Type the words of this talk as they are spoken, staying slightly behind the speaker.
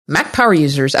Mac Power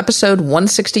Users, episode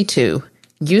 162,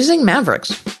 Using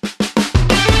Mavericks.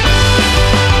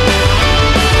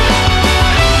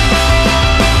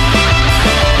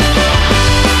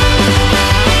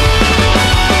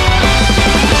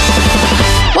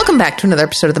 Welcome back to another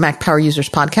episode of the Mac Power Users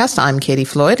podcast. I'm Katie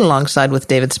Floyd, alongside with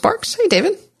David Sparks. Hey,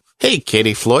 David. Hey,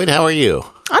 Katie Floyd. How are you?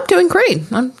 I'm doing great.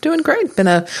 Been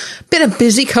a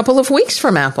busy couple of weeks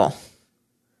from Apple.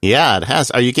 Yeah, it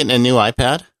has. Are you getting a new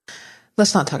iPad?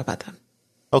 Let's not talk about that.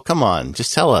 Oh, come on.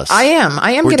 Just tell us. I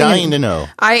am. We're dying to know.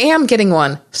 I am getting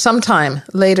one sometime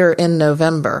later in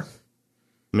November.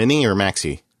 Mini or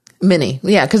Maxi? Mini.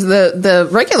 Yeah, because the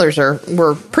regulars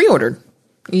were pre-ordered.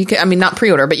 Not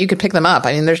pre-order, but you could pick them up.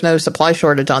 I mean, there's no supply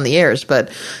shortage on the Airs,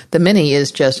 but the Mini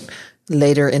is just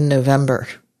later in November.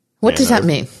 What does that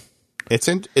mean? It's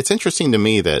interesting to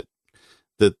me that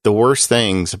the worst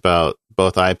things about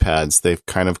both iPads, they've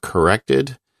kind of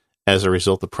corrected. As a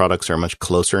result, the products are much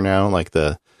closer now. Like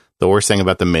the worst thing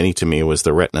about the Mini to me was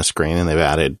the Retina screen, and they've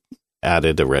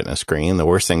added a Retina screen. The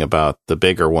worst thing about the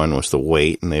bigger one was the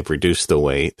weight, and they've reduced the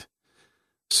weight.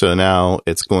 So now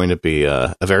it's going to be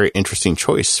a very interesting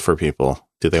choice for people.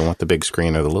 Do they want the big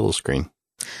screen or the little screen?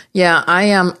 Yeah,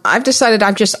 I've decided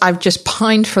I've just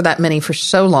pined for that Mini for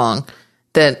so long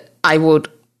that I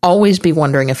would always be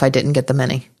wondering if I didn't get the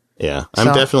Mini. Yeah,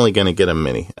 I'm definitely going to get a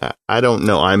Mini. I don't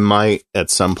know. I might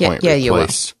at some point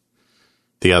replace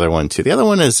the other one too. The other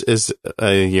one is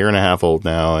a year and a half old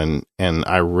now, and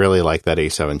I really like that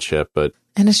A7 chip,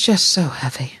 and it's just so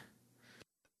heavy.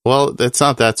 Well, it's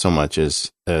not that so much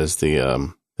as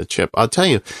the chip. I'll tell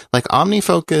you, like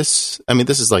OmniFocus. I mean,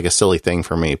 this is like a silly thing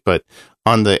for me, but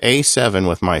on the A7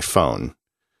 with my phone,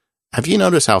 have you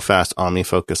noticed how fast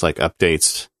OmniFocus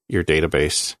updates your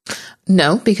database?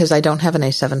 No, because I don't have an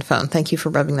A7 phone. Thank you for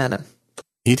rubbing that in.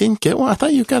 You didn't get one? I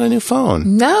thought you got a new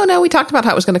phone. No, we talked about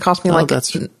how it was going to cost me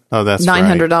that's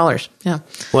 $900. Right. Yeah.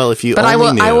 Well, if you but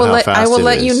only I will knew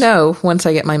let you know once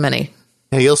I get my Mini.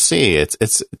 Yeah, you'll see.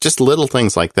 It's just little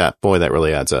things like that. Boy, that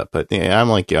really adds up. But yeah, I'm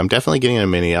like you. I'm definitely getting a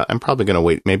Mini. I'm probably going to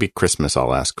wait. Maybe Christmas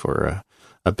I'll ask for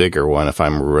a bigger one if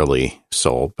I'm really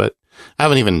sold. But I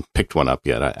haven't even picked one up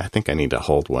yet. I think I need to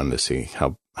hold one to see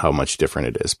how much different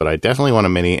it is. But I definitely want a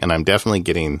Mini, and I'm definitely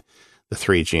getting the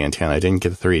 3G antenna. I didn't get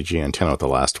the 3G antenna with the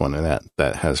last one, and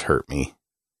that has hurt me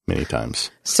many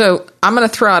times. So I'm going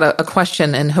to throw out a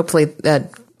question, and hopefully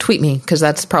tweet me, because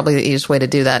that's probably the easiest way to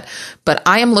do that. But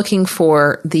I am looking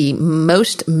for the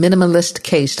most minimalist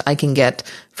case I can get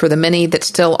for the Mini that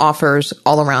still offers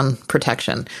all-around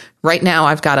protection. Right now,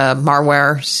 I've got a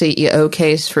Marware CEO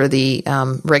case for the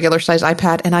regular size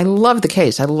iPad, and I love the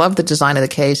case. I love the design of the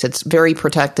case. It's very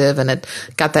protective, and it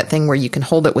got that thing where you can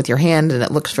hold it with your hand, and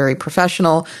it looks very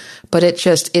professional. But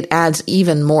it adds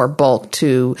even more bulk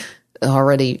to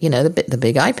already, the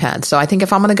big iPad. So I think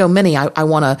if I'm going to go Mini, I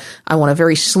want a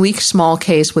very sleek, small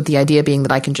case, with the idea being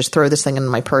that I can just throw this thing in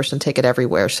my purse and take it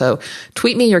everywhere. So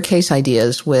tweet me your case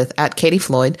ideas with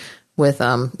 @KatieFloyd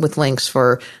with links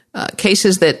for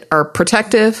cases that are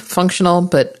protective, functional,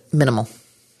 but minimal.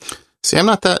 See, I'm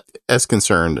not that as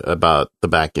concerned about the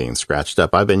back getting scratched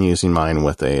up. I've been using mine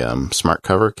with a smart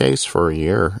cover case for a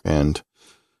year, and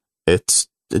it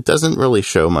doesn't really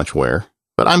show much wear,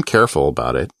 but I'm careful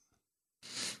about it.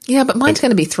 Yeah, but mine's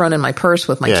going to be thrown in my purse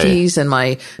with my keys and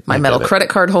my metal credit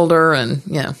card holder, and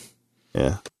Yeah.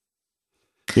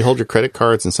 You hold your credit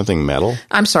cards in something metal?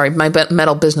 I'm sorry, my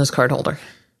metal business card holder.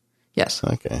 Yes.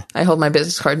 Okay. I hold my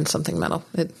business card in something metal.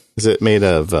 Is it made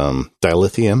of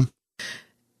dilithium?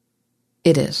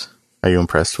 It is. Are you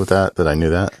impressed with that I knew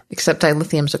that? Except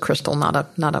dilithium's a crystal, not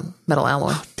a metal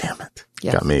alloy. Oh, damn it.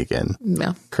 Yeah. Got me again.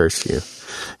 Yeah. Curse you.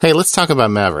 Hey, let's talk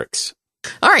about Mavericks.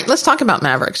 All right, let's talk about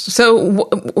Mavericks. So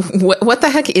what the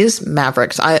heck is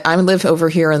Mavericks? I live over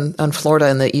here in Florida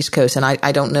in the East Coast, and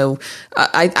I don't know.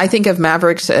 I think of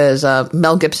Mavericks as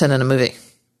Mel Gibson in a movie.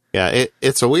 Yeah,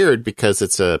 it's a weird because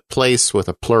it's a place with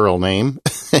a plural name,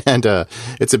 and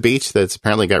it's a beach that's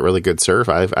apparently got really good surf.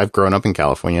 I've grown up in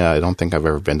California. I don't think I've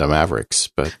ever been to Mavericks,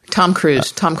 but Tom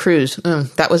Cruise.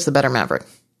 That was the better Maverick.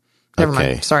 Never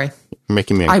mind. Sorry, you're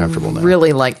making me uncomfortable now. I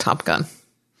really like Top Gun.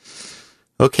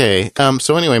 Okay.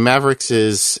 So anyway, Mavericks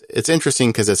it's interesting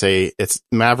because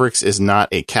Mavericks is not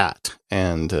a cat.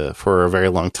 And for a very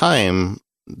long time,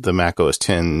 the Mac OS X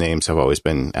names have always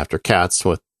been after cats,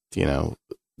 with,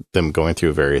 them going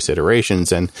through various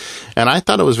iterations. And I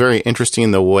thought it was very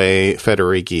interesting the way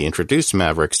Federighi introduced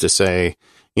Mavericks to say,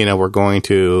 we're going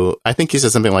to, I think he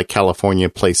said something like California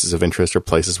places of interest, or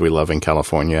places we love in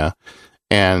California.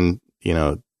 And,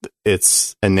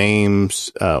 it's a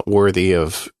name's worthy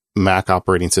of Mac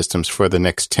operating systems for the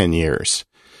next 10 years.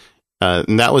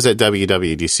 And that was at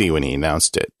WWDC when he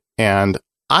announced it. And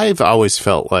I've always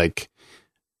felt like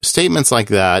statements like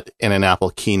that in an Apple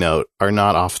keynote are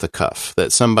not off the cuff,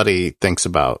 that somebody thinks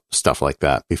about stuff like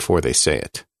that before they say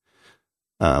it.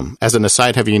 As an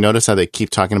aside, have you noticed how they keep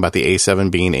talking about the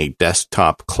A7 being a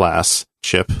desktop class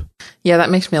chip? Yeah, that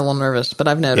makes me a little nervous, but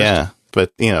I've noticed. Yeah,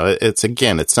 but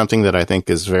it's something that I think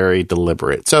is very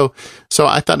deliberate. So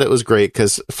I thought it was great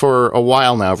because for a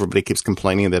while now, everybody keeps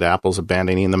complaining that Apple's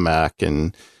abandoning the Mac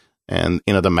and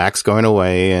the Mac's going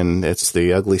away and it's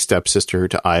the ugly stepsister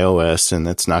to iOS and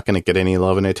it's not going to get any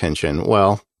love and attention.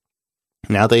 Well,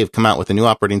 now they've come out with a new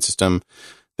operating system.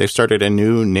 They've started a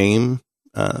new name,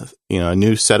 a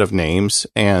new set of names,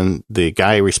 and the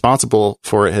guy responsible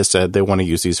for it has said they want to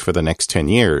use these for the next 10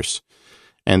 years.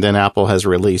 And then Apple has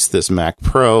released this Mac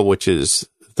Pro, which is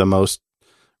the most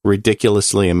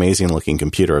ridiculously amazing looking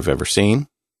computer I've ever seen.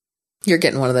 You're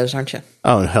getting one of those, aren't you?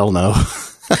 Oh, hell no.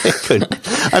 I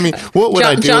couldn't. I mean, what would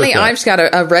I do? Johnny Ive's got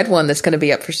a red one that's going to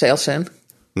be up for sale soon.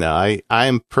 No, I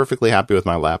am perfectly happy with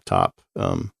my laptop.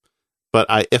 But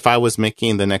if I was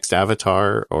making the next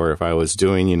Avatar or if I was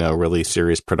doing, really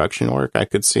serious production work, I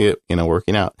could see it,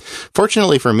 working out.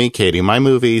 Fortunately for me, Katie, my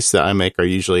movies that I make are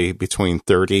usually between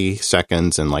 30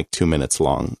 seconds and like 2 minutes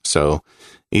long. So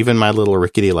even my little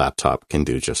rickety laptop can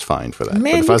do just fine for that.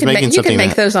 Man, but if you can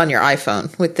make those on your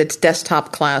iPhone with its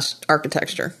desktop class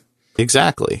architecture.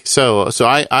 Exactly. So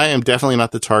I am definitely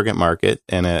not the target market.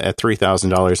 And at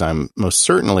 $3,000, I'm most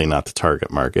certainly not the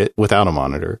target market without a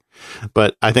monitor.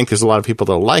 But I think there's a lot of people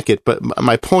that like it. But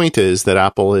my point is that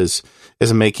Apple is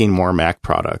making more Mac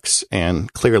products,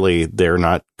 and clearly they're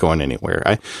not going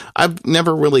anywhere. I've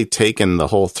never really taken the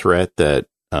whole threat that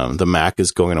the Mac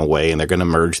is going away and they're going to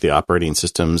merge the operating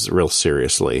systems real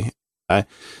seriously. I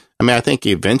think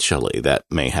eventually that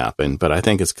may happen, but I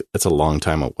think it's a long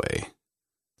time away.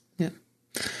 Yeah.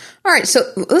 All right, so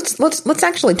let's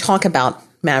actually talk about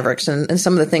Mavericks and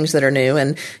some of the things that are new.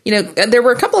 And there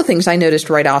were a couple of things I noticed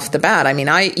right off the bat. I mean,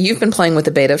 you've been playing with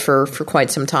the beta for quite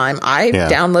some time. I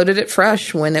downloaded it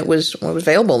fresh when it was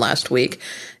available last week,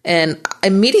 and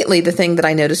immediately the thing that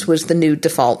I noticed was the new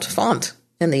default font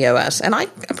in the OS, and I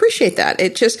appreciate that.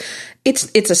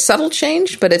 It's a subtle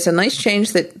change, but it's a nice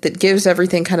change that gives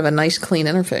everything kind of a nice, clean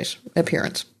interface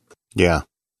appearance. Yeah,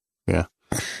 yeah.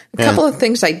 A couple of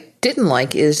things I didn't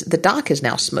like is the dock is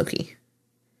now smoky.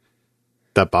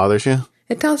 That bothers you?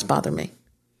 It does bother me.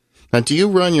 Now, do you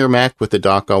run your Mac with the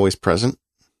dock always present?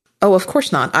 Oh, of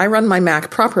course not. I run my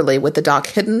Mac properly with the dock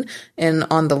hidden and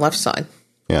on the left side.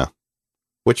 Yeah,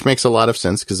 which makes a lot of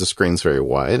sense because the screen's very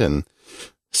wide and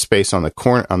space on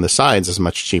the sides is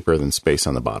much cheaper than space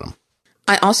on the bottom.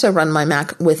 I also run my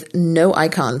Mac with no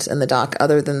icons in the dock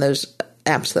other than those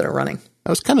apps that are running. I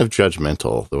was kind of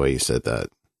judgmental the way you said that.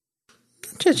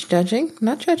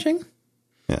 Not judging.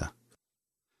 Yeah.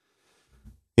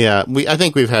 Yeah, I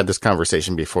think we've had this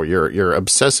conversation before. You're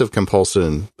obsessive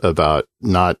compulsive about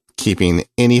not keeping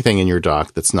anything in your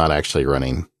dock that's not actually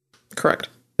running. Correct.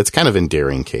 It's kind of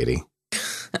endearing, Katie.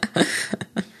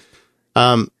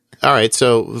 All right,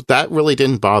 so that really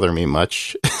didn't bother me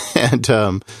much, and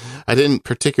I didn't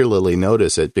particularly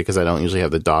notice it because I don't usually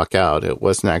have the dock out. It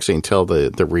wasn't actually until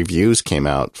the reviews came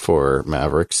out for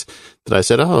Mavericks that I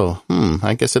said,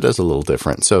 I guess it is a little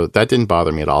different. So that didn't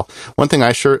bother me at all. One thing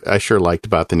I sure liked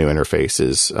about the new interface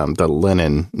is the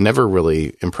Linen never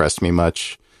really impressed me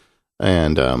much,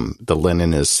 and the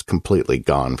Linen is completely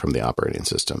gone from the operating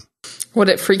system. Would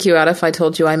it freak you out if I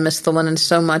told you I missed the Linen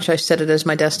so much I set it as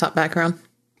my desktop background?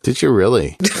 Did you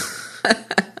really?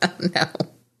 No.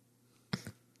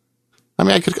 I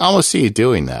mean, I could almost see you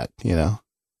doing that,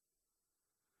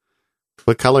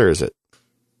 What color is it?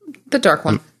 The dark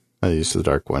one. I used the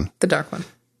dark one. The dark one.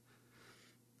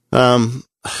 The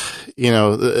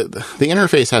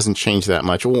interface hasn't changed that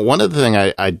much. One of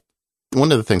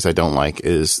the things I don't like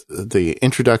is the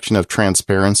introduction of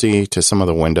transparency to some of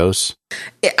the windows.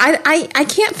 I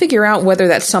can't figure out whether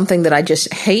that's something that I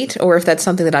just hate or if that's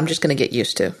something that I'm just going to get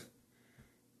used to.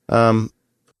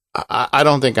 I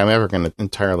don't think I'm ever going to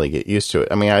entirely get used to it.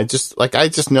 I mean, I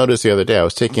just noticed the other day, I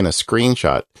was taking a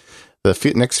screenshot.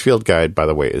 The next field guide, by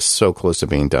the way, is so close to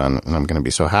being done, and I'm going to be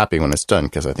so happy when it's done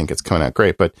because I think it's coming out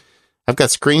great. But I've got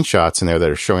screenshots in there that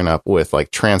are showing up with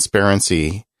like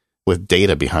transparency with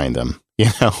data behind them,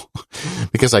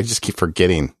 because I just keep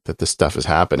forgetting that this stuff is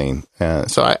happening.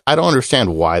 So I don't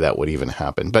understand why that would even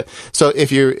happen. But so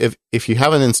if you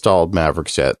haven't installed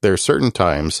Mavericks yet, there are certain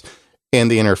times in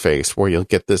the interface where you'll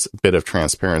get this bit of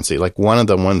transparency. Like one of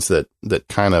the ones that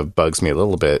kind of bugs me a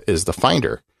little bit is the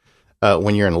Finder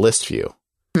when you're in list view.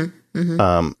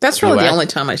 Mm-hmm. That's really the only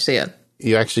time I see it.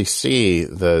 You actually see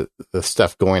the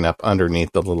stuff going up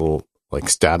underneath the little like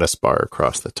status bar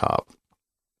across the top.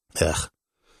 Ugh.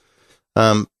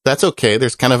 That's okay.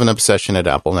 There's kind of an obsession at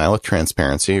Apple now with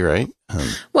transparency, right?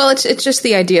 Well, it's just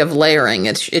the idea of layering.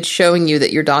 It's showing you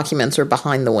that your documents are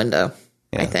behind the window.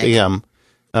 Yeah, I think.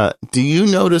 Do you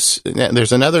notice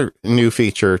there's another new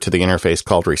feature to the interface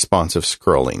called responsive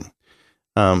scrolling?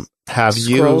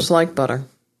 Scrolls like butter.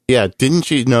 Yeah,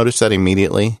 didn't you notice that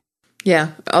immediately?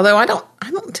 Yeah, although I don't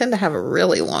tend to have a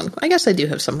really long. I guess I do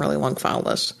have some really long file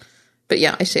lists, but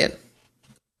yeah, I see it.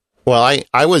 Well,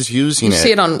 I was using it. You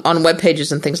see it on web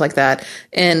pages and things like that,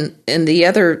 and the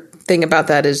other thing about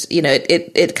that is,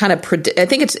 it kind of I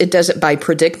think it does it by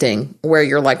predicting where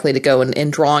you're likely to go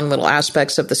and drawing little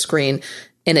aspects of the screen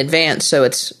in advance, so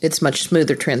it's much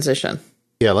smoother transition.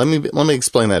 Yeah, let me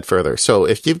explain that further. So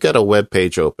if you've got a web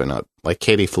page open up, like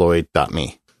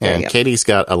katiefloyd.me, and Katie's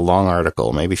got a long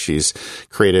article, maybe she's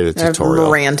created a tutorial.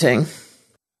 Ranting.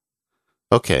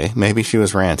 Okay, maybe she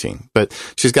was ranting, but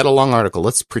she's got a long article.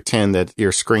 Let's pretend that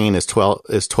your screen is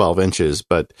 12 inches,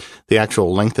 but the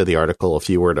actual length of the article, if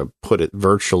you were to put it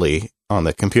virtually on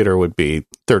the computer, would be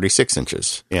 36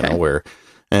 inches, and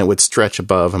it would stretch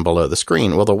above and below the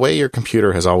screen. Well, the way your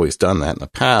computer has always done that in the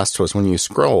past was when you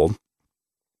scrolled,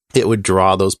 it would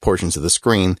draw those portions of the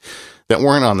screen that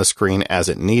weren't on the screen as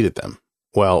it needed them.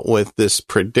 Well, with this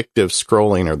predictive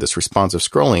scrolling or this responsive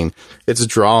scrolling, it's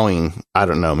drawing, I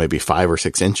don't know, maybe 5 or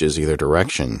 6 inches either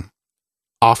direction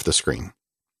off the screen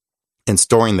and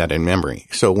storing that in memory.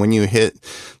 So when you hit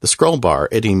the scroll bar,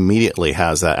 it immediately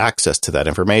has that access to that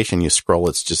information. You scroll,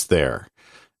 it's just there.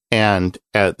 And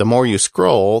the more you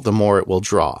scroll, the more it will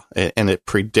draw. And it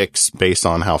predicts based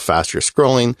on how fast you're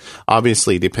scrolling.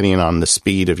 Obviously, depending on the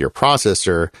speed of your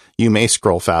processor, you may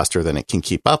scroll faster than it can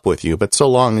keep up with you. But so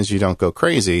long as you don't go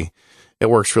crazy, it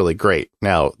works really great.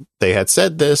 Now, they had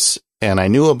said this, and I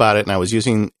knew about it, and I was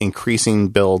using increasing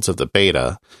builds of the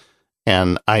beta.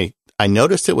 And I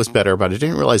noticed it was better, but I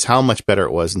didn't realize how much better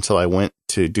it was until I went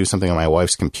to do something on my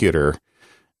wife's computer.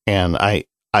 And I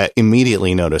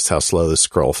immediately noticed how slow the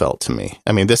scroll felt to me.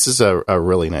 I mean, this is a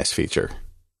really nice feature.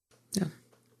 Yeah.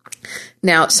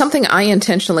 Now, something I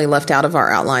intentionally left out of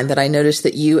our outline that I noticed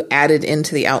that you added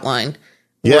into the outline.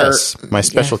 Yes, my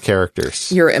special characters.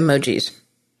 Your emojis.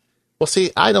 Well,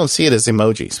 see, I don't see it as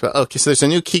emojis. But okay, so there's a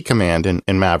new key command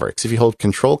in Mavericks. If you hold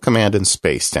Control, Command, and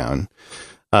Space down,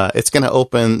 it's going to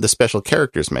open the special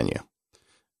characters menu.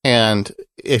 And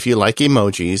if you like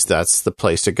emojis, that's the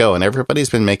place to go. And everybody's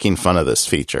been making fun of this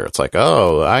feature. It's like,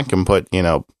 oh, I can put,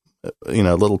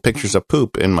 little pictures of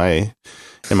poop in my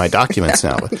documents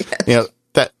now. Yes.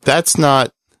 That's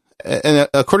not, and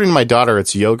according to my daughter,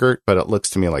 it's yogurt, but it looks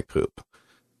to me like poop.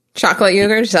 Chocolate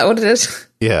yogurt? Is that what it is?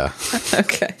 Yeah.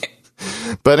 Okay.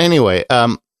 But anyway,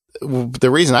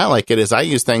 the reason I like it is I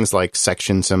use things like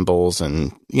section symbols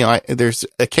and, there's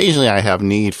occasionally I have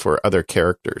need for other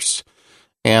characters.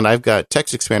 And I've got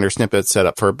text expander snippets set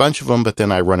up for a bunch of them, but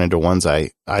then I run into ones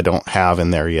I don't have in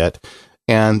there yet.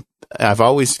 And I've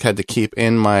always had to keep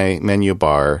in my menu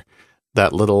bar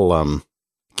that little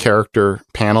character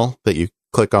panel that you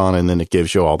click on, and then it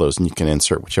gives you all those, and you can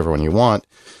insert whichever one you want.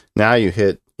 Now you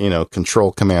hit,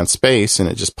 Control, Command, Space, and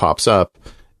it just pops up,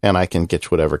 and I can get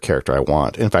whatever character I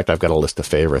want. In fact, I've got a list of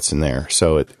favorites in there,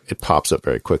 so it pops up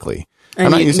very quickly. And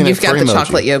I'm not using you've got the emoji.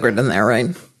 Chocolate yogurt in there,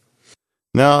 right?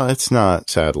 No, it's not,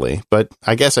 sadly. But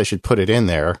I guess I should put it in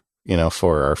there,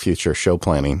 for our future show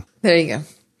planning. There you go.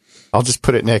 I'll just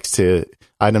put it next to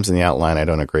items in the outline I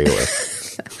don't agree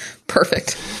with.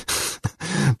 Perfect.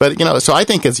 But, so I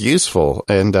think it's useful,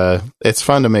 and it's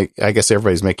fun to make. I guess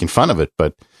everybody's making fun of it,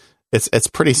 but it's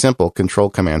pretty simple. Control,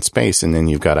 Command, Space, and then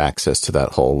you've got access to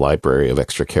that whole library of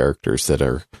extra characters that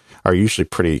are usually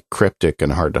pretty cryptic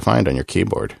and hard to find on your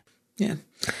keyboard. Yeah.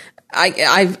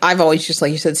 I've always just,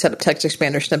 like you said, set up text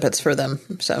expander snippets for them.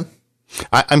 So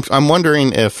I'm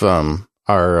wondering if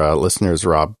our listeners,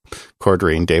 Rob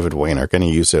Corddry and David Wayne, are going to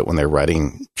use it when they're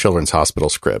writing children's hospital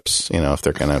scripts. If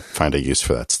they're going to find a use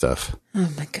for that stuff. Oh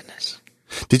my goodness!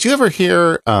 Did you ever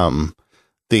hear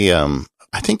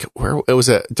I think where it was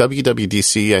at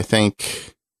WWDC? I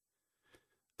think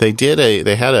they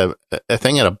had a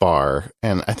thing at a bar,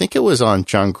 and I think it was on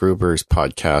John Gruber's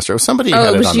podcast, or somebody.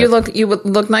 Oh, it was you would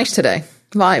look nice today,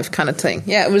 live kind of thing.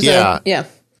 Yeah, it was. Yeah.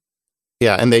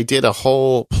 And they did a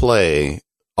whole play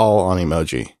all on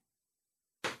emoji.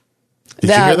 Did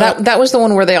you hear that? That was the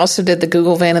one where they also did the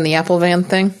Google van and the Apple van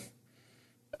thing.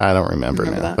 I don't remember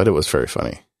now, that. But it was very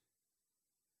funny.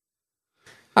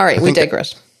 All right, we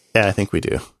digress. Yeah, I think we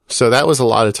do. So that was a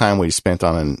lot of time we spent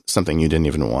on something you didn't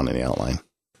even want in the outline.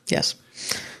 Yes.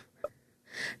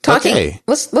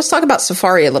 Let's talk about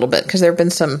Safari a little bit, because there's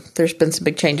been some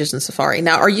big changes in Safari.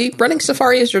 Now, are you running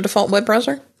Safari as your default web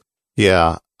browser?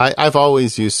 Yeah, I've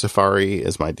always used Safari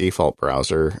as my default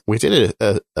browser. We did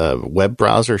a web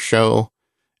browser show,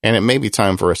 and it may be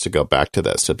time for us to go back to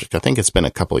that subject. I think it's been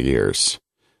a couple of years.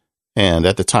 And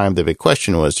at the time, the big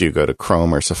question was, do you go to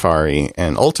Chrome or Safari?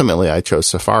 And ultimately, I chose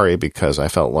Safari because I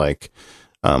felt like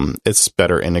it's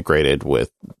better integrated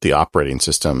with the operating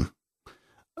system.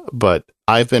 But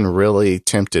I've been really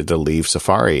tempted to leave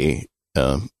Safari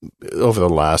over the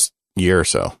last year or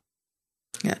so.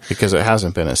 Yeah. Because it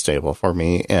hasn't been as stable for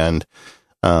me. And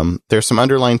there's some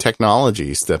underlying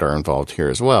technologies that are involved here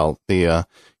as well. I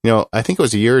think it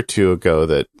was a year or two ago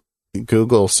that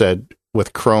Google said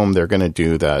with Chrome, they're going to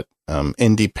do that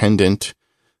independent.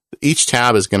 Each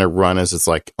tab is going to run as its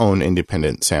like own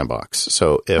independent sandbox.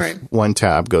 So if one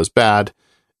tab goes bad,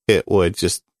 it would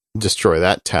just destroy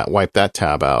that tab, wipe that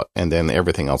tab out, and then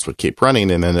everything else would keep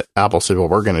running. And then Apple said, well,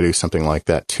 we're going to do something like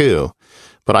that too.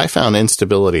 But I found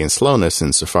instability and slowness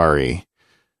in Safari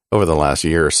over the last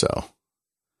year or so.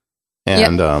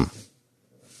 And are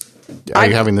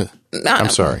you having the... I'm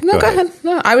sorry. No, go ahead.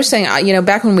 No, I was saying,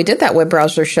 back when we did that web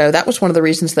browser show, that was one of the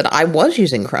reasons that I was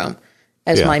using Chrome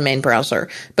as my main browser.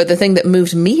 But the thing that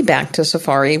moved me back to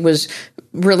Safari was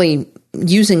really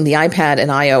using the iPad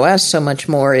and iOS so much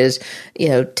more is,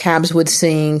 tabs would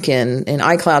sync and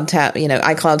iCloud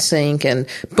iCloud sync and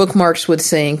bookmarks would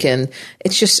sync. And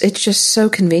it's just so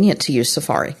convenient to use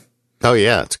Safari. Oh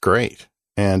yeah, it's great.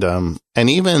 And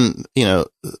even,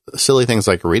 silly things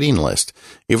like Reading List,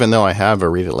 even though I have a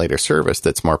Read It Later service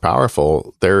that's more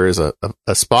powerful, there is a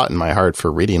spot in my heart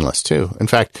for Reading List too. In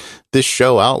fact, this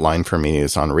show outline for me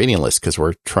is on Reading List because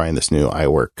we're trying this new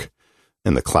iWork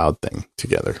in the cloud thing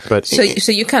together. But so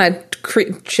you kind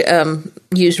of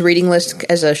use Reading List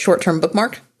as a short-term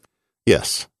bookmark?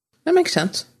 Yes. That makes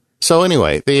sense. So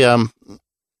anyway,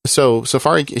 So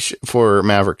Safari for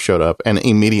Maverick showed up, and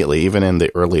immediately, even in the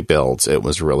early builds, it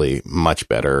was really much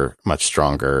better, much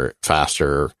stronger,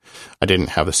 faster. I didn't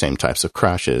have the same types of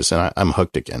crashes, and I'm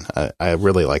hooked again. I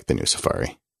really like the new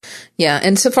Safari. Yeah,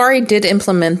 and Safari did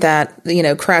implement that,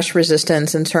 crash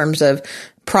resistance in terms of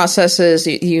processes.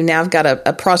 You now have got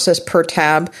a process per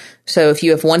tab. So if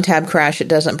you have one tab crash, it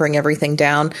doesn't bring everything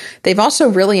down. They've also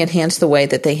really enhanced the way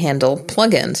that they handle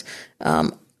plugins.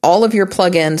 All of your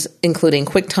plugins, including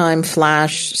QuickTime,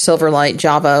 Flash, Silverlight,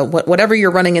 Java, whatever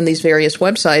you're running in these various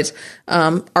websites,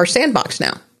 are sandboxed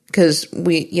now, because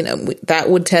that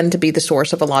would tend to be the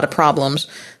source of a lot of problems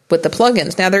with the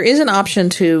plugins. Now, there is an option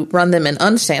to run them in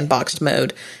unsandboxed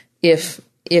mode if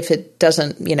it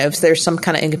doesn't, if there's some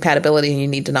kind of incompatibility and you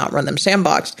need to not run them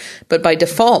sandboxed. But by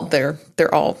default, they're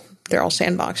all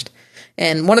sandboxed.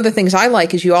 And one of the things I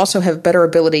like is you also have better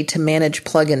ability to manage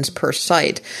plugins per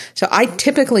site. So I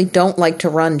typically don't like to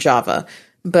run Java,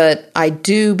 but I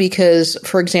do because,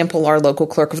 for example, our local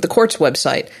clerk of the courts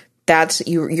website,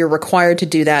 you're required to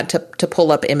do that to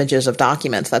pull up images of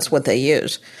documents. That's what they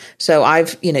use. So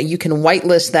you can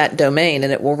whitelist that domain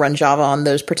and it will run Java on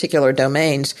those particular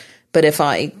domains. But if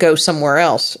I go somewhere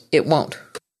else, it won't.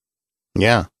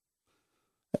 Yeah.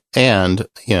 And,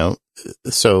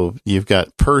 so you've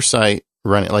got per site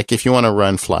running, like if you want to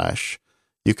run Flash,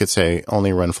 you could say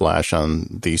only run Flash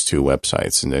on these two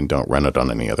websites and then don't run it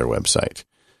on any other website.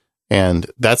 And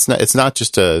it's not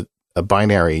just a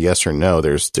binary yes or no.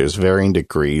 There's varying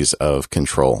degrees of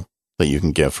control that you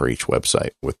can give for each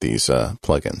website with these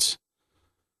plugins.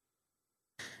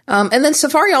 And then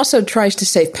Safari also tries to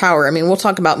save power. I mean, we'll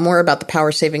talk more about the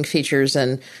power saving features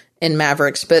in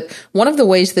Mavericks, but one of the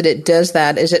ways that it does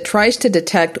that is it tries to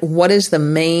detect what is the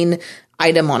main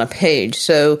item on a page.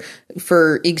 So,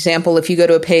 for example, if you go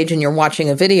to a page and you're watching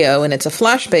a video and it's a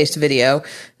Flash-based video,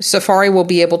 Safari will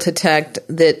be able to detect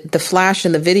that the Flash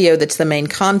in the video that's the main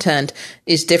content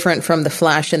is different from the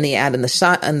Flash in the ad in the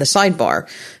sidebar.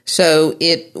 So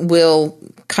it will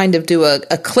kind of do a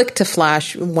click to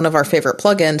Flash, one of our favorite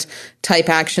plugins, type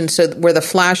action, so where the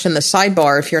Flash in the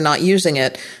sidebar, if you're not using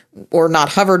it or not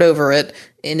hovered over it,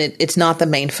 and it's not the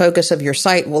main focus of your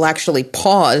site, will actually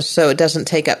pause so it doesn't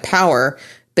take up power,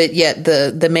 but yet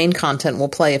the main content will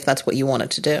play if that's what you want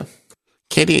it to do.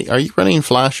 Katie, are you running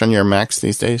Flash on your Macs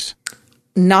these days?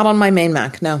 Not on my main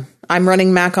Mac, no. I'm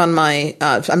running Mac on my,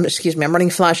 I'm running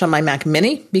Flash on my Mac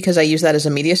Mini because I use that as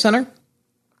a media center.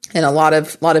 And a lot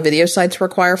of video sites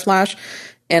require Flash,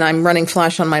 and I'm running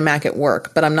Flash on my Mac at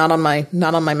work, but I'm not on my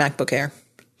MacBook Air.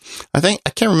 I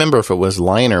can't remember if it was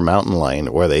Lion or Mountain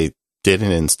Lion where they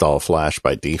didn't install Flash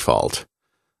by default.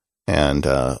 And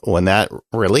when that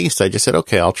released, I just said,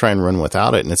 okay, I'll try and run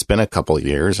without it. And it's been a couple of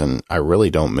years and I really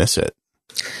don't miss it.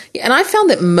 Yeah, and I found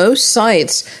that most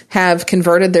sites have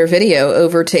converted their video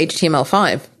over to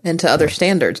HTML5 and to other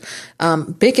standards.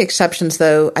 Big exceptions,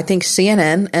 though, I think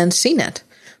CNN and CNET.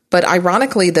 But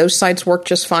ironically, those sites work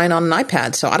just fine on an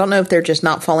iPad. So I don't know if they're just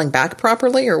not falling back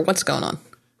properly or what's going on.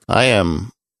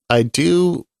 I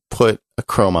do put a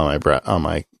Chrome on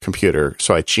my computer,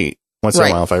 so I cheat. Once in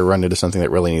a while, if I run into something that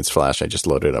really needs Flash, I just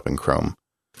load it up in Chrome.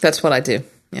 That's what I do,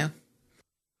 yeah.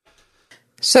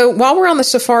 So while we're on the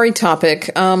Safari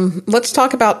topic, let's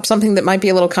talk about something that might be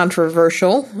a little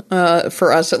controversial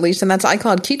for us at least, and that's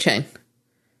iCloud Keychain.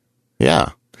 Yeah,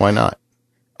 why not?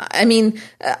 I mean,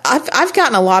 I've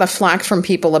gotten a lot of flack from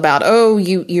people about,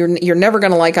 you're never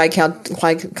going to like iCloud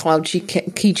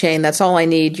Keychain. That's all I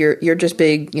need. You're just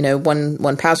big,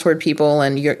 one password people,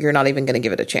 and you're not even going to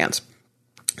give it a chance.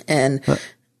 And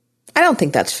I don't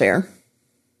think that's fair.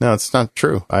 No, it's not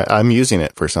true. I'm using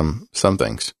it for some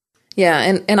things. Yeah,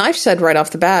 and I've said right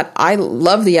off the bat, I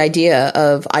love the idea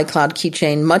of iCloud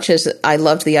Keychain much as I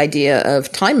loved the idea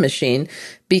of Time Machine,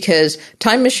 because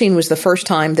Time Machine was the first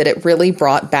time that it really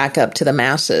brought back up to the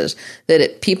masses, that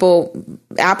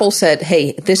Apple said,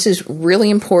 hey, this is really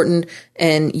important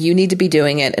and you need to be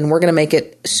doing it, and we're going to make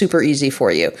it super easy for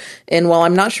you. And while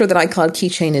I'm not sure that iCloud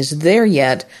Keychain is there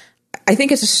yet, I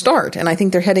think it's a start, and I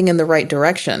think they're heading in the right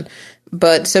direction.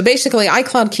 But so basically,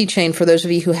 iCloud Keychain, for those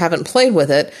of you who haven't played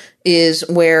with it, is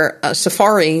where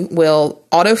Safari will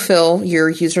autofill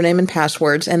your username and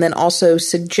passwords and then also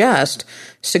suggest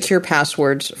secure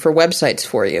passwords for websites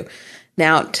for you.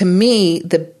 Now, to me,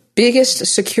 the biggest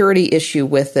security issue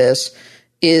with this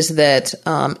is that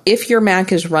if your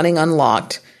Mac is running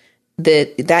unlocked,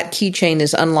 that keychain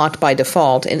is unlocked by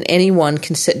default and anyone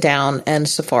can sit down and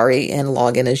Safari and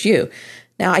log in as you.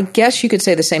 Now, I guess you could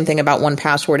say the same thing about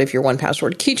 1Password if your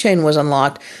 1Password keychain was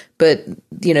unlocked, but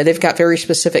they've got very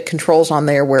specific controls on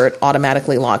there where it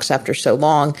automatically locks after so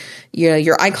long.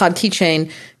 Your iCloud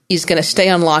keychain is going to stay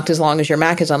unlocked as long as your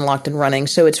Mac is unlocked and running.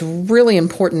 So it's really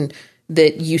important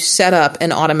that you set up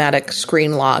an automatic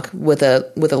screen lock with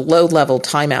a low level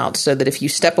timeout so that if you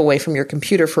step away from your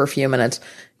computer for a few minutes,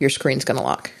 your screen's going to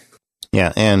lock.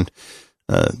 Yeah, and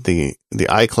the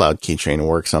iCloud keychain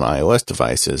works on iOS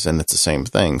devices, and it's the same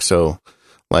thing. So,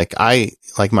 like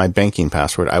my banking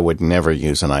password, I would never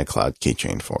use an iCloud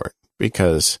keychain for it,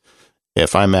 because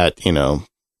if I'm at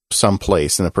some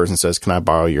place and the person says, "Can I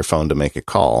borrow your phone to make a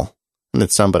call?" and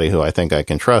it's somebody who I think I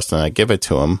can trust, and I give it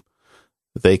to them,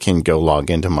 they can go log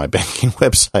into my banking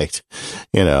website.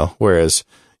 Whereas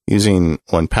using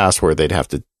 1Password, they'd have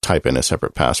to type in a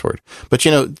separate password. But,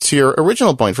 to your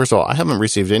original point, first of all, I haven't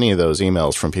received any of those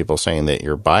emails from people saying that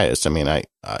you're biased. I mean, I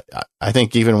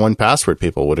think even 1Password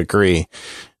people would agree.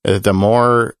 The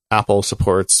more Apple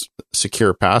supports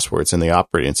secure passwords in the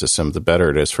operating system, the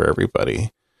better it is for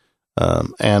everybody.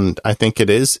 And I think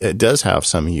it does have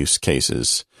some use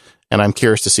cases. And I'm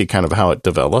curious to see kind of how it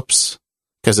develops,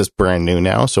 because it's brand new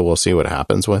now. So we'll see what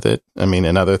happens with it. I mean,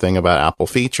 another thing about Apple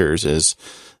features is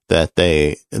that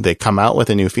they come out with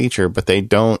a new feature, but they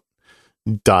don't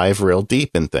dive real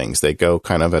deep in things. They go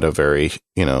kind of at a very,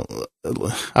 I don't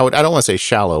want to say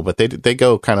shallow, but they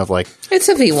go kind of like, it's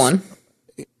a V1.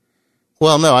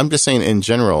 Well, no, I'm just saying in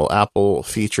general, Apple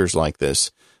features like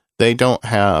this, they don't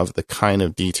have the kind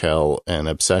of detail and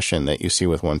obsession that you see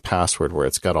with 1Password, where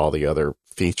it's got all the other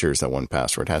features that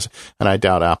 1Password has. And I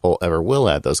doubt Apple ever will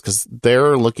add those, because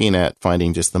they're looking at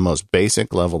finding just the most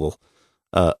basic level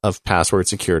of password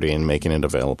security and making it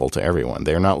available to everyone.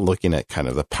 They're not looking at kind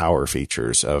of the power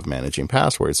features of managing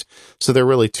passwords. So they're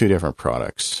really two different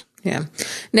products. Yeah.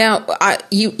 Now,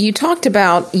 you talked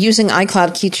about using iCloud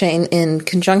Keychain in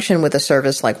conjunction with a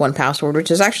service like 1Password,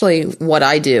 which is actually what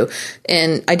I do.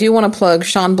 And I do want to plug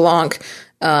Sean Blanc.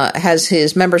 Has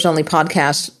his members only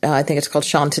podcast. I think it's called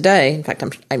Sean Today. In fact,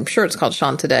 I'm sure it's called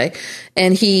Sean Today.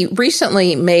 And he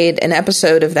recently made an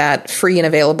episode of that free and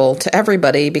available to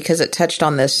everybody because it touched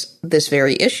on this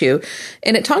very issue.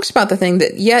 And it talks about the thing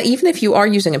that, even if you are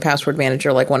using a password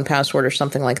manager like 1Password or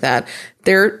something like that,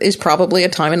 there is probably a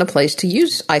time and a place to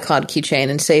use iCloud Keychain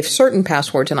and save certain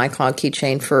passwords in iCloud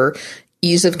Keychain for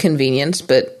ease of convenience,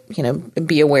 but,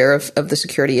 be aware of the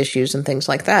security issues and things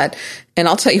like that. And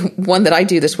I'll tell you one that I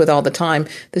do this with all the time.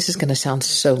 This is going to sound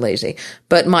so lazy,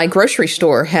 but my grocery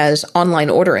store has online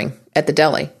ordering at the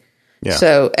deli. Yeah.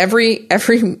 So every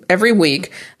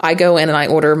week I go in and I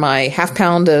order my half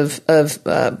pound of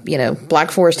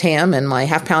Black Forest ham and my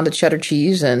half pound of cheddar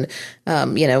cheese and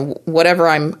whatever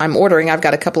I'm ordering. I've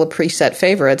got a couple of preset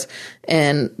favorites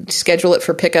and schedule it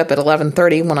for pickup at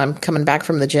 11:30 when I'm coming back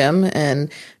from the gym,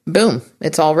 and boom,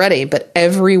 it's all ready. But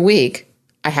every week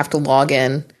I have to log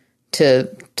in to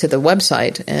the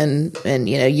website and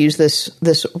use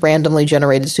this randomly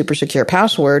generated super secure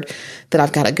password that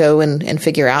I've got to go and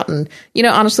figure out. And,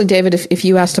 honestly, David, if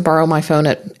you asked to borrow my phone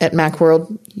at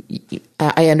Macworld,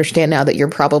 I understand now that you're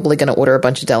probably going to order a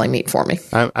bunch of deli meat for me.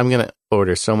 I'm going to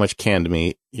order so much canned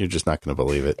meat, you're just not going to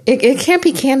believe it. It can't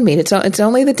be canned meat. It's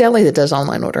only the deli that does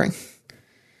online ordering.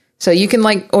 So you can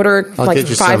order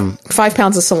 5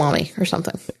 pounds of salami or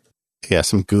something. Yeah,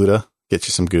 some Gouda. Get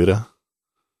you some Gouda.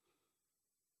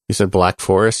 You said Black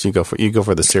Forest. You go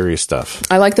for the serious stuff.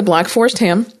 I like the Black Forest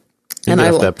ham. And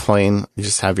that plain. You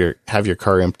just have your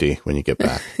car empty when you get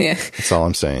back. Yeah, that's all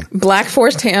I'm saying. Black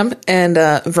Forest ham and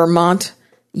Vermont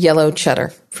yellow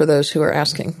cheddar for those who are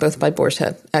asking. Both by Boar's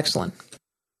Head. Excellent.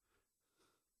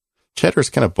 Cheddar's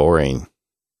kind of boring. You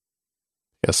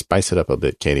gotta spice it up a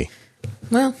bit, Katie.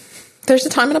 Well, there's a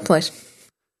time and a place.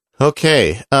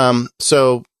 Okay.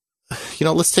 So.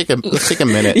 Let's take a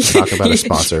minute to talk about our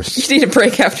sponsor. You need a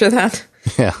break after that.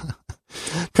 Yeah.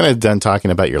 Kind of done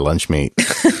talking about your lunch meat.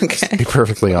 Okay. To be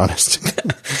perfectly honest.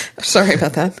 Sorry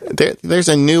about that. There's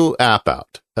a new app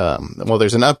out.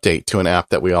 There's an update to an app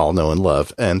that we all know and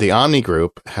love. And the Omni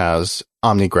Group has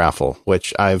OmniGraffle,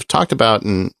 which I've talked about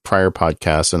in prior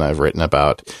podcasts and I've written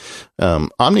about.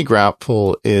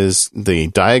 OmniGraffle is the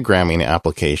diagramming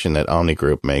application that Omni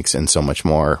Group makes and so much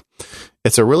more.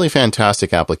 It's a really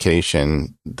fantastic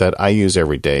application that I use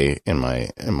every day in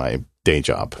my day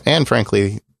job and,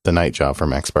 frankly, the night job for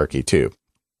MacSparky too.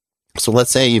 So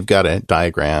let's say you've got a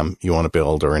diagram you want to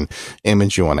build or an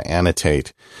image you want to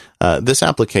annotate. This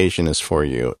application is for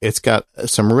you. It's got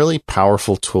some really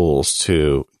powerful tools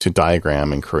to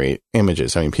diagram and create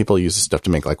images. I mean, people use this stuff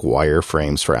to make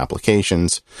wireframes for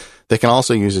applications. They can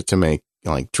also use it to make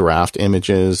draft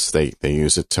images. They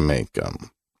use it to make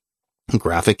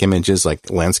graphic images, like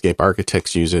landscape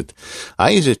architects use it. I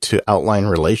use it to outline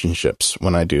relationships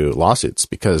when I do lawsuits,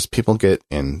 because people get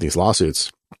in these lawsuits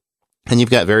and you've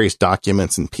got various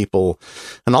documents and people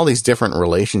and all these different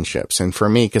relationships. And for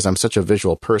me, because I'm such a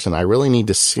visual person, I really need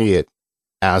to see it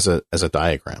as a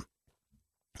diagram.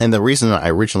 And the reason I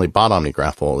originally bought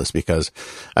OmniGraffle is because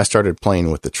I started playing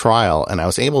with the trial and I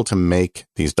was able to make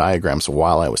these diagrams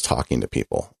while I was talking to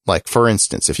people. Like, for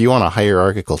instance, if you want a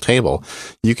hierarchical table,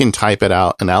 you can type it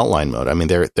out in outline mode. I mean,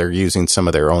 they're using some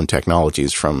of their own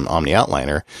technologies from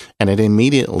OmniOutliner, and it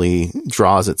immediately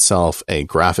draws itself a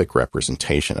graphic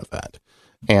representation of that.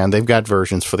 And they've got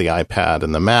versions for the iPad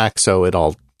and the Mac, so it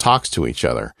all talks to each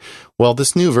other. Well,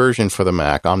 this new version for the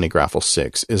Mac, OmniGraffle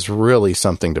 6, is really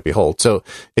something to behold. So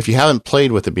if you haven't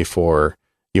played with it before,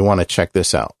 you want to check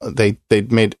this out. They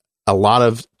made a lot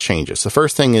of changes. The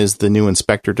first thing is the new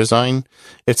inspector design.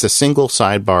 It's a single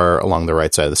sidebar along the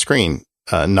right side of the screen,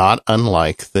 not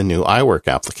unlike the new iWork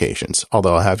applications.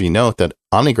 Although I'll have you note that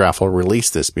OmniGraffle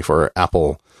released this before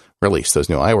Apple released those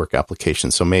new iWork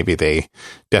applications, so maybe they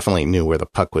definitely knew where the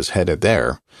puck was headed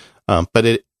there. But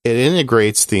it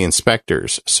integrates the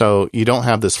inspectors, so you don't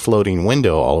have this floating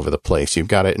window all over the place. You've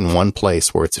got it in one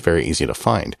place where it's very easy to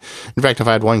find. In fact, if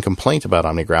I had one complaint about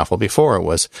OmniGraffle before, it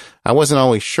was I wasn't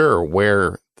always sure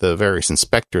where the various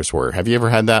inspectors were. Have you ever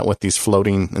had that with these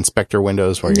floating inspector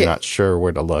windows where you're not sure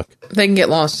where to look? They can get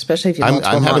lost, especially if you have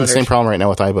I'm having the same problem right now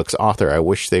with iBooks Author. I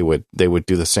wish they would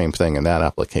do the same thing in that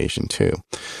application too.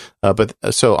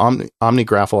 So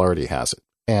OmniGraffle already has it.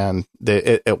 And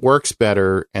it works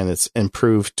better, and it's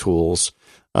improved tools,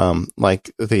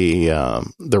 like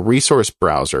the resource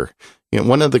browser.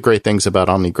 One of the great things about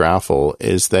OmniGraffle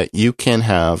is that you can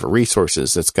have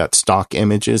resources that's got stock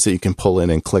images that you can pull in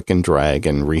and click and drag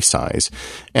and resize.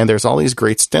 And there's all these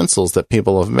great stencils that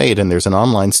people have made, and there's an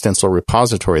online stencil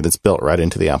repository that's built right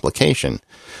into the application.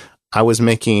 I was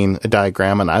making a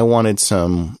diagram, and I wanted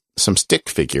some stick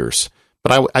figures.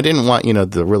 But I didn't want,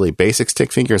 the really basic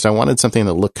stick figures. I wanted something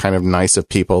that looked kind of nice of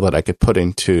people that I could put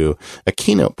into a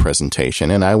keynote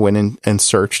presentation. And I went in and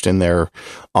searched in their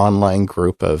online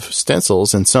group of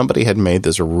stencils, and somebody had made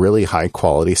this really high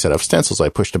quality set of stencils. I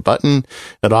pushed a button,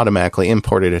 it automatically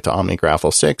imported it to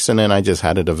OmniGraffle 6, and then I just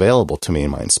had it available to me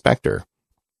in my inspector.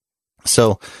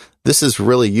 So this is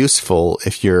really useful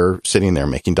if you're sitting there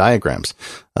making diagrams.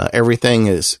 Everything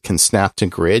can snap to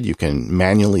grid. You can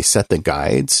manually set the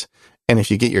guides. And if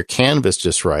you get your canvas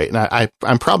just right, and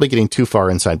I'm probably getting too far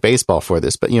inside baseball for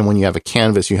this, but when you have a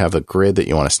canvas, you have a grid that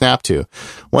you want to snap to.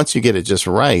 Once you get it just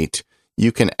right,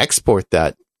 you can export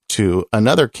that to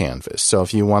another canvas. So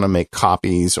if you want to make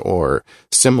copies or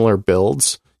similar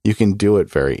builds, you can do it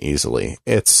very easily.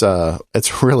 It's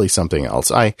really something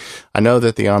else. I know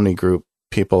that the Omni Group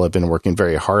people have been working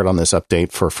very hard on this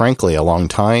update for, frankly, a long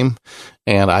time.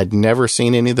 And I'd never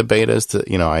seen any of the betas that,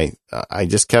 I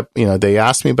just kept, they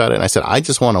asked me about it and I said, I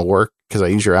just want to work because I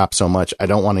use your app so much. I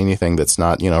don't want anything that's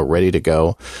not, ready to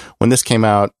go. When this came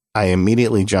out, I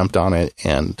immediately jumped on it,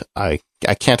 and I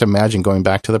can't imagine going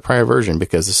back to the prior version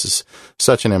because this is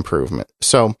such an improvement.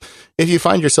 So if you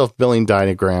find yourself building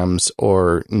diagrams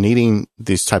or needing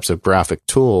these types of graphic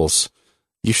tools,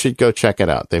 you should go check it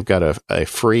out. They've got a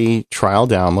free trial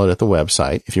download at the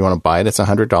website. If you want to buy it, it's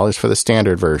 $100 for the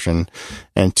standard version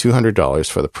and $200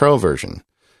 for the pro version.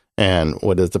 And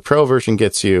what the pro version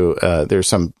gets you, there's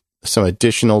some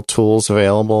additional tools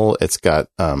available. It's got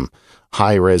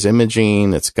high res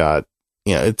imaging. It's got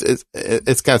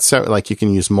it's got several, like you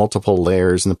can use multiple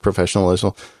layers in the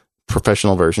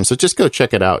professional version. So just go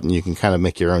check it out, and you can kind of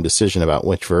make your own decision about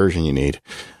which version you need.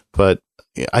 But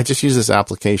I just use this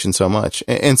application so much.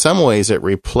 In some ways, it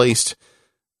replaced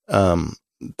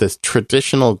the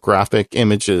traditional graphic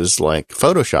images like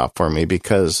Photoshop for me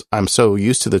because I'm so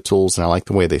used to the tools and I like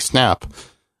the way they snap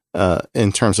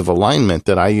in terms of alignment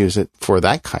that I use it for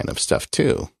that kind of stuff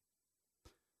too.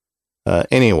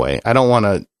 Anyway, I don't want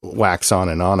to wax on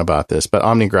and on about this, but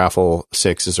OmniGraffle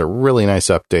 6 is a really nice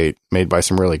update made by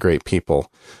some really great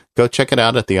people. Go check it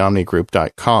out at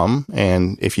theomnigroup.com,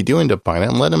 and if you do end up buying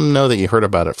it, let them know that you heard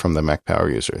about it from the Mac Power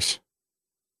users.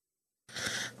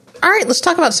 All right, let's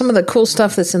talk about some of the cool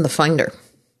stuff that's in the Finder.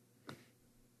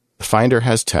 The Finder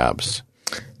has tabs.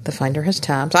 The Finder has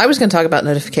tabs. I was going to talk about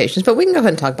notifications, but we can go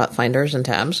ahead and talk about Finders and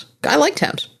tabs. I like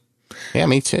tabs. Yeah,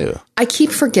 me too. I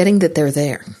keep forgetting that they're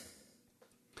there.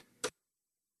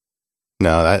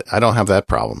 No, I don't have that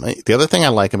problem. The other thing I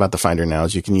like about the Finder now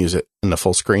is you can use it in the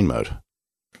full screen mode.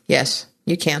 Yes,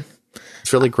 you can.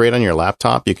 It's really great on your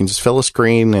laptop. You can just fill a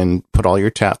screen and put all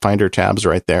your Finder tabs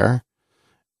right there.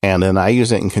 And then I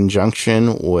use it in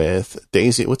conjunction with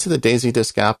Daisy. What's the Daisy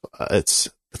Disk app? It's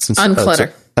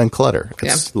Unclutter. Unclutter.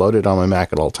 It's loaded on my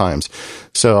Mac at all times.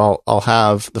 So I'll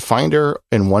have the Finder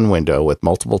in one window with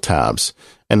multiple tabs,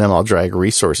 and then I'll drag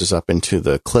resources up into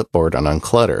the clipboard on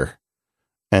Unclutter.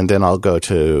 And then I'll go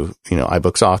to,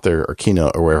 iBooks Author or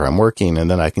Keynote or wherever I'm working, and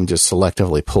then I can just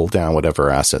selectively pull down whatever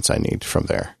assets I need from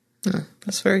there.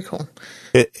 That's very cool.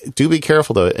 Do be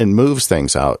careful, though. It moves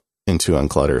things out into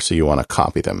Unclutter, so you want to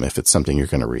copy them if it's something you're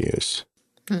going to reuse.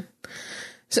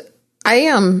 So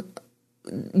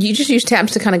you just use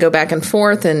tabs to kind of go back and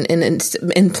forth and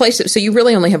in places. So you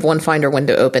really only have one Finder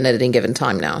window open at any given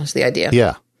time now is the idea.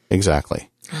 Yeah, exactly.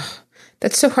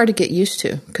 That's so hard to get used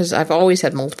to because I've always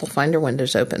had multiple Finder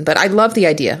windows open. But I love the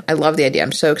idea.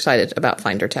 I'm so excited about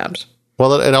Finder tabs.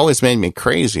 Well, it always made me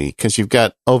crazy because you've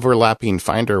got overlapping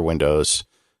Finder windows,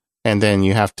 and then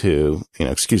you have to,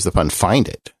 excuse the pun, find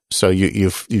it. So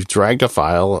you've dragged a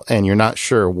file, and you're not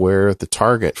sure where the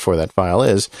target for that file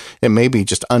is. It may be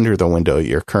just under the window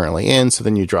you're currently in. So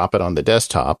then you drop it on the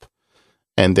desktop,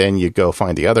 and then you go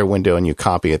find the other window and you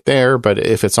copy it there. But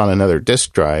if it's on another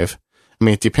disk drive,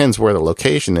 it depends where the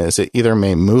location is. It either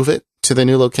may move it to the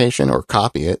new location or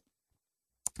copy it.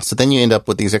 So then you end up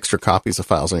with these extra copies of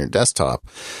files on your desktop,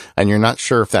 and you're not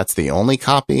sure if that's the only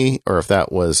copy or if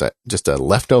that was just a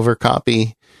leftover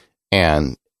copy,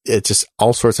 and it just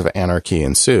all sorts of anarchy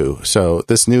ensue. So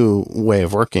this new way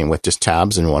of working with just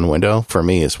tabs in one window for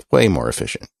me is way more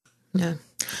efficient. Yeah.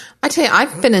 I tell you,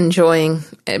 I've been enjoying,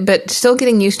 but still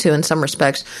getting used to in some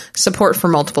respects, support for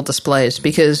multiple displays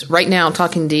because right now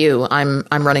talking to you, I'm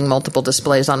running multiple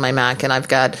displays on my Mac, and I've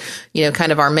got,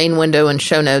 kind of our main window and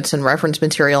show notes and reference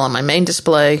material on my main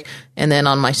display. And then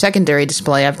on my secondary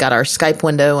display, I've got our Skype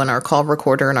window and our call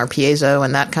recorder and our piezo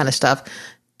and that kind of stuff.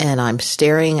 And I'm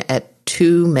staring at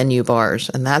 2 menu bars,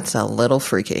 and that's a little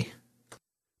freaky.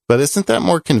 But isn't that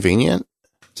more convenient?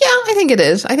 Yeah, I think it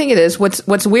is.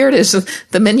 What's weird is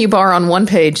the menu bar on one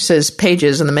page says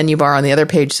Pages and the menu bar on the other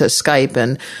page says Skype.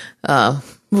 And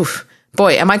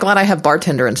boy, am I glad I have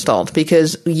Bartender installed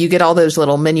because you get all those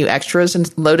little menu extras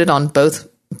and loaded on both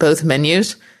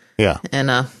menus. Yeah.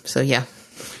 And so, yeah.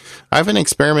 I've been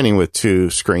experimenting with 2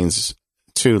 screens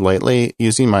too lately,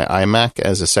 using my iMac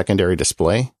as a secondary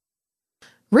display.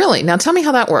 Really? Now tell me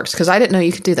how that works because I didn't know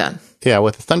you could do that. Yeah,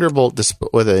 with a Thunderbolt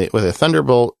with a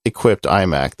Thunderbolt equipped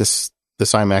iMac. This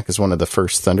iMac is one of the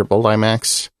first Thunderbolt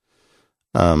iMacs,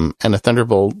 and a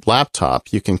Thunderbolt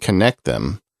laptop. You can connect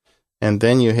them, and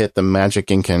then you hit the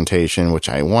magic incantation, which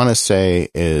I want to say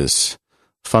is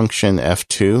Function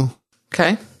F2.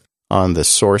 Okay. On the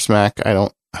Source Mac, I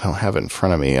don't have it in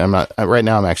front of me. Right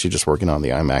now. I'm actually just working on the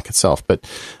iMac itself, but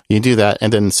you do that,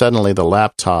 and then suddenly the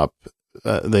laptop,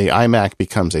 the iMac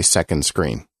becomes a second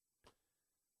screen.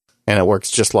 And it works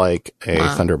just like a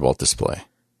Thunderbolt display.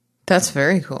 That's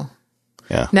very cool.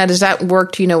 Yeah. Now, does that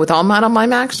work, do you know, with all Model Y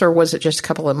Macs, or was it just a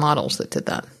couple of models that did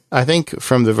that? I think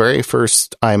from the very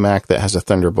first iMac that has a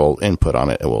Thunderbolt input on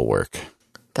it, it will work.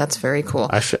 That's very cool.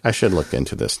 I should look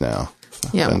into this now.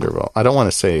 Yeah. Thunderbolt. I don't want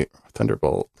to say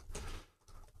Thunderbolt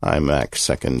iMac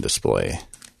second display.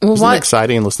 Well, Isn't it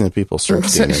exciting listening to people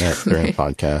search the internet during a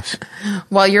podcast?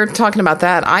 While you're talking about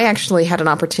that, I actually had an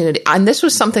opportunity, and this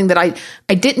was something that I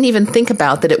didn't even think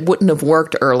about, that it wouldn't have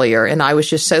worked earlier, and I was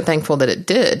just so thankful that it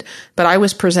did. But I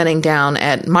was presenting down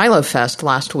at MiloFest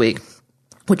last week,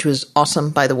 which was awesome,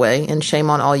 by the way, and shame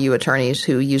on all you attorneys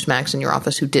who use Macs in your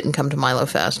office who didn't come to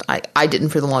MiloFest. I didn't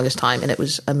for the longest time, and it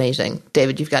was amazing.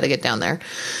 David, you've got to get down there.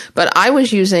 But I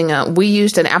was using, we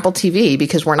used an Apple TV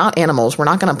because we're not animals. We're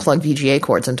not going to plug VGA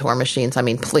cords into our machines. I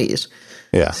mean, please.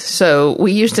 Yeah. So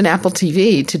we used an Apple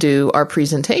TV to do our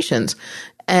presentations,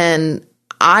 and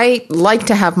I like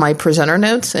to have my presenter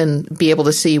notes and be able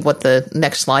to see what the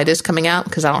next slide is coming out,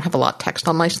 because I don't have a lot of text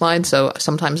on my slide. So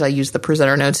sometimes I use the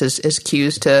presenter notes as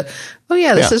cues to, oh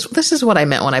yeah, this is what I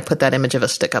meant when I put that image of a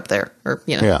stick up there, or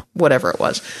whatever it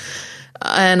was.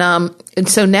 And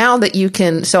so now that you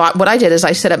can, what I did is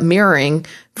I set up mirroring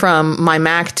from my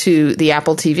Mac to the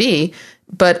Apple TV,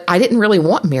 but I didn't really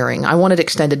want mirroring. I wanted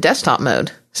extended desktop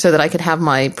mode so that I could have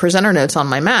my presenter notes on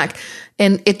my Mac.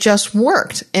 And it just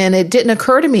worked. And it didn't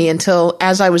occur to me until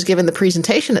as I was giving the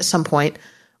presentation at some point,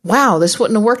 wow, this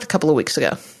wouldn't have worked a couple of weeks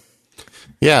ago.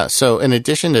 Yeah. So in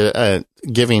addition to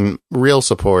giving real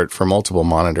support for multiple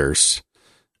monitors,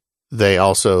 they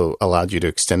also allowed you to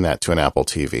extend that to an Apple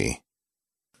TV.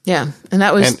 Yeah. And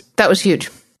that was huge.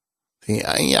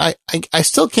 Yeah, I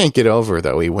still can't get over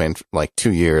that we went like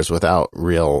 2 years without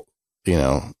real,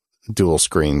 dual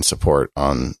screen support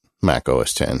on Mac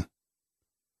OS X.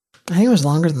 I think it was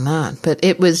longer than that, but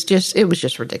it was just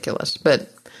ridiculous.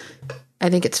 But I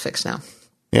think it's fixed now.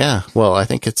 Yeah, well, I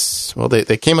think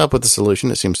they came up with a solution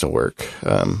that seems to work.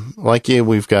 Like you,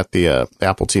 we've got the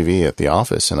Apple TV at the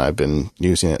office, and I've been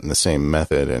using it in the same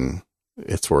method, and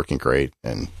it's working great.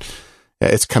 And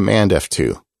it's Command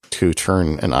F2 to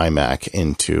turn an iMac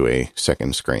into a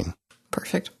second screen.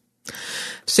 Perfect.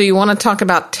 So you want to talk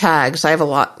about tags? I have a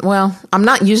lot. Well, I'm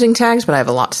not using tags, but I have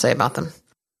a lot to say about them.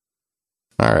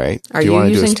 All right. Do you want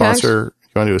to do a sponsor? Tags?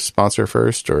 You want to do a sponsor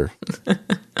first, or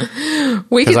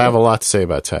because I have a lot to say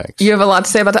about tags. You have a lot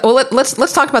to say about that. Well,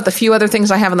 let's talk about the few other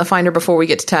things I have in the Finder before we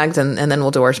get to tags, and then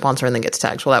we'll do our sponsor and then get to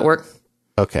tags. Will that work?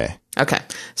 Okay.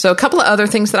 So a couple of other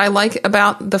things that I like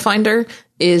about the Finder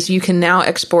is you can now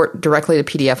export directly to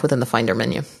PDF within the Finder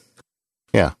menu.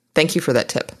 Yeah. Thank you for that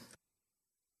tip.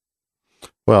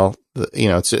 Well,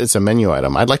 it's a menu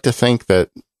item. I'd like to think that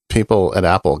people at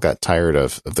Apple got tired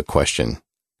of the question,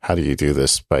 how do you do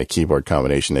this by keyboard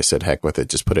combination? They said, heck with it,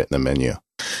 just put it in the menu.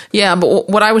 Yeah, but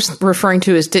what I was referring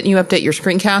to is, didn't you update your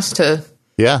screencast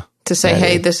to say,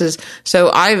 hey, this is... So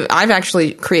I've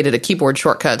actually created a keyboard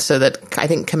shortcut so that I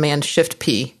think Command Shift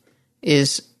P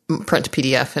is print to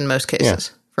PDF in most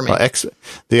cases for me. Well,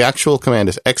 the actual command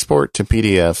is export to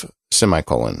PDF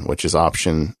semicolon, which is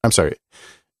option... I'm sorry.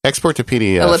 Export to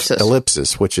PDF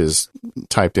ellipsis, which is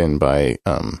typed in by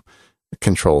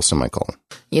control semicolon.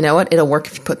 You know what? It'll work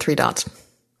if you put 3 dots.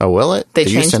 Oh, will it? It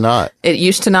used to not. It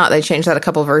used to not. They changed that a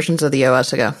couple versions of the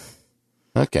OS ago.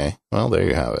 Okay. Well, there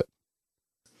you have it.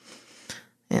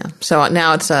 Yeah. So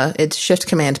now it's Shift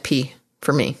Command P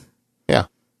for me. Yeah.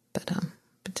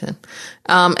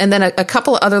 And then a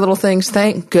couple of other little things.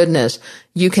 Thank goodness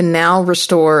you can now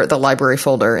restore the library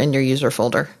folder in your user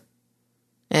folder.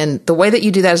 And the way that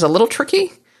you do that is a little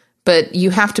tricky, but you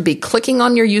have to be clicking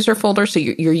on your user folder. So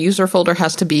your user folder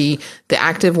has to be the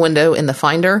active window in the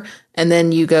Finder. And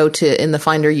then you go to, in the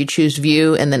Finder, you choose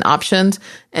View and then Options.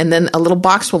 And then a little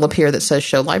box will appear that says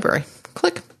Show Library.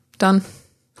 Click. Done.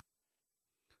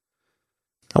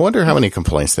 I wonder how many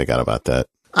complaints they got about that.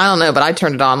 I don't know, but I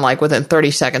turned it on like within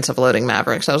 30 seconds of loading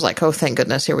Mavericks. I was like, oh, thank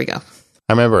goodness. Here we go.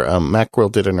 I remember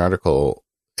Macworld did an article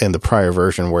in the prior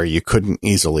version where you couldn't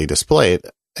easily display it.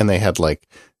 And they had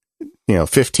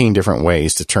 15 different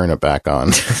ways to turn it back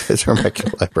on, to turn back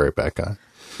your library back on.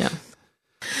 Yeah.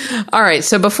 All right.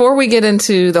 So before we get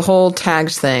into the whole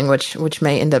tags thing, which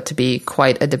may end up to be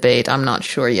quite a debate, I'm not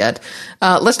sure yet.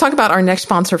 Let's talk about our next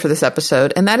sponsor for this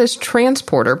episode, and that is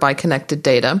Transporter by Connected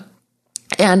Data.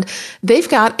 And they've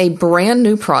got a brand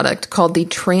new product called the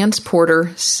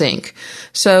Transporter Sync.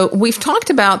 So we've talked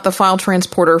about the file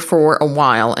transporter for a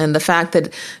while, and the fact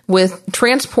that with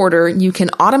Transporter, you can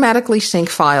automatically sync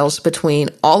files between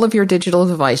all of your digital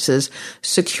devices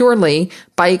securely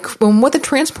and what the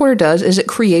Transporter does is it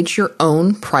creates your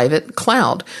own private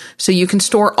cloud. So you can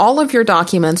store all of your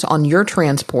documents on your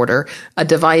Transporter, a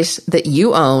device that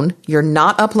you own. You're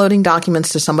not uploading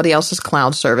documents to somebody else's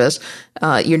cloud service.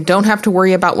 You don't have to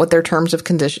worry about what their terms of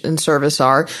condition and service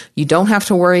are. You don't have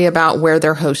to worry about where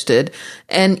they're hosted.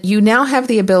 And you now have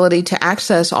the ability to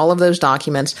access all of those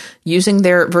documents using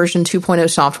their version 2.0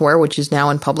 software, which is now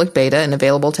in public beta and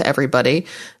available to everybody,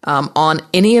 on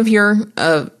any of your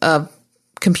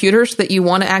computers that you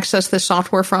want to access this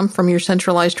software from your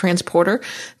centralized transporter.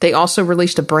 They also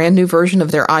released a brand new version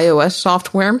of their iOS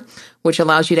software, which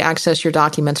allows you to access your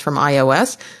documents from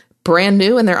iOS. Brand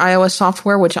new in their iOS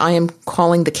software, which I am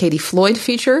calling the Katie Floyd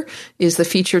feature, is the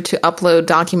feature to upload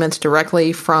documents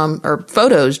directly or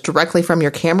photos directly from your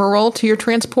camera roll to your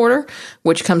transporter,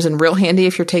 which comes in real handy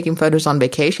if you're taking photos on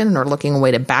vacation and are looking a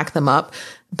way to back them up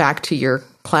back to your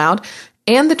cloud.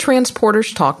 And the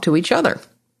transporters talk to each other.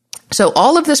 So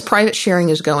all of this private sharing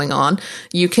is going on.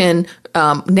 You can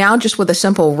now just with a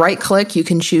simple right click, you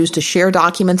can choose to share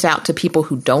documents out to people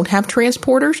who don't have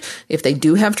transporters. If they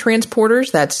do have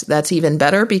transporters, that's even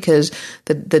better because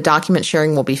the document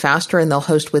sharing will be faster and they'll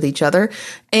host with each other.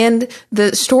 And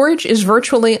the storage is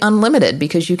virtually unlimited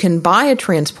because you can buy a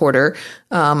transporter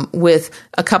with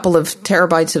a couple of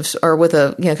terabytes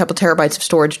a couple terabytes of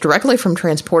storage directly from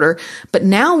Transporter. But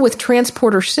now with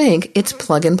Transporter Sync, it's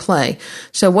plug and play.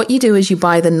 So what you do is you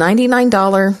buy the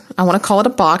 $99, I want to call it a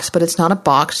box, but it's not a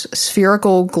box,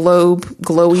 spherical globe,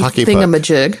 glowy hockey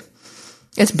thingamajig. puck.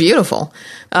 It's beautiful.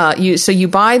 So you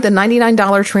buy the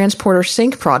 $99 Transporter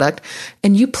Sync product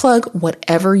and you plug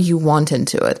whatever you want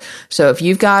into it. So if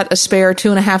you've got a spare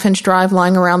 2.5-inch drive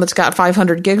lying around that's got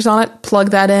 500 gigs on it,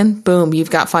 plug that in. Boom, you've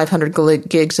got 500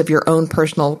 gigs of your own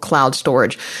personal cloud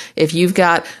storage. If you've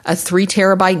got a 3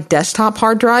 terabyte desktop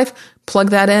hard drive, plug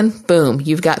that in. Boom,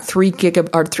 you've got 3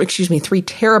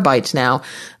 terabytes now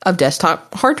of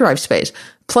desktop hard drive space.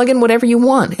 Plug in whatever you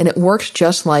want, and it works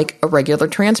just like a regular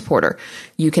transporter.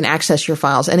 You can access your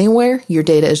files anywhere. Your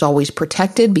data is always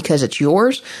protected because it's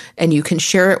yours, and you can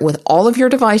share it with all of your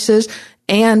devices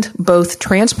and both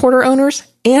transporter owners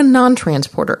and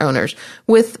non-transporter owners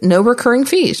with no recurring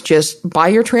fees. Just buy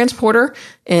your transporter,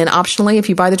 and optionally, if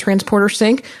you buy the Transporter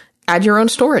Sync, add your own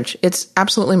storage. It's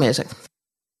absolutely amazing.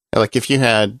 Like if you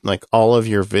had like all of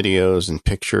your videos and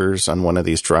pictures on one of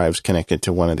these drives connected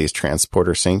to one of these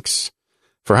Transporter Syncs,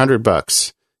 for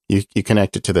 $100, you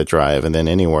connect it to the drive, and then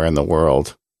anywhere in the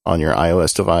world on your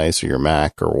iOS device or your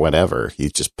Mac or whatever, you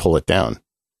just pull it down.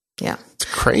 Yeah. It's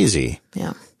crazy.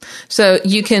 Yeah. So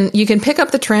you can pick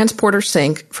up the Transporter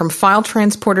Sync from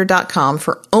filetransporter.com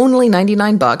for only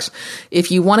 $99. If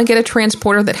you want to get a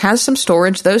transporter that has some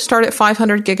storage, those start at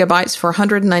 500 gigabytes for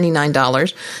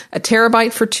 $199, a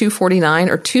terabyte for $249,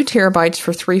 or 2 terabytes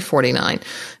for $349.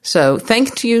 So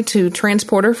thank you to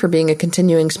Transporter for being a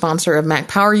continuing sponsor of Mac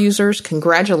Power Users.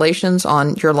 Congratulations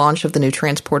on your launch of the new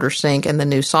Transporter Sync and the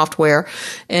new software.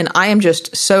 And I am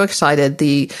just so excited.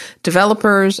 The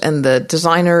developers and the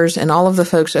designers and all of the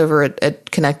folks over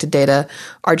at Connected Data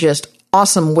are just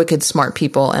awesome, wicked, smart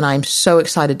people. And I'm so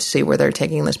excited to see where they're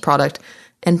taking this product.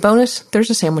 And bonus, there's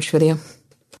a sandwich video.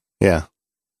 Yeah.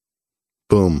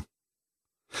 Boom.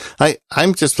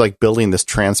 I'm just like building this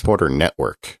transporter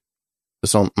network.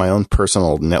 My own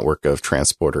personal network of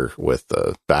transporter with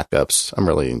backups. I'm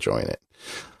really enjoying it.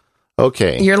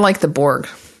 Okay. You're like the Borg.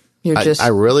 I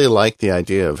really like the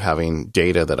idea of having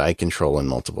data that I control in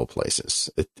multiple places.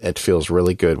 It feels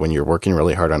really good when you're working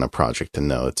really hard on a project to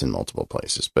know it's in multiple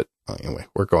places. But anyway,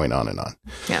 we're going on and on.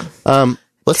 Yeah.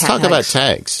 Let's talk about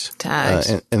tags.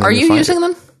 Tags. Are you using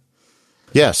them?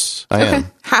 Yes, I am.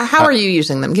 How are you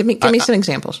using them? Give me some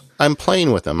examples. I'm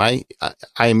playing with them. I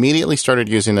immediately started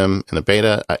using them in the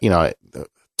beta.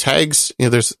 Tags,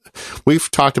 we've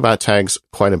talked about tags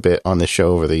quite a bit on the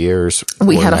show over the years.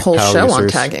 We had a whole show on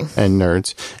tagging. And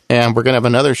nerds. And we're going to have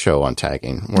another show on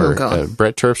tagging where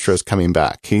Brett Terpstra is coming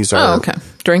back. He's our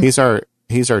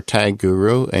tag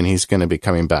guru, and he's going to be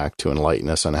coming back to enlighten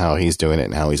us on how he's doing it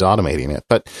and how he's automating it.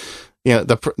 But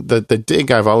the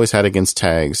dig I've always had against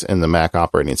tags in the Mac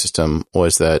operating system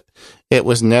was that it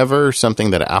was never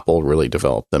something that Apple really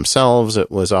developed themselves.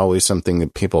 It was always something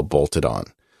that people bolted on.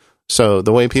 So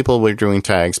the way people were doing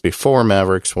tags before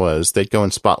Mavericks was they'd go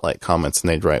in Spotlight comments and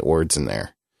they'd write words in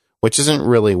there, which isn't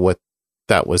really what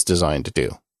that was designed to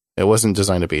do. It wasn't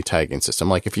designed to be a tagging system.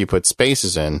 Like if you put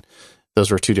spaces in,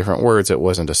 those were two different words. It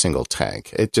wasn't a single tag.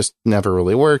 It just never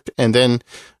really worked. And then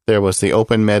there was the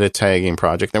open meta tagging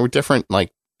project. There were different,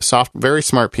 like, very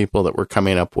smart people that were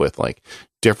coming up with, like,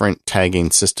 different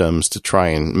tagging systems to try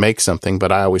and make something.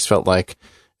 But I always felt like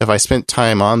if I spent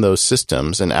time on those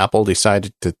systems and Apple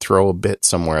decided to throw a bit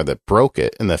somewhere that broke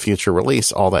it in the future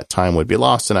release, all that time would be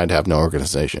lost and I'd have no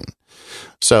organization.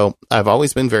 So I've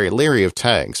always been very leery of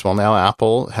tags. Well, now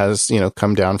Apple has,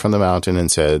 come down from the mountain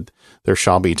and said there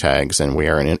shall be tags, and we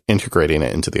are integrating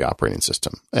it into the operating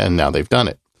system. And now they've done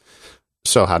it.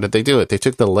 So how did they do it? They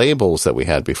took the labels that we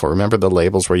had before. Remember the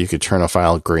labels where you could turn a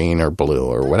file green or blue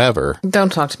or whatever?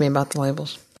 Don't talk to me about the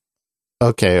labels.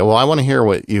 Okay, well, I want to hear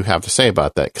what you have to say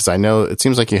about that, because I know it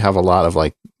seems like you have a lot of,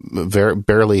 like,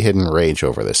 barely hidden rage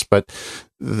over this. But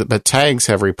tags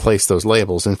have replaced those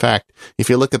labels. In fact, if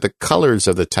you look at the colors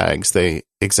of the tags, they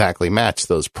exactly match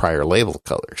those prior label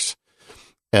colors.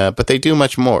 But they do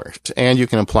much more, and you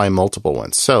can apply multiple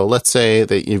ones. So let's say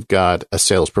that you've got a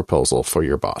sales proposal for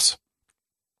your boss.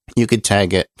 You could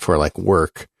tag it for, like,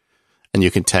 work, and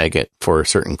you could tag it for a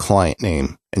certain client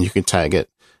name, and you could tag it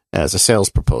as a sales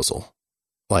proposal,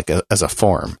 like as a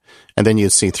form. And then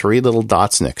you'd see 3 little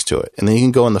dots next to it. And then you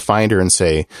can go in the Finder and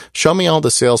say, show me all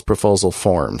the sales proposal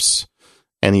forms.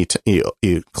 And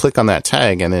you click on that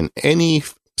tag, and then any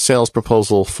sales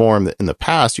proposal form that in the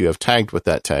past you have tagged with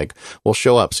that tag will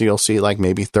show up. So you'll see, like,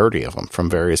 maybe 30 of them from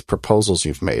various proposals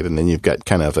you've made. And then you've got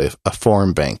kind of a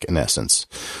form bank in essence.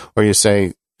 Or you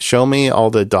say, show me all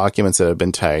the documents that have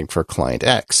been tagged for client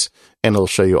X. And it'll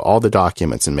show you all the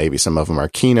documents, and maybe some of them are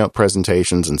keynote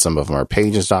presentations and some of them are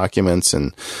pages documents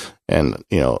and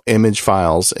image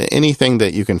files. Anything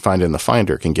that you can find in the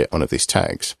Finder can get one of these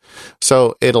tags.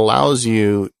 So it allows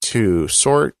you to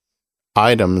sort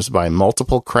items by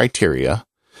multiple criteria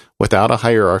without a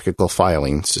hierarchical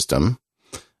filing system.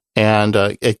 And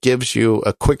it gives you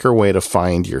a quicker way to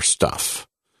find your stuff.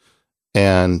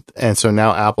 And so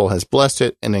now Apple has blessed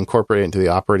it and incorporated it into the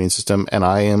operating system. And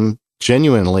I am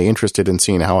genuinely interested in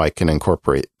seeing how I can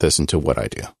incorporate this into what I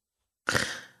do.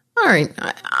 All right.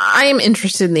 I am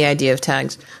interested in the idea of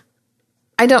tags.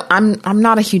 I'm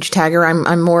not a huge tagger.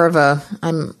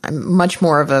 I'm much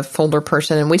more of a folder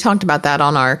person. And we talked about that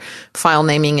on our file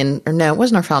naming it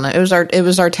wasn't our file name. It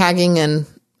was our tagging, and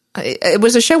it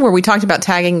was a show where we talked about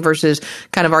tagging versus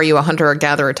kind of, are you a hunter or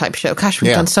gatherer type show? Gosh,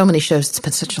 we've done so many shows. It's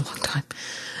been such a long time.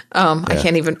 I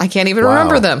can't even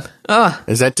remember them.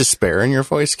 Is that despair in your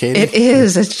voice, Katie? It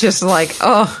is. It's just like,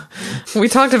 we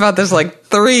talked about this like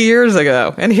 3 years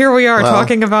ago, and here we are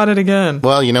talking about it again.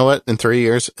 Well, you know what? In 3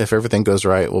 years, if everything goes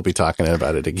right, we'll be talking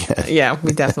about it again. Yeah,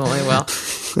 we definitely will.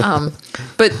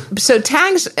 But so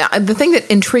tags, the thing that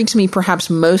intrigues me perhaps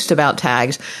most about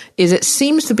tags is it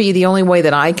seems to be the only way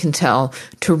that I can tell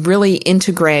to really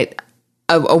integrate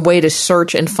a way to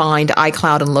search and find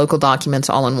iCloud and local documents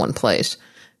all in one place.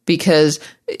 Because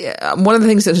one of the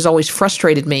things that has always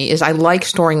frustrated me is I like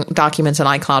storing documents in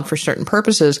iCloud for certain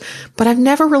purposes, but I've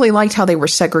never really liked how they were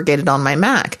segregated on my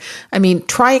Mac. I mean,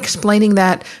 try explaining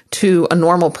that to a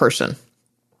normal person.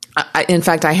 In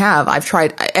fact, I have. I've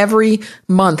tried every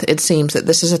month. It seems that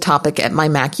this is a topic at my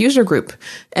Mac user group,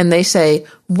 and they say,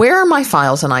 where are my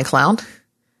files in iCloud?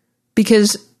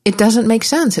 Because it doesn't make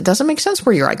sense. It doesn't make sense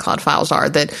where your iCloud files are.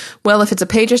 That, well, if it's a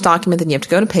Pages document, then you have to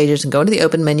go to Pages and go to the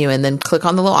Open menu and then click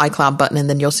on the little iCloud button, and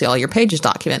then you'll see all your Pages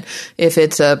document. If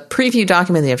it's a Preview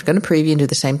document, then you have to go to Preview and do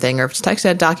the same thing. Or if it's a text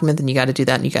edit document, then you got to do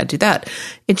that and you got to do that.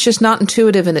 It's just not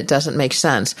intuitive, and it doesn't make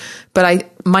sense. But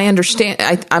what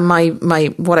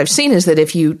I've seen is that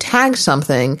if you tag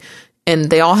something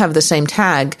and they all have the same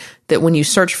tag, that when you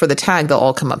search for the tag, they'll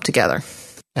all come up together.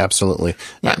 Absolutely.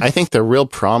 Yeah. I think the real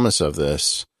promise of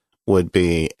this would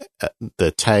be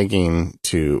the tagging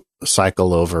to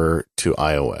cycle over to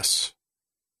iOS.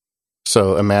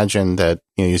 So imagine that,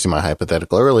 using my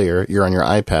hypothetical earlier, you're on your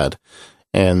iPad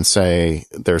and say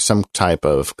there's some type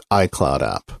of iCloud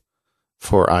app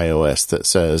for iOS that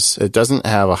says it doesn't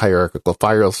have a hierarchical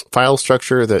file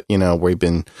structure that,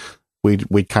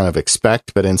 we'd kind of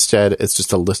expect, but instead it's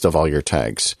just a list of all your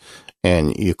tags.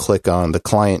 And you click on the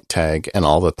client tag and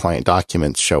all the client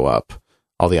documents show up.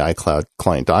 All the iCloud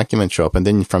client documents show up. And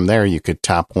then from there, you could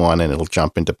tap one and it'll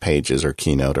jump into Pages or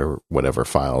Keynote or whatever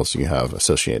files you have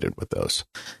associated with those.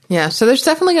 Yeah. So there's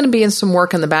definitely going to be some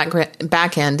work in the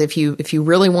back end if you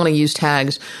really want to use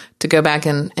tags to go back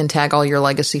and tag all your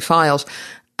legacy files.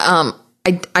 I'm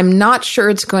not sure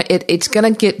it's going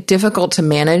to get difficult to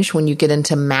manage when you get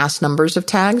into mass numbers of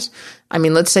tags. I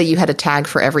mean, let's say you had a tag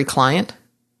for every client.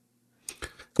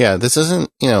 Yeah, this isn't,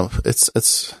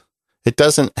 it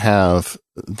doesn't have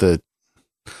the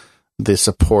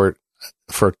support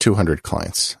for 200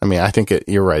 clients. I mean, I think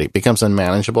you're right. It becomes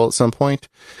unmanageable at some point,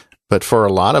 but for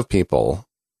a lot of people,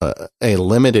 a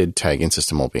limited tagging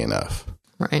system will be enough.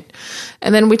 Right.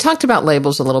 And then we talked about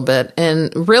labels a little bit,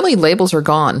 and really labels are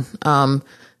gone.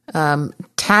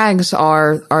 Tags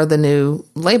are the new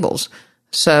labels.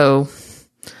 So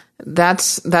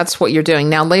that's what you're doing.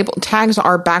 Now, tags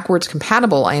are backwards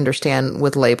compatible, I understand,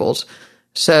 with labels.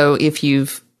 So if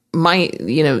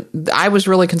I was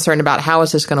really concerned about how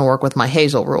is this going to work with my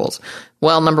Hazel rules.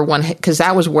 Well, number one, because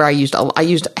that was where I used a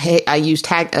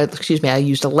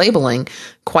labeling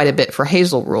quite a bit for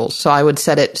Hazel rules. So I would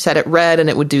set it red and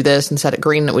it would do this, and set it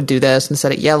green and it would do this, and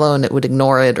set it yellow and it would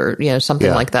ignore it, or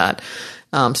something like that.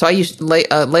 So I used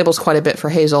labels quite a bit for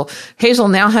Hazel. Hazel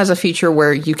now has a feature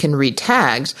where you can read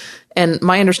tags. And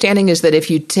my understanding is that if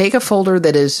you take a folder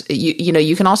that is,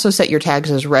 you can also set your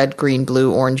tags as red, green,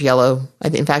 blue, orange, yellow.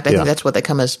 In fact, I think that's what they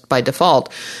come as by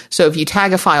default. So if you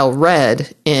tag a file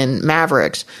red in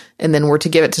Mavericks and then were to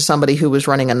give it to somebody who was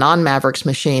running a non-Mavericks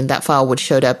machine, that file would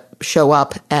show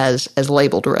up as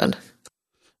labeled red.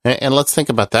 And let's think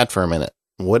about that for a minute.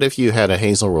 What if you had a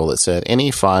Hazel rule that said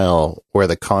any file where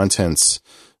the contents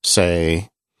say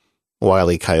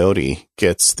Wile E. Coyote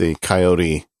gets the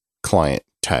Coyote client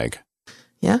tag?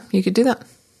 Yeah, you could do that.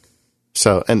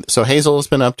 So Hazel has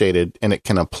been updated and it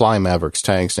can apply Mavericks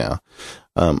tags now.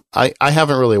 I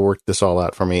haven't really worked this all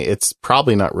out for me. It's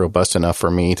probably not robust enough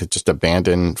for me to just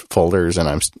abandon folders, and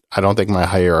I don't think my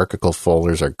hierarchical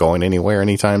folders are going anywhere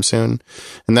anytime soon.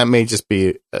 And that may just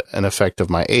be an effect of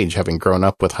my age. Having grown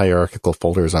up with hierarchical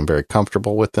folders, I'm very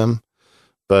comfortable with them.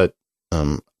 But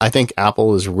I think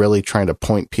Apple is really trying to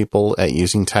point people at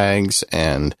using tags,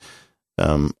 and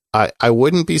I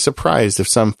wouldn't be surprised if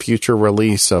some future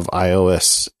release of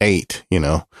iOS 8,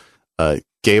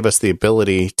 gave us the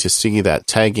ability to see that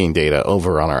tagging data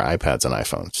over on our iPads and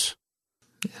iPhones.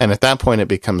 And at that point, it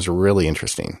becomes really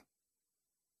interesting.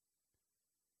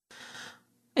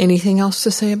 Anything else to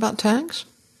say about tags?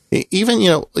 Even,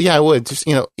 I would. Just,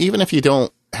 even if you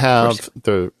don't have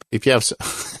if you have...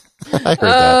 I heard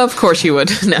that. Of course you would.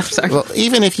 No, sorry. Well,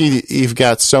 even if you've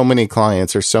got so many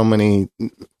clients or so many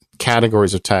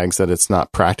categories of tags that it's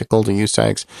not practical to use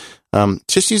tags,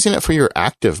 just using it for your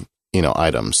active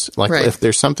items. Like if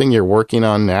there's something you're working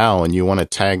on now and you want to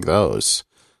tag those,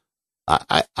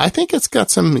 I think it's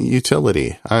got some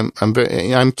utility.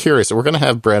 I'm curious. We're going to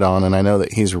have Brett on, and I know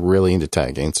that he's really into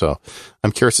tagging, so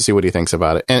I'm curious to see what he thinks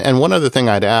about it. And one other thing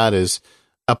I'd add is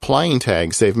applying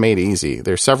tags. They've made easy.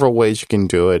 There's several ways you can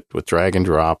do it with drag and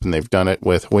drop, and they've done it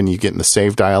with when you get in the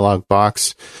save dialog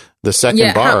box, the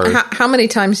second bar. How many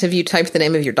times have you typed the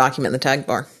name of your document in the tag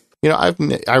bar?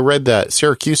 I read that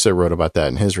Siracusa wrote about that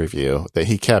in his review, that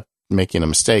he kept making a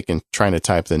mistake and trying to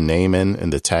type the name in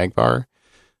the tag bar.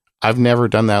 I've never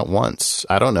done that once.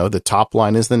 I don't know. The top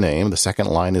line is the name. The second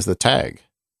line is the tag.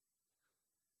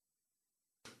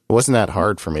 It wasn't that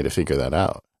hard for me to figure that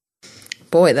out.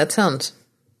 Boy,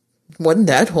 wasn't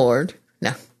that hard.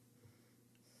 No.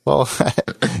 Well,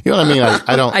 you know what I mean?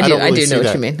 I do know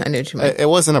what you mean. I know what you mean. It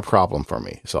wasn't a problem for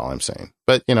me, is all I'm saying.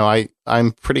 But,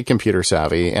 I'm pretty computer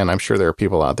savvy, and I'm sure there are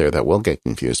people out there that will get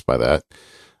confused by that.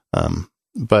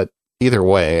 But either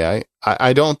way,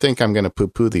 I don't think I'm going to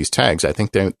poo-poo these tags. I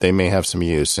think they may have some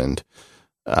use, and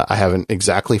I haven't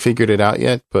exactly figured it out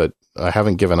yet, but I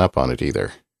haven't given up on it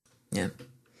either. Yeah.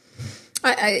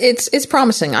 It's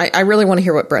promising. I really want to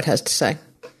hear what Brett has to say.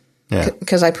 Yeah.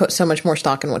 Because I put so much more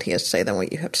stock in what he has to say than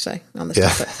what you have to say on this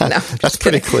topic. No, that's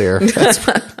pretty clear.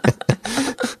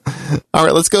 All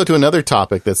right, let's go to another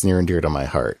topic that's near and dear to my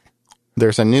heart.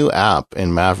 There's a new app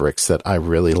in Mavericks that I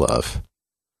really love.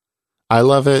 I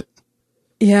love it.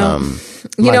 Yeah.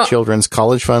 My children's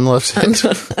college fund loves it.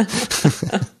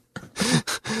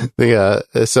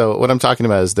 So what I'm talking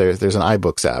about is there's an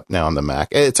iBooks app now on the Mac.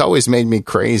 It's always made me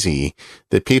crazy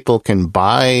that people can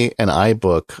buy an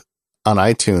iBook on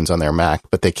iTunes on their Mac,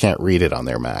 but they can't read it on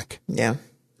their Mac. Yeah.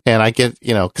 And I get,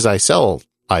 because I sell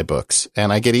iBooks,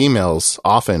 and I get emails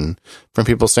often from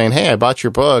people saying, "Hey, I bought your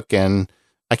book and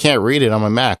I can't read it on my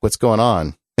Mac. What's going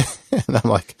on?" And I'm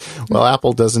like, well,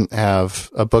 Apple doesn't have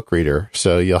a book reader,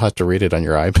 so you'll have to read it on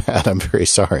your iPad. I'm very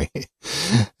sorry.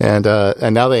 And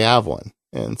now they have one.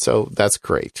 And so that's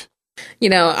great.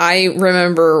 I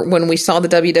remember when we saw the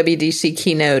WWDC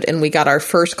keynote and we got our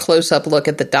first close-up look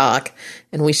at the dock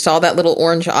and we saw that little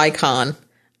orange icon.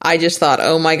 I just thought,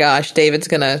 oh my gosh, David's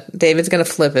gonna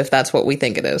flip if that's what we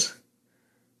think it is.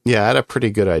 Yeah, I had a pretty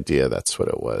good idea that's what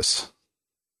it was.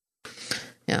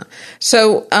 Yeah.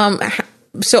 So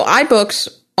iBooks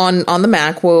on the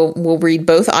Mac will read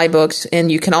both iBooks,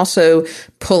 and you can also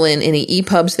pull in any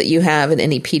EPUBs that you have and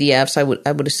any PDFs.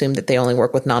 I would assume that they only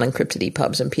work with non-encrypted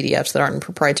EPUBs and PDFs that aren't in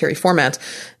proprietary formats.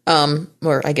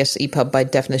 Or I guess EPUB by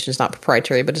definition is not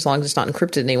proprietary, but as long as it's not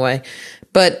encrypted anyway.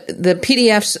 But the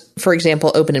PDFs, for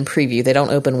example, open in Preview. They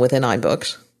don't open within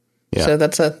iBooks. Yeah. So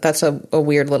that's a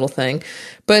weird little thing.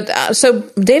 But so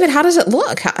David, how does it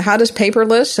look? How does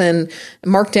Paperless and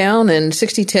Markdown and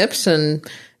 60 Tips and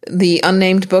the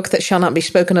unnamed book that shall not be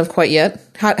spoken of quite yet,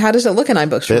 how does it look in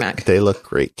iBooks for Mac? They look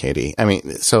great, Katie. I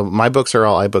mean, so my books are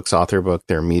all iBooks Author Book.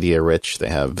 They're media rich. They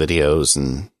have videos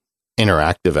and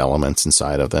interactive elements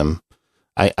inside of them.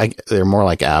 They're more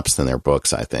like apps than they're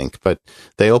books, I think. But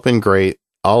they open great.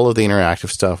 All of the interactive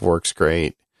stuff works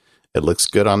great. It looks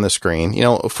good on the screen. You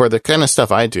know, for the kind of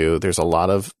stuff I do, there's a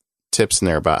lot of tips in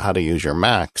there about how to use your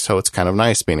Mac. So it's kind of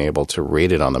nice being able to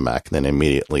read it on the Mac and then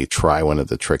immediately try one of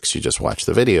the tricks you just watched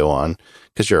the video on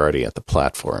because you're already at the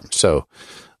platform. So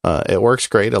it works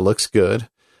great. It looks good.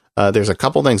 There's a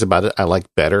couple things about it I like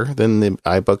better than the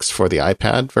iBooks for the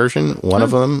iPad version. One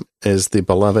of them is the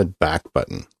beloved back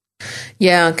button.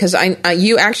 Yeah, because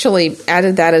you actually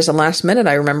added that as a last minute.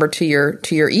 I remember to your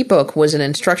ebook was an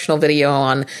instructional video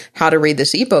on how to read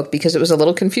this ebook because it was a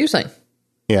little confusing.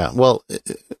 Yeah, well,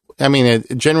 I mean,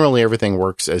 generally everything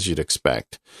works as you'd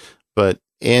expect, but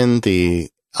in the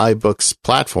iBooks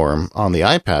platform on the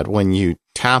iPad, when you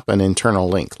tap an internal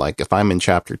link, like if I'm in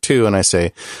chapter 2 and I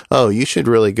say, oh, you should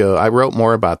really go, I wrote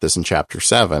more about this in chapter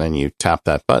 7, and you tap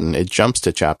that button, it jumps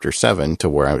to chapter 7 to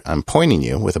where I'm pointing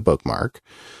you with a bookmark.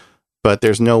 But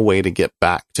there's no way to get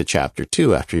back to chapter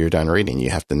 2 after you're done reading. You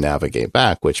have to navigate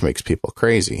back, which makes people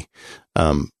crazy.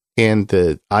 In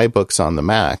the iBooks on the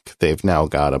Mac, they've now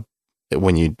got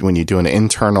when you do an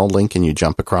internal link and you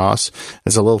jump across,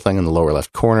 there's a little thing in the lower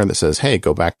left corner that says, hey,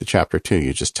 go back to chapter 2.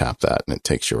 You just tap that and it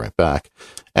takes you right back.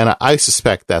 And I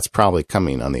suspect that's probably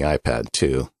coming on the iPad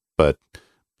too, but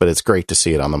it's great to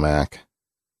see it on the Mac.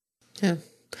 Yeah.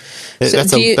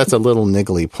 That's a little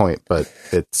niggly point, but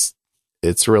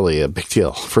it's really a big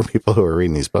deal for people who are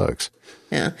reading these books.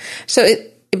 Yeah. So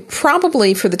it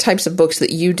probably for the types of books that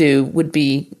you do would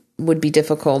be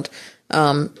difficult.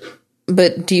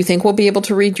 But do you think we'll be able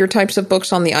to read your types of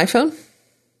books on the iPhone?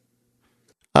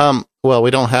 Well,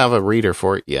 we don't have a reader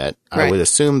for it yet. Right. I would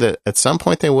assume that at some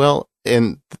point they will.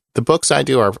 And the books I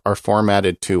do are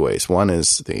formatted two ways. One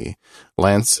is the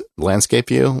landscape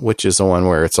view, which is the one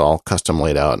where it's all custom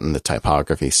laid out and the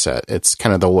typography set. It's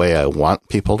kind of the way I want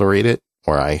people to read it,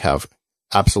 where I have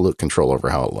absolute control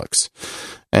over how it looks.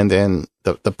 And then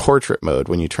the portrait mode,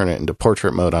 when you turn it into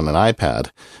portrait mode on an iPad,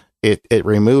 it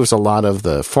removes a lot of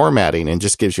the formatting and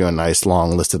just gives you a nice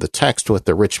long list of the text with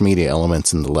the rich media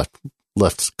elements in the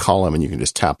left column, and you can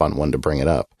just tap on one to bring it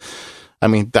up. I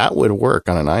mean, that would work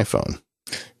on an iPhone.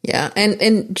 Yeah,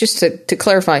 and just to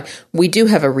clarify, we do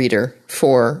have a reader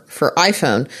for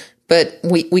iPhone, but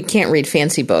we can't read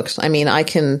fancy books. I mean, I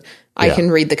can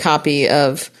read the copy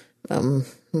of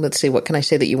let's see, what can I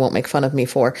say that you won't make fun of me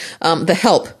for? The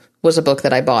Help was a book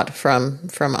that I bought from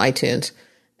iTunes.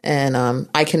 And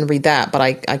I can read that, but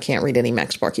I can't read any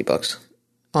MacSparky books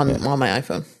on my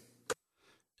iPhone.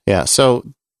 Yeah, so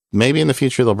maybe in the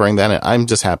future they'll bring that in. I'm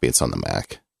just happy it's on the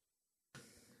Mac.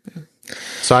 Yeah.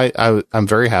 So I'm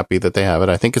very happy that they have it.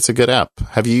 I think it's a good app.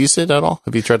 Have you used it at all?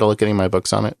 Have you tried to look at any of my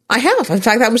books on it? I have. In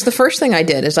fact, that was the first thing I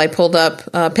did, is I pulled up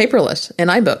Paperless in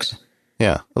iBooks.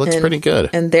 Yeah, it looks pretty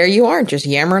good. And there you are, just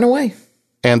yammering away.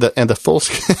 And the full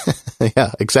screen,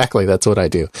 yeah, exactly. That's what I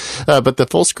do. But the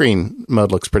full screen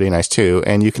mode looks pretty nice too.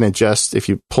 And you can adjust, if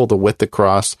you pull the width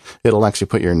across, it'll actually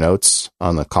put your notes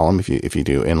on the column if you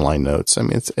do inline notes. I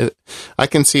mean, I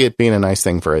can see it being a nice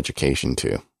thing for education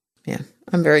too. Yeah,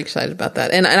 I'm very excited about that.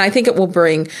 And I think it will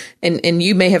bring, and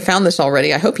you may have found this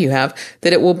already, I hope you have,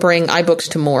 that it will bring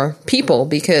iBooks to more people,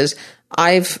 because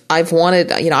I've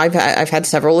wanted, I've had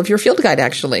several of your field guide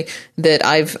actually that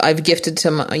I've gifted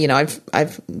to my,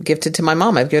 I've gifted to my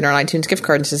mom. I've given her an iTunes gift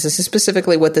card and says, this is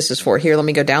specifically what this is for. Here, let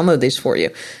me go download these for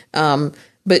you.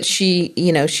 But she,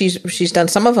 she's done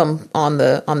some of them on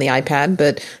the iPad,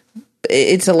 but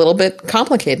it's a little bit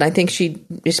complicated. And I think she,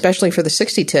 especially for the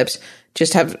 60 tips,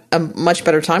 just have a much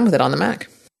better time with it on the Mac.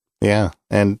 Yeah.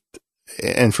 And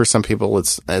for some people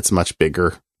it's much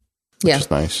bigger, which is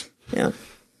nice. Yeah.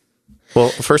 Well,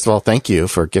 first of all, thank you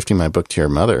for gifting my book to your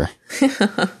mother.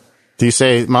 Do you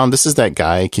say, Mom, this is that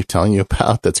guy I keep telling you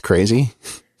about that's crazy?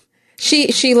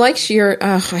 She likes your,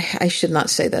 I should not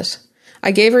say this.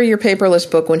 I gave her your paperless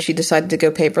book when she decided to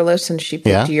go paperless, and she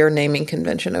picked your naming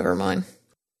convention over mine.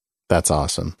 That's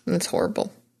awesome. It's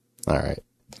horrible. All right.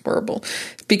 Horrible.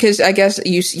 Because I guess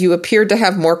you appeared to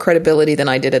have more credibility than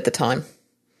I did at the time.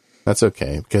 That's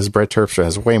okay, because Brett Terpstra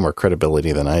has way more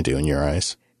credibility than I do in your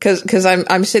eyes. Because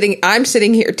I'm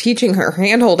sitting here teaching her,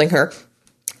 hand-holding her,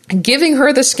 giving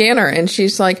her the scanner, and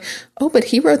she's like, "Oh, but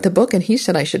he wrote the book, and he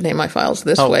said I should name my files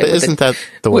this way." But isn't that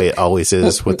the way it always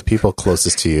is with the people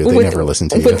closest to you? They never listen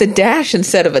to you. With the dash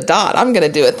instead of a dot. I'm going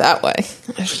to do it that way.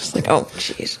 I was just like, oh,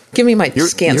 jeez. Give me my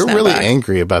scan You're snap really back.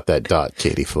 angry about that dot,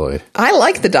 Katie Floyd. I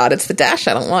like the dot. It's the dash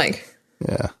I don't like.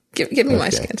 Yeah. Give me my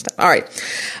scan snap. All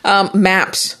right.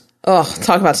 Maps. Oh,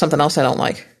 talk about something else I don't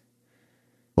like.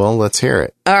 Well, let's hear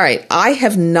it. All right. I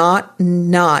have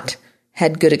not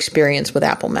had good experience with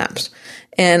Apple Maps.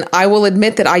 And I will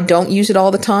admit that I don't use it all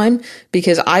the time,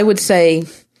 because I would say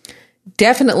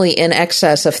definitely in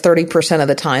excess of 30% of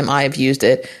the time I have used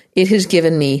it, it has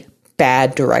given me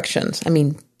bad directions. I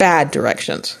mean, bad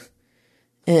directions.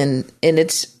 And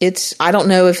it's, I don't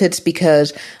know if it's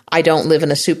because I don't live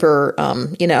in a super,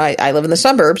 I live in the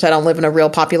suburbs. I don't live in a real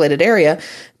populated area,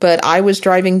 but I was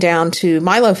driving down to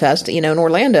Milo Fest, in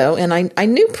Orlando, and I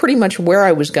knew pretty much where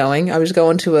I was going. I was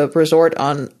going to a resort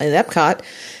in Epcot.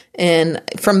 And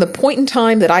from the point in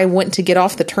time that I went to get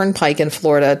off the turnpike in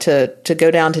Florida to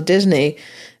go down to Disney,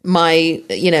 my,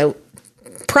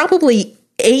 probably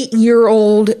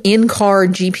 8-year-old in-car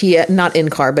GPS, not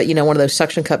in-car, but, one of those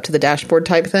suction cup to the dashboard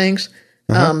type things,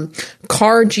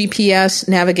 car GPS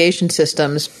navigation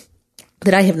systems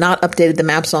that I have not updated the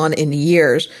maps on in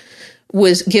years,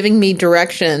 was giving me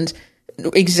directions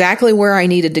exactly where I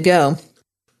needed to go.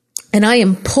 And I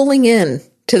am pulling in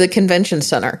to the convention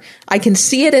center. I can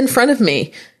see it in front of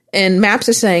me, and Maps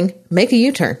is saying, make a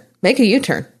U-turn, make a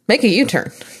U-turn, make a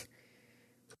U-turn.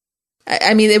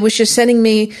 I mean, it was sending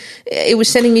me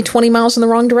 20 miles in the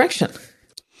wrong direction.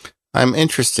 I'm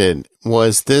interested.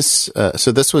 Was this,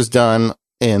 so this was done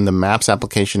in the Maps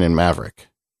application in Maverick?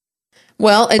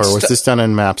 Well, or was this done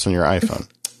in Maps on your iPhone?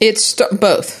 It's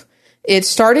both. It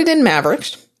started in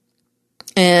Mavericks,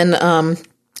 and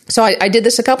so I did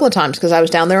this a couple of times because I was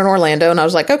down there in Orlando, and I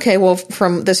was like, okay, well,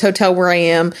 from this hotel where I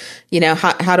am,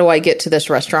 how do I get to this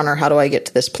restaurant, or how do I get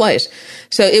to this place?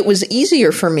 So it was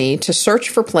easier for me to search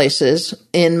for places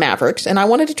in Mavericks, and I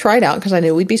wanted to try it out because I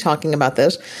knew we'd be talking about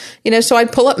this. So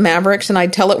I'd pull up Mavericks and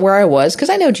I'd tell it where I was, because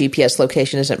I know GPS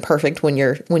location isn't perfect when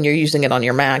you're using it on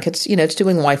your Mac. It's, it's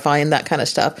doing Wi-Fi and that kind of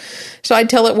stuff. So I'd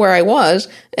tell it where I was,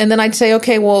 and then I'd say,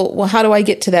 okay, well, how do I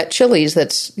get to that Chili's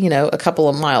that's, a couple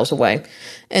of miles away?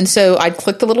 And so I'd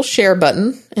click the little share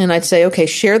button, and I'd say, okay,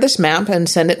 share this map and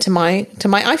send it to my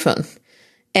iPhone.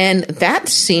 And that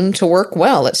seemed to work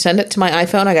well. It sent it to my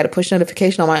iPhone. I got a push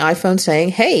notification on my iPhone saying,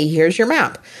 hey, here's your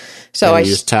map. So you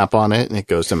just tap on it and it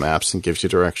goes to Maps and gives you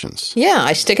directions. Yeah,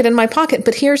 I stick it in my pocket.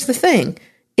 But here's the thing.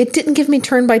 It didn't give me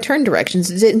turn-by-turn directions.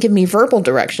 It didn't give me verbal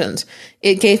directions.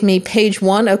 It gave me page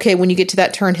 1. Okay, when you get to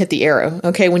that turn, hit the arrow.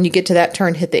 Okay, when you get to that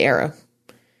turn, hit the arrow.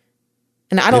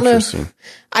 And I don't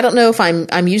know if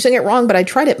I'm using it wrong, but I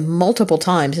tried it multiple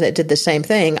times and it did the same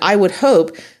thing. I would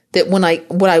hope that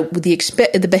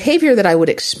the behavior that I would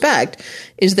expect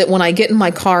is that when I get in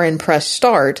my car and press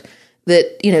start,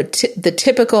 that, the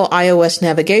typical iOS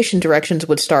navigation directions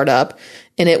would start up,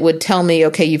 and it would tell me,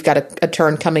 okay, you've got a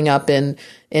turn coming up in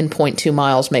 0.2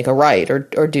 miles, make a right,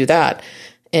 or do that.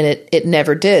 And it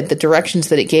never did. The directions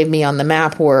that it gave me on the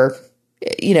map were,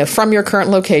 from your current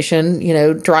location,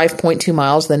 drive 0.2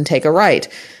 miles, then take a right.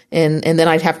 And then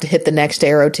I'd have to hit the next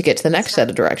arrow to get to the next set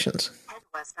of directions.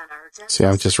 See,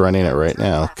 I'm just running it right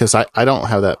now because I don't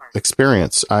have that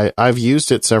experience. I've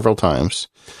used it several times.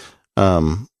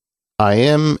 I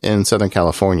am in Southern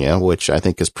California, which I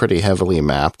think is pretty heavily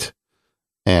mapped,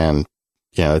 and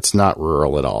it's not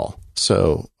rural at all.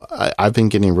 So I've been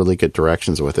getting really good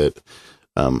directions with it.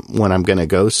 When I'm going to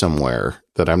go somewhere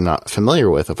that I'm not familiar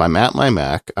with, if I'm at my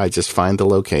Mac, I just find the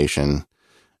location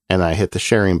and I hit the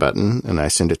sharing button and I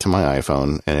send it to my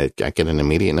iPhone, and I get an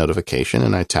immediate notification,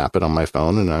 and I tap it on my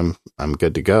phone, and I'm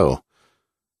good to go.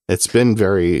 It's been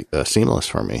very seamless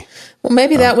for me. Well,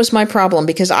 maybe that was my problem,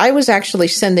 because I was actually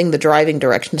sending the driving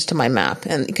directions to my map.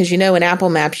 And because, in Apple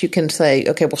Maps, you can say,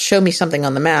 okay, well, show me something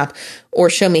on the map, or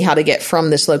show me how to get from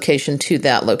this location to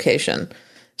that location.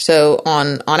 So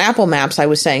on Apple Maps, I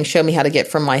was saying, show me how to get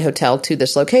from my hotel to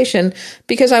this location,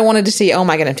 because I wanted to see, am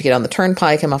I going to have to get on the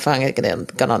turnpike? Am I going to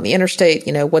get on the interstate?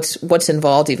 What's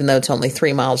involved, even though it's only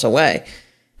 3 miles away.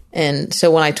 And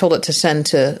so when I told it to send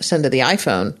to the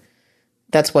iPhone,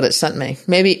 that's what it sent me.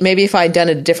 Maybe if I had done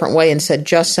it a different way and said,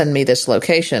 just send me this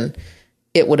location,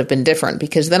 it would have been different,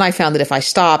 because then I found that if I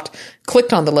stopped,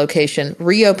 clicked on the location,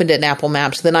 reopened it in Apple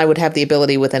Maps, then I would have the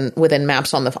ability within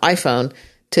Maps on the iPhone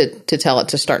to tell it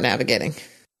to start navigating.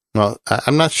 Well,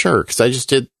 I'm not sure, because I just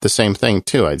did the same thing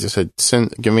too. I just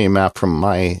said, give me a map from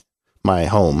my my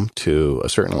home to a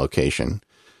certain location,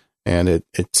 and it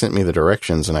sent me the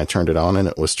directions, and I turned it on, and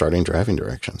it was starting driving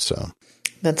directions. So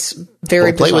that's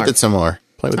very play bizarre. with it some more.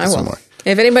 Some more.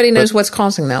 If anybody knows what's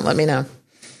causing that, let me know.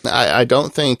 I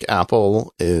don't think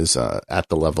Apple is at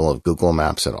the level of Google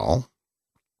Maps at all.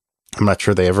 I'm not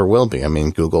sure they ever will be. I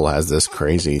mean, Google has this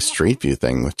crazy Street View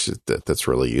thing, that's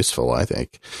really useful, I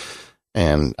think.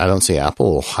 And I don't see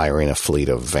Apple hiring a fleet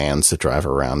of vans to drive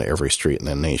around every street in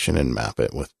the nation and map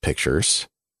it with pictures.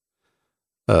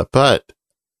 But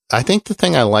I think the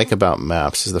thing I like about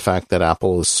maps is the fact that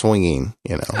Apple is swinging,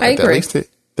 I agree. At least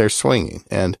they're swinging.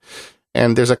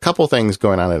 And there's a couple things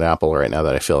going on at Apple right now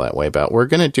that I feel that way about. We're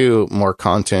going to do more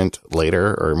content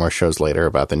later, or more shows later,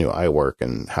 about the new iWork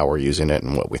and how we're using it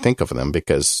and what we think of them,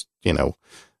 because,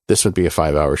 this would be a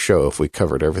 5-hour show if we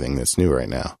covered everything that's new right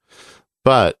now.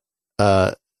 But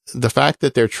the fact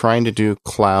that they're trying to do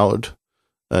cloud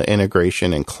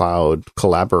integration and cloud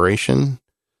collaboration,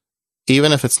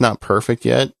 even if it's not perfect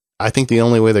yet, I think the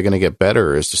only way they're going to get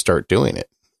better is to start doing it.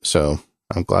 So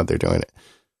I'm glad they're doing it.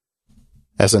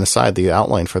 As an aside, the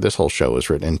outline for this whole show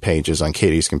was written in Pages on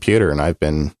Katie's computer, and I've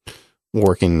been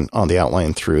working on the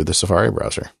outline through the Safari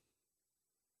browser.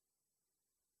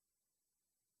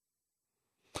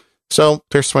 So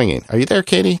they're swinging. Are you there,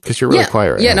 Katie? Because you're really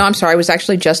quiet right now. No, I'm sorry. I was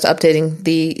actually just updating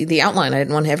the outline. I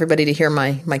didn't want everybody to hear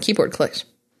my keyboard clicks.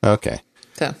 Okay.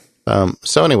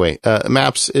 So anyway,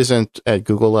 Maps isn't at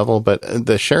Google level, but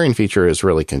the sharing feature is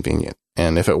really convenient.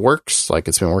 And if it works like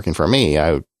it's been working for me,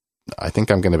 I think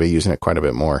I'm going to be using it quite a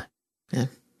bit more. Yeah.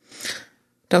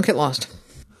 Don't get lost.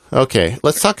 Okay,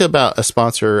 let's talk about a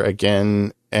sponsor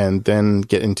again, and then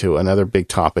get into another big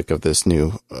topic of this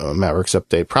new Mavericks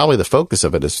update. Probably the focus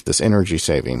of it is this energy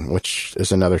saving, which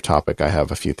is another topic I have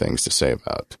a few things to say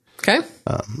about. Okay.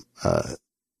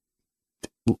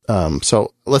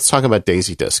 So let's talk about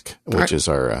Daisy Disk, which is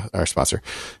our sponsor.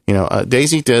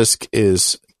 Daisy Disk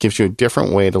gives you a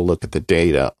different way to look at the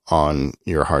data on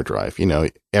your hard drive.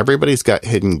 Everybody's got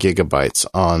hidden gigabytes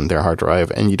on their hard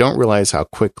drive, and you don't realize how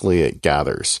quickly it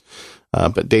gathers.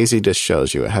 But Daisy Disk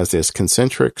shows you. It has these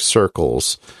concentric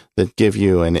circles that give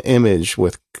you an image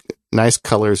with nice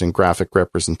colors and graphic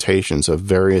representations of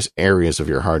various areas of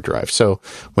your hard drive. So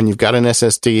when you've got an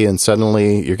SSD and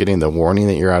suddenly you're getting the warning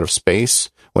that you're out of space,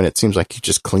 when it seems like you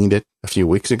just cleaned it a few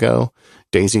weeks ago,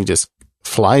 Daisy just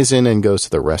flies in and goes to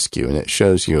the rescue, and it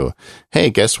shows you, hey,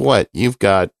 guess what? You've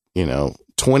got,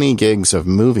 20 gigs of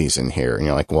movies in here. And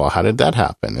you're like, well, how did that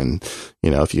happen? And,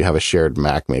 if you have a shared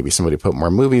Mac, maybe somebody put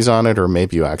more movies on it, or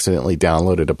maybe you accidentally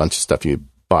downloaded a bunch of stuff you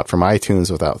bought from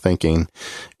iTunes without thinking.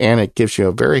 And it gives you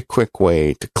a very quick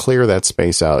way to clear that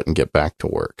space out and get back to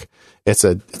work. It's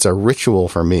a ritual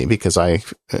for me, because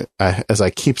as I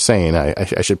keep saying,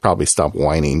 I should probably stop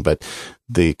whining, but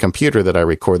the computer that I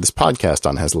record this podcast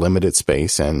on has limited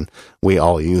space, and we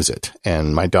all use it.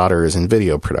 And my daughter is in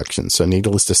video production. So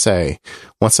needless to say,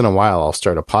 once in a while, I'll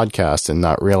start a podcast and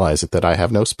not realize that I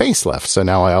have no space left. So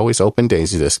now I always open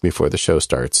Daisy Disk before the show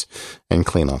starts and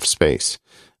clean off space.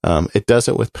 It does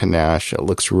it with panache. It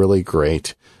looks really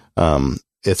great.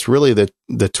 It's really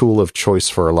the tool of choice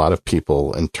for a lot of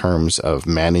people in terms of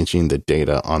managing the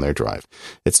data on their drive.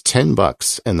 It's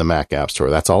 $10 in the Mac App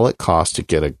Store. That's all it costs to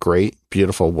get a great,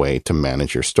 beautiful way to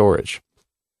manage your storage.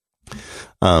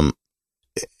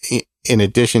 In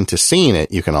addition to seeing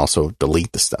it, you can also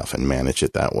delete the stuff and manage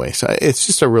it that way. So it's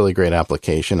just a really great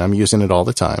application. I'm using it all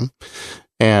the time.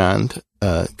 And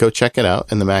go check it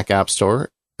out in the Mac App Store.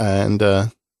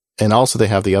 And also they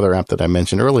have the other app that I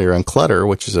mentioned earlier, Unclutter,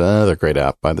 which is another great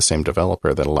app by the same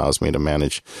developer that allows me to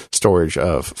manage storage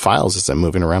of files as I'm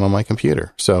moving around on my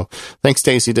computer. So thanks,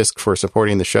 Daisy Disk, for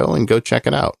supporting the show, and go check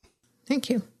it out. Thank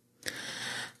you.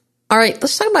 All right,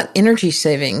 let's talk about energy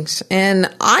savings.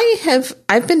 And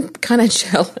I've been kind of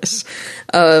jealous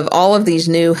of all of these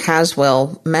new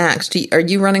Haswell Macs. Are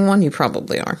you running one? You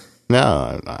probably are. No,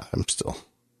 I'm not. I'm still...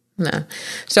 No.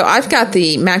 So I've got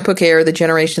the MacBook Air, the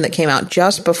generation that came out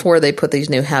just before they put these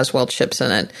new Haswell chips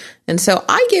in it. And so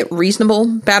I get reasonable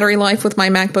battery life with my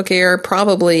MacBook Air,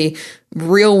 probably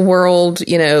real world,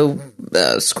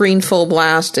 screen full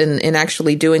blast and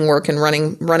actually doing work and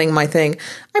running my thing.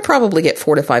 I probably get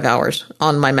 4 to 5 hours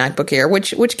on my MacBook Air,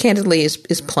 which candidly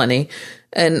is plenty.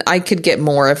 And I could get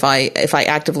more if I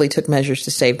actively took measures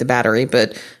to save the battery,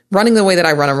 but running the way that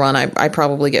I run, I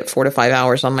probably get 4 to 5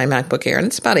 hours on my MacBook Air, and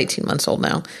it's about 18 months old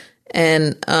now.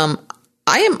 And I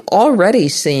am already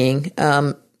seeing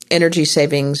energy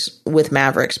savings with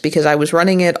Mavericks because I was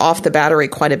running it off the battery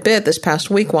quite a bit this past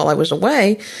week while I was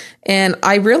away. And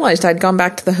I realized I'd gone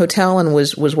back to the hotel and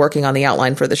was working on the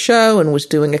outline for the show and was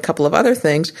doing a couple of other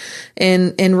things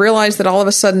and realized that all of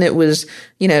a sudden it was,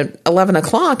 11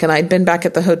 o'clock and I'd been back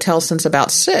at the hotel since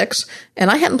about 6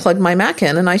 and I hadn't plugged my Mac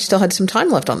in and I still had some time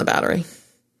left on the battery.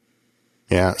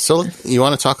 Yeah. So you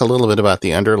want to talk a little bit about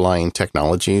the underlying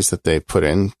technologies that they put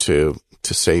in to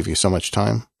save you so much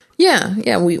time?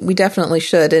 Yeah, we definitely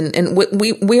should. And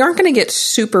we aren't going to get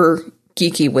super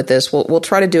geeky with this. We'll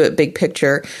try to do it big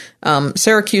picture.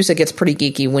 Siracusa gets pretty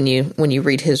geeky when you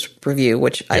read his review,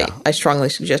 which I strongly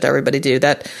suggest everybody do.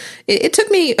 That it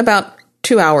took me about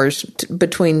 2 hours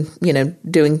between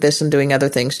doing this and doing other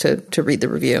things to read the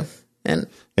review. And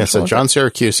so John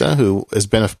Siracusa, who has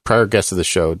been a prior guest of the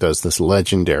show, does this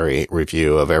legendary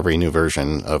review of every new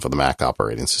version of the Mac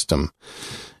operating system.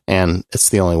 And it's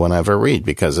the only one I ever read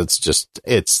because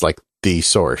it's like the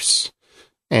source.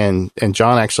 And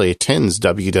John actually attends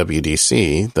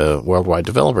WWDC, the Worldwide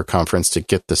Developer Conference, to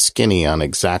get the skinny on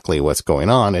exactly what's going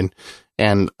on.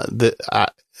 And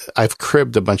I've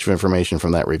cribbed a bunch of information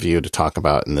from that review to talk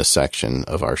about in this section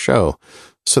of our show.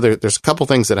 So there's a couple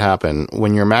things that happen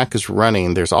when your Mac is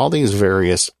running. There's all these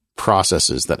various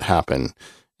processes that happen,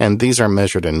 and these are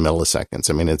measured in milliseconds.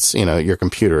 I mean, it's, your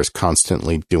computer is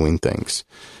constantly doing things.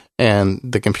 And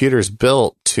the computer is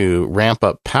built to ramp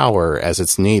up power as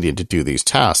it's needed to do these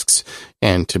tasks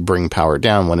and to bring power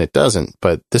down when it doesn't.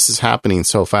 But this is happening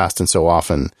so fast and so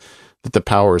often that the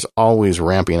power is always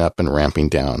ramping up and ramping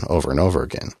down over and over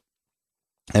again.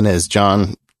 And as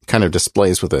John kind of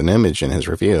displays with an image in his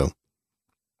review,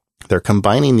 they're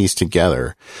combining these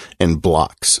together in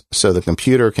blocks. So the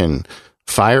computer can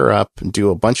fire up, do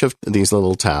a bunch of these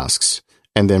little tasks,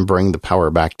 and then bring the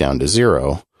power back down to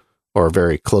zero or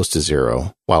very close to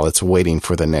zero while it's waiting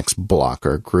for the next block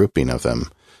or grouping of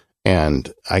them.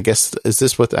 And I guess,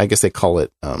 they call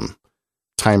it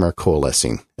timer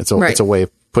coalescing. It's a way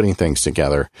of putting things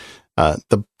together.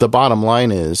 The bottom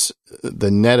line is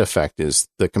the net effect is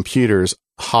the computer's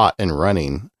hot and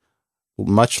running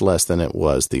much less than it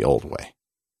was the old way.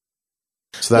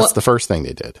 So that's the first thing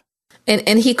they did.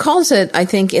 And he calls it, I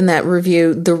think, in that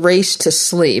review, the race to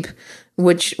sleep,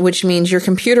 which means your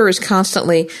computer is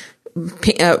constantly,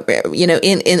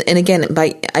 and again,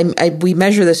 we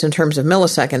measure this in terms of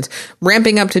milliseconds,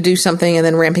 ramping up to do something and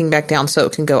then ramping back down so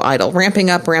it can go idle, ramping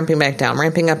up, ramping back down,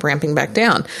 ramping up, ramping back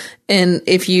down. And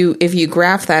if you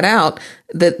graph that out,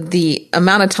 the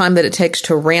amount of time that it takes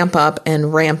to ramp up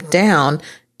and ramp down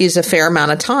is a fair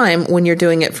amount of time when you're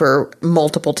doing it for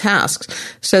multiple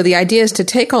tasks. So the idea is to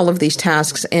take all of these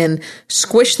tasks and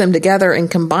squish them together and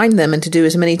combine them and to do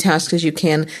as many tasks as you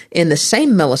can in the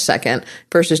same millisecond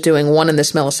versus doing one in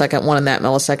this millisecond, one in that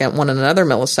millisecond, one in another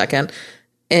millisecond,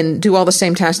 and do all the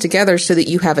same tasks together so that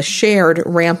you have a shared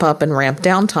ramp up and ramp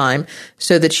down time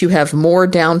so that you have more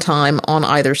downtime on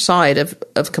either side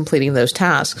of completing those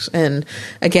tasks. And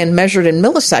again, measured in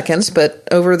milliseconds, but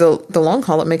over the long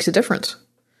haul, it makes a difference.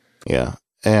 Yeah.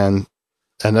 And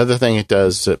another thing it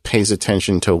does, it pays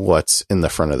attention to what's in the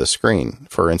front of the screen.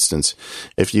 For instance,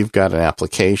 if you've got an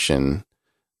application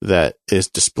that is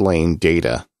displaying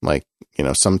data, like,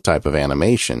 some type of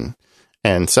animation,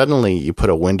 and suddenly you put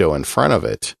a window in front of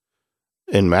it,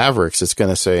 in Mavericks, it's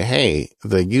going to say, hey,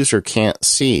 the user can't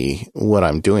see what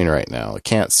I'm doing right now. It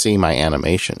can't see my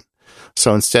animation.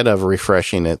 So instead of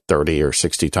refreshing it 30 or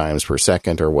 60 times per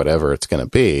second or whatever it's going to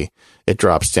be, it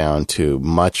drops down to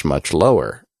much, much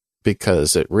lower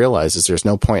because it realizes there's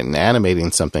no point in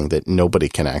animating something that nobody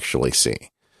can actually see.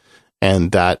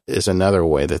 And that is another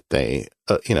way that they,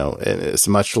 it's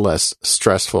much less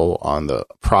stressful on the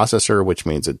processor, which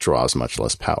means it draws much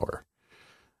less power.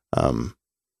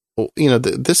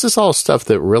 This is all stuff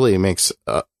that really makes,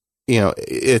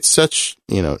 it's such,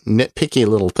 nitpicky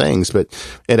little things, but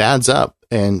it adds up.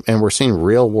 And we're seeing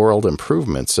real world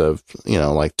improvements of,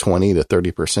 like 20 to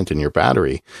 30% in your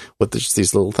battery with just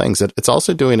these little things. It's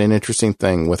also doing an interesting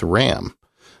thing with RAM.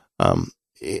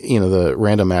 The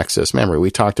random access memory.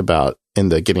 We talked about in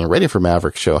the Getting Ready for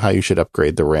Maverick show how you should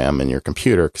upgrade the RAM in your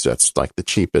computer because that's like the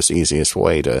cheapest, easiest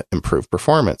way to improve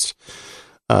performance.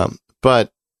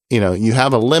 But you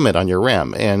have a limit on your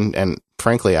RAM, and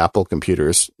frankly, Apple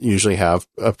computers usually have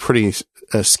a pretty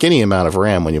skinny amount of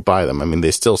RAM when you buy them. I mean,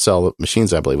 they still sell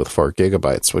machines, I believe, with 4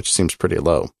 gigabytes, which seems pretty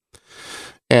low.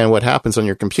 And what happens on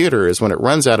your computer is when it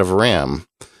runs out of RAM,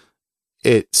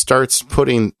 it starts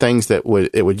putting things that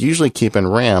it would usually keep in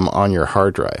RAM on your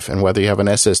hard drive. And whether you have an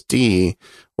SSD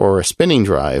or a spinning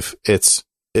drive, it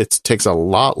takes a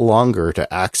lot longer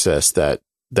to access that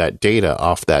data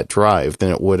off that drive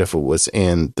than it would if it was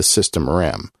in the system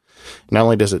RAM. Not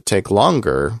only does it take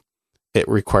longer, it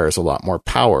requires a lot more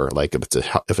power. Like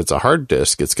if it's a hard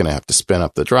disk, it's going to have to spin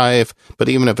up the drive. But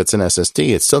even if it's an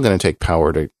SSD, it's still going to take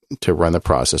power to run the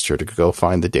processor to go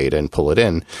find the data and pull it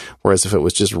in. Whereas if it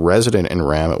was just resident in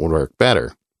RAM, it would work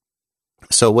better.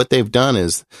 So what they've done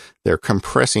is they're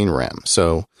compressing RAM.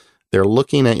 So they're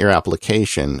looking at your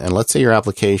application, and let's say your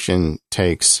application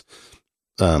takes,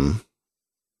 let's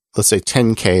say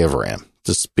 10K of RAM.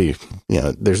 Just be,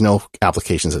 there's no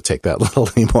applications that take that little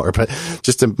anymore, but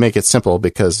just to make it simple,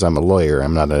 because I'm a lawyer,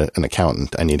 I'm not an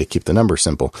accountant, I need to keep the number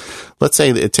simple. Let's say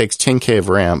it takes 10K of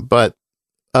RAM, but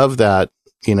of that,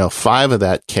 5 of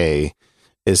that K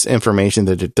is information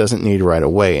that it doesn't need right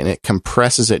away, and it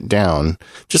compresses it down,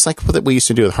 just like what we used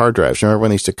to do with hard drives. Remember when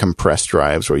they used to compress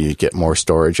drives where you get more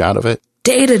storage out of it?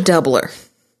 Data doubler.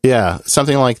 Yeah,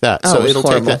 something like that. Oh, so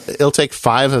it'll take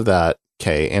 5 of that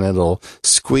K and it'll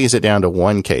squeeze it down to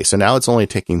 1K. So now it's only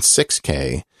taking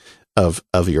 6K of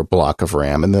your block of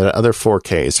RAM, and the other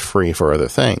 4K is free for other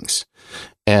things.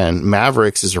 And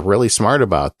Mavericks is really smart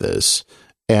about this.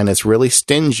 And it's really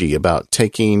stingy about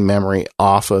taking memory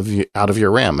out of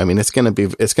your RAM. I mean, it's going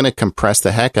to compress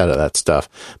the heck out of that stuff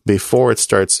before it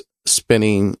starts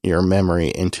spinning your memory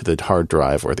into the hard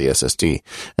drive or the SSD.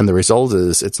 And the result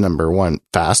is it's, number one,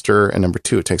 faster, and number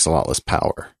two, it takes a lot less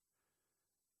power.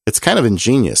 It's kind of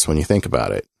ingenious when you think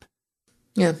about it.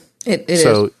 Yeah, it is.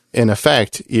 So in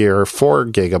effect, your 4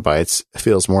 gigabytes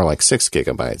feels more like 6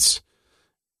 gigabytes,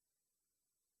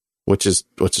 which is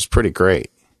pretty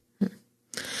great.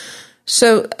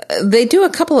 So they do a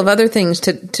couple of other things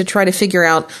to try to figure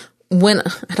out when,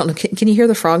 I don't know, can you hear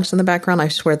the frogs in the background? I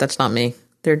swear that's not me.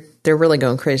 They're really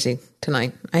going crazy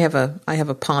tonight. I have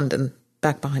a pond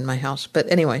back behind my house. But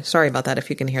anyway, sorry about that if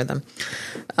you can hear them.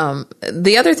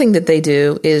 The other thing that they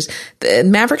do is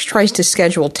Mavericks tries to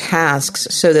schedule tasks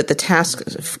so that the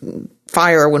tasks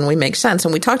fire when we make sense.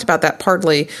 And we talked about that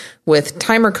partly with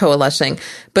timer coalescing,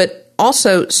 but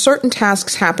also certain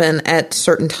tasks happen at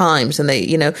certain times, and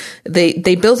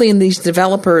they build in these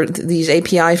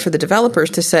API for the developers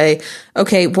to say,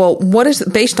 okay, well,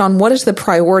 based on what is the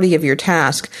priority of your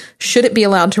task? Should it be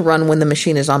allowed to run when the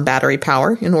machine is on battery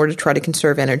power in order to try to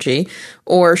conserve energy?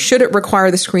 Or should it require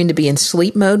the screen to be in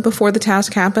sleep mode before the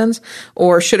task happens?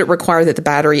 Or should it require that the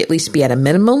battery at least be at a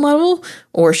minimum level?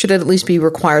 Or should it at least be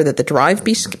required that the drive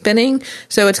be spinning?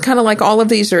 So it's kind of like all of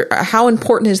these are, how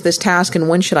important is this task and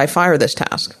when should I fire this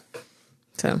task?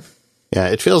 So yeah,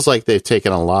 it feels like they've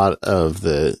taken a lot of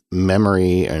the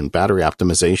memory and battery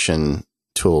optimization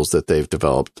tools that they've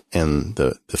developed in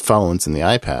the phones and the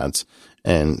iPads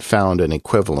and found an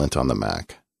equivalent on the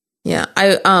Mac. Yeah,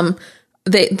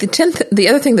 the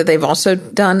other thing that they've also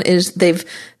done is they've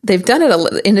done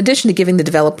it in addition to giving the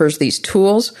developers these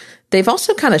tools. They've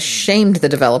also kind of shamed the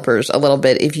developers a little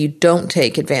bit if you don't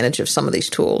take advantage of some of these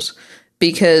tools.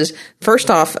 Because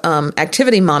first off,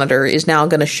 Activity Monitor is now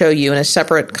going to show you in a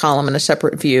separate column, in a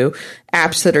separate view,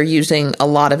 apps that are using a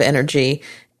lot of energy.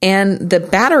 And the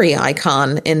battery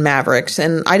icon in Mavericks,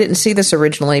 and I didn't see this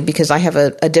originally because I have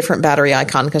a different battery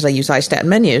icon because I use iStat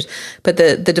menus, but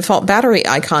the default battery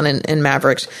icon in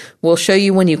Mavericks will show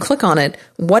you when you click on it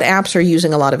what apps are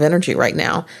using a lot of energy right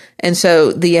now. And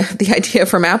so the idea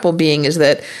from Apple being is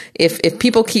that if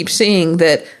people keep seeing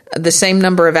that the same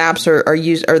number of apps are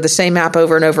used, or the same app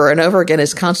over and over and over again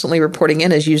is constantly reporting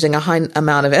in as using a high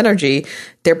amount of energy,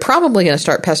 they're probably going to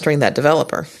start pestering that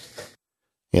developer.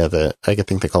 Yeah, I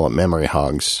think they call it memory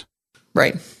hogs.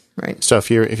 Right. So if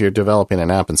you're developing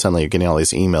an app and suddenly you're getting all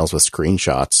these emails with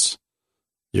screenshots,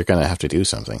 you're going to have to do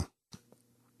something.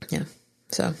 Yeah.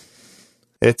 So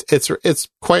it's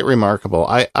quite remarkable.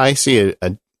 I see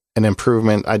an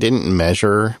improvement. I didn't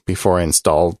measure before I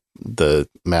installed the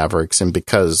Mavericks, and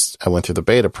because I went through the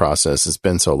beta process, it's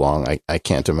been so long, I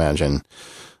can't imagine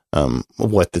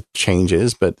what the change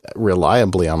is, but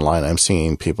reliably online, I'm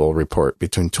seeing people report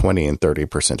between 20 and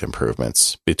 30%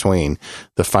 improvements between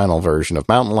the final version of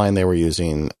Mountain Lion they were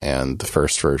using and the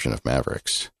first version of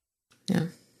Mavericks. Yeah.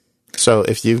 So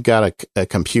if you've got a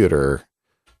computer,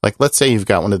 like let's say you've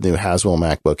got one of the new Haswell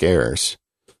MacBook Airs,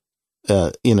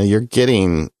 you're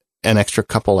getting an extra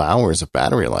couple hours of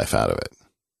battery life out of it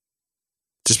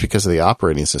just because of the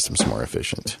operating system's more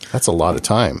efficient. That's a lot of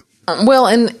time. Well,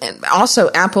 and also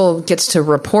Apple gets to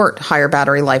report higher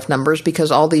battery life numbers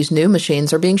because all these new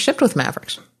machines are being shipped with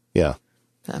Mavericks. Yeah.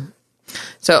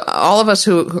 So all of us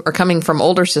who are coming from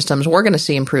older systems, we're going to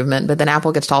see improvement, but then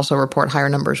Apple gets to also report higher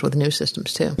numbers with new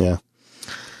systems too. Yeah.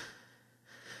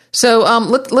 So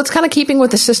let's kind of keeping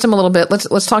with the system a little bit.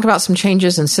 Let's talk about some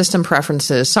changes in system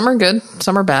preferences. Some are good,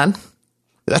 some are bad.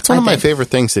 That's one of my favorite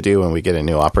things to do when we get a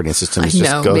new operating system is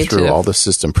just go through all the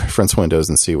system preference windows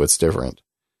and see what's different.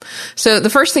 So the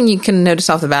first thing you can notice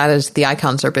off the bat is the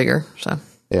icons are bigger. So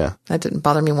yeah, that didn't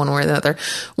bother me one way or the other.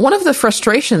 One of the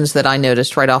frustrations that I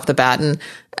noticed right off the bat, and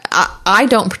I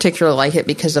don't particularly like it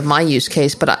because of my use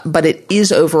case, but it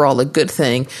is overall a good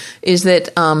thing, is that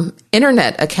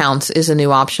internet accounts is a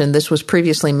new option. This was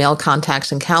previously mail,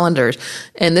 contacts, and calendars.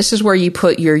 And this is where you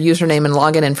put your username and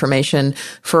login information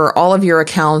for all of your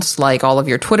accounts, like all of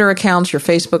your Twitter accounts, your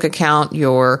Facebook account,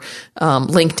 your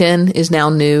LinkedIn is now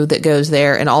new that goes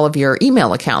there, and all of your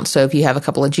email accounts. So if you have a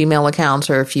couple of Gmail accounts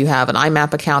or if you have an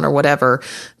IMAP account or whatever,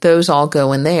 those all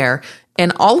go in there.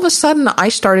 And all of a sudden, I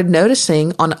started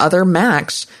noticing on other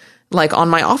Macs, like on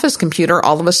my office computer,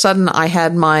 all of a sudden I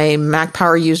had my Mac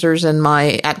Power Users and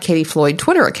my @KatieFloyd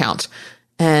Twitter accounts.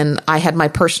 And I had my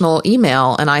personal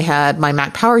email and I had my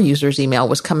Mac Power Users email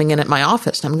was coming in at my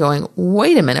office. And I'm going,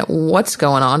 wait a minute, what's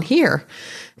going on here?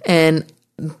 And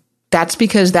that's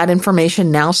because that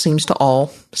information now seems to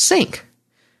all sync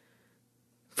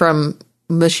from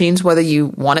machines, whether you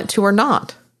want it to or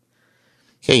not.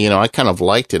 Hey, I kind of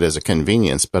liked it as a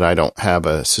convenience, but I don't have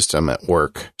a system at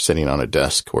work sitting on a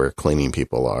desk where cleaning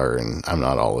people are, and I'm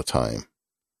not all the time.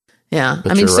 Yeah.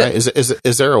 But you're right.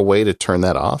 Is there a way to turn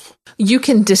that off? You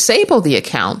can disable the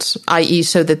accounts, i.e.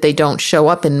 so that they don't show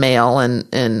up in mail and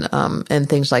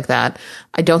things like that.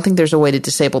 I don't think there's a way to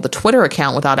disable the Twitter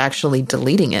account without actually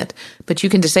deleting it. But you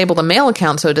can disable the mail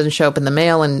account so it doesn't show up in the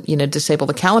mail and, disable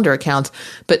the calendar accounts.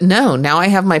 But no, now I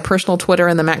have my personal Twitter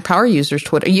and the Mac Power Users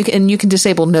Twitter. You can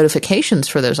disable notifications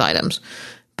for those items.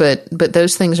 But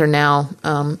those things are now,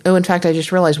 in fact, I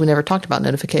just realized we never talked about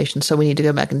notifications, so we need to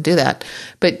go back and do that.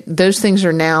 But those things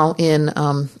are now in,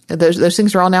 those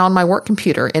things are all now on my work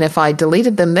computer. And if I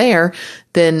deleted them there,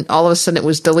 then all of a sudden it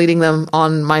was deleting them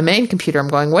on my main computer. I'm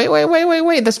going,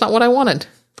 wait, that's not what I wanted.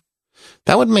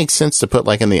 That would make sense to put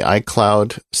like in the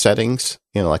iCloud settings,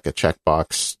 like a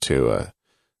checkbox to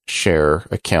share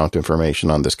account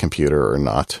information on this computer or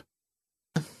not.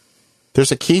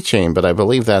 There's a keychain, but I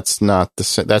believe that's not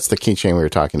that's the keychain we were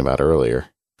talking about earlier.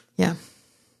 Yeah.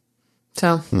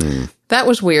 So that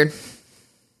was weird.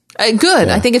 Good.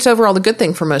 Yeah. I think it's overall a good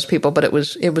thing for most people, but it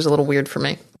was a little weird for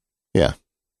me. Yeah.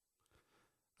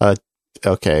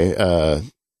 Okay.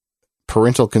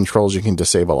 Parental controls, you can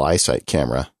disable eyesight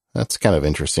camera. That's kind of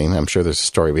interesting. I'm sure there's a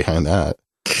story behind that.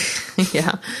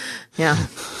 Yeah.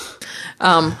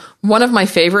 One of my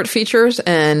favorite features,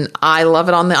 and I love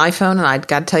it on the iPhone, and I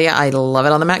got to tell you, I love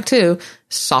it on the Mac too.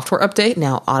 Software update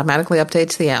now automatically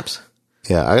updates the apps.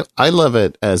 Yeah, I love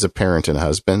it as a parent and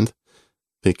husband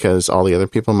because all the other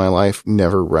people in my life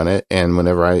never run it. And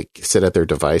whenever I sit at their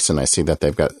device and I see that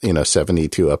they've got,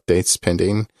 72 updates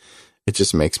pending, it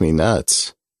just makes me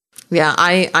nuts. Yeah,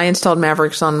 I installed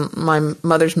Mavericks on my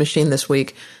mother's machine this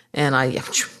week, and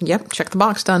check the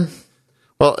box, done.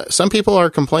 Well, some people are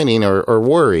complaining or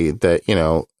worried that,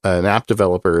 an app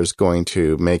developer is going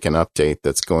to make an update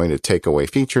that's going to take away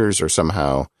features or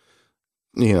somehow,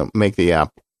 make the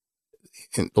app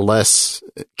less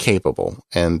capable.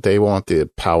 And they want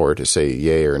the power to say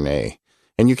yay or nay.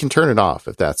 And you can turn it off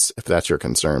if that's your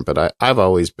concern. But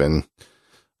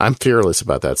I'm fearless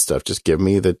about that stuff. Just give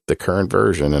me the current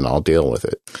version and I'll deal with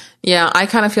it. Yeah, I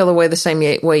kind of feel the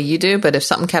same way you do. But if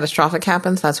something catastrophic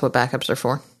happens, that's what backups are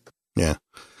for. Yeah.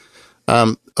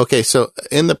 Okay, so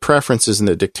in the preferences in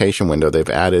the dictation window, they've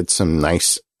added some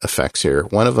nice effects here.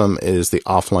 One of them is the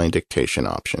offline dictation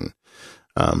option.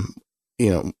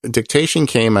 Dictation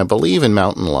came, I believe, in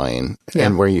Mountain Lion,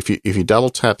 and where if you double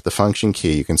tap the function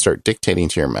key, you can start dictating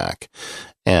to your Mac,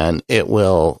 and it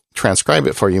will transcribe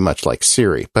it for you, much like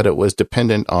Siri. But it was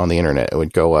dependent on the internet. It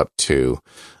would go up to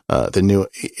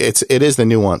it is the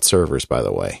Nuance servers, by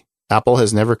the way. Apple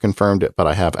has never confirmed it, but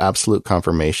I have absolute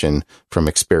confirmation from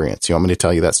experience. You want me to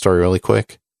tell you that story really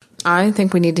quick? I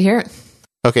think we need to hear it.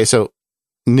 Okay, so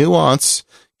Nuance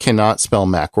cannot spell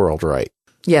Macworld right.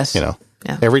 Yes.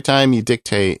 Every time you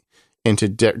dictate into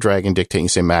Dragon Dictate, you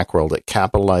say Macworld, it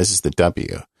capitalizes the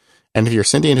W. And if you're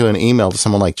sending an email to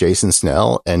someone like Jason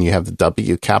Snell and you have the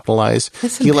W capitalized,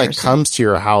 he comes to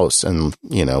your house and,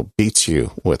 beats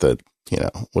you with a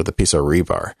piece of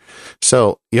rebar.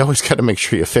 So you always got to make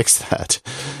sure you fix that.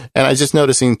 And I was just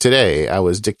noticing today, I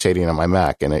was dictating on my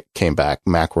Mac and it came back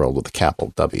Macworld with a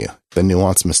capital W. The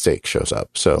Nuance mistake shows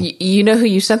up. So you know who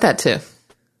you sent that to?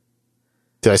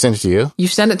 Did I send it to you? You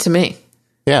sent it to me.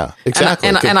 Yeah, exactly.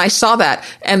 And I saw that.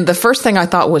 And the first thing I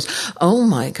thought was, oh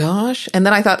my gosh. And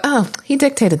then I thought, oh, he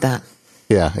dictated that.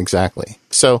 Yeah, exactly.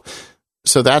 So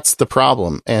that's the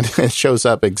problem, and it shows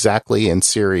up exactly in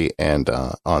Siri and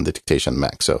on the dictation on the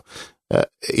Mac. So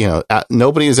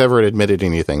nobody has ever admitted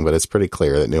anything, but it's pretty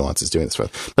clear that Nuance is doing this.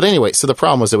 But anyway, so the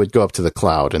problem was it would go up to the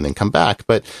cloud and then come back.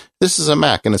 But this is a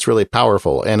Mac and it's really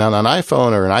powerful. And on an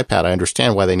iPhone or an iPad, I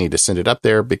understand why they need to send it up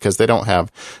there because they don't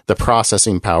have the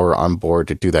processing power on board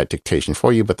to do that dictation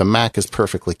for you. But the Mac is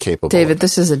perfectly capable. David,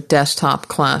 this is a desktop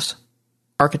class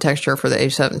architecture for the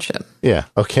A7 chip. Yeah.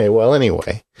 Okay. Well,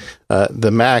 anyway,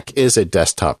 the Mac is a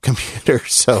desktop computer.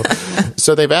 So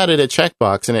they've added a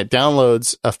checkbox and it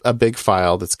downloads a big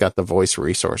file that's got the voice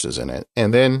resources in it.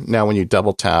 And then now when you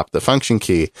double tap the function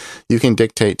key, you can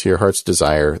dictate to your heart's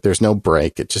desire. There's no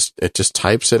break. It just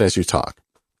types it as you talk.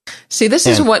 See, this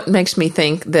is what makes me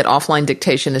think that offline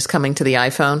dictation is coming to the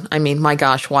iPhone. I mean, my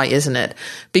gosh, why isn't it?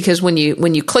 Because when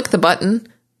you click the button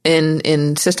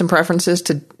in system preferences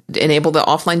to enable the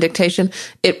offline dictation,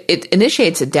 it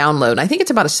initiates a download. I think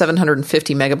it's about a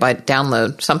 750 megabyte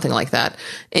download, something like that.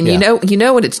 And you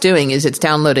know what it's doing is it's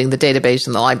downloading the database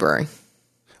in the library.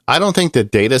 I don't think the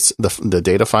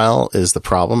data file is the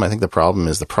problem. I think the problem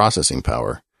is the processing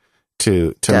power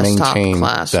to desktop maintain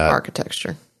class that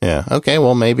architecture. Yeah. Okay.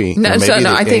 Well, maybe. No.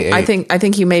 I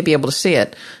think you may be able to see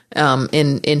it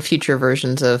in future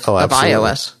versions of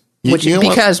iOS.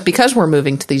 Because we're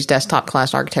moving to these desktop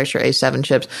class architecture A7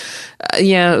 chips,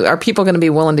 are people going to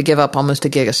be willing to give up almost a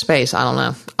gig of space? I don't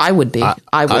know. I would be.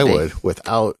 I would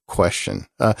without question.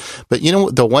 But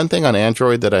the one thing on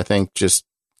Android that I think just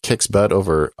kicks butt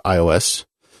over iOS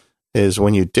is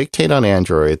when you dictate on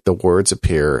Android, the words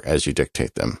appear as you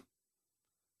dictate them.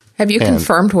 Have you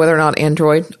confirmed whether or not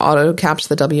Android auto caps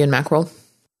the W in Macworld?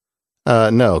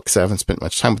 No, because I haven't spent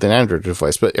much time with an Android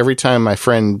device. But every time my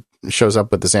friend shows up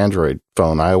with this Android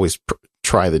phone, I always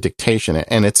try the dictation,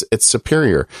 and it's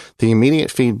superior. The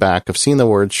immediate feedback of seeing the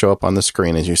words show up on the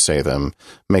screen as you say them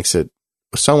makes it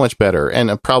so much better. And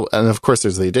of course,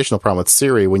 there's the additional problem with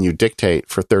Siri when you dictate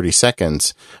for 30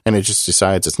 seconds and it just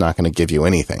decides it's not going to give you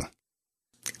anything.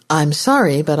 I'm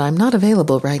sorry, but I'm not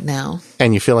available right now.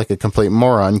 And you feel like a complete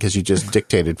moron because you just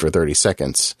dictated for 30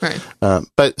 seconds. Right.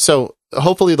 But so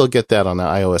hopefully they'll get that on the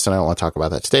iOS, and I don't want to talk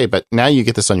about that today, but now you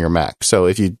get this on your Mac. So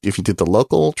if you do the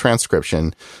local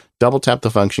transcription, double tap the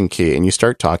function key and you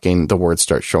start talking, the words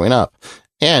start showing up.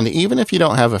 And even if you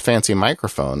don't have a fancy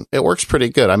microphone, it works pretty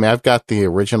good. I mean, I've got the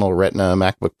original Retina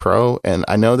MacBook Pro, and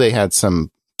I know they had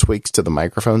some tweaks to the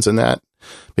microphones in that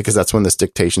because that's when this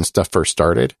dictation stuff first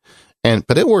started.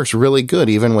 But it works really good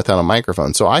even without a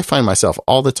microphone. So I find myself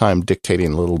all the time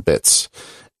dictating little bits.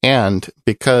 And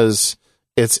because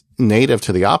it's native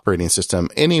to the operating system,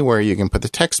 anywhere you can put the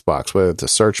text box, whether it's a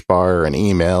search bar or an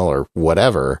email or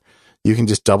whatever, you can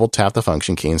just double tap the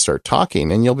function key and start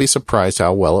talking, and you'll be surprised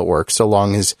how well it works so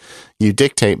long as you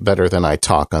dictate better than I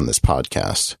talk on this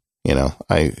podcast.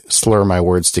 I slur my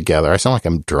words together. I sound like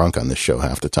I'm drunk on this show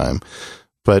half the time.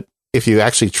 But if you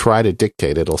actually try to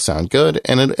dictate, it'll sound good,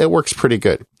 and it works pretty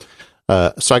good.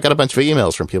 So I got a bunch of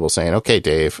emails from people saying, okay,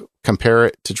 Dave, compare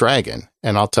it to Dragon.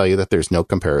 And I'll tell you that there's no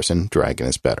comparison. Dragon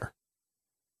is better.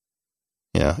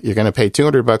 You're going to pay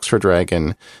 $200 for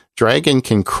Dragon. Dragon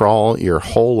can crawl your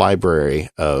whole library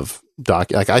of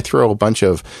like I throw a bunch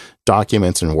of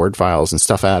documents and Word files and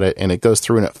stuff at it, and it goes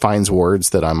through and it finds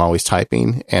words that I'm always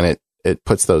typing, and it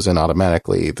puts those in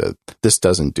automatically. This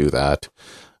doesn't do that.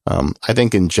 I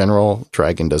think in general,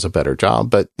 Dragon does a better job,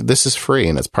 but this is free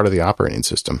and it's part of the operating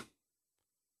system.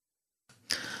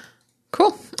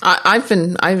 Cool.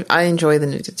 I enjoy the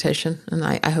new dictation, and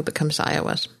I hope it comes to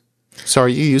iOS. So are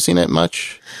you using it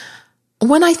much?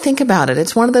 When I think about it,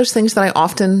 it's one of those things that I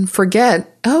often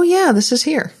forget. Oh yeah, this is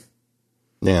here.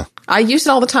 Yeah. I use it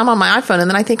all the time on my iPhone, and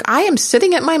then I think I am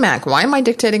sitting at my Mac. Why am I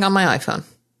dictating on my iPhone?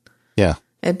 Yeah.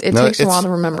 It takes a while to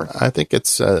remember. I think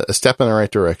it's a step in the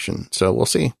right direction. So we'll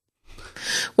see.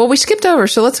 Well, we skipped over,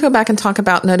 so let's go back and talk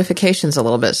about notifications a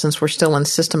little bit since we're still in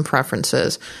system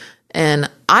preferences. And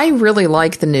I really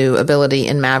like the new ability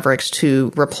in Mavericks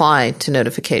to reply to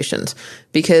notifications,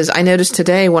 because I noticed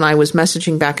today when I was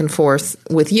messaging back and forth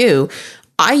with you,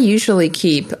 I usually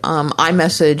keep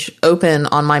iMessage open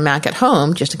on my Mac at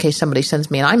home just in case somebody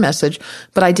sends me an iMessage,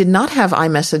 but I did not have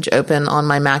iMessage open on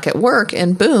my Mac at work,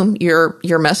 and boom, your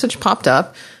message popped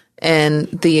up, and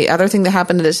the other thing that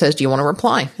happened is it says, do you want to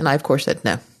reply? And I, of course, said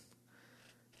no.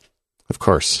 Of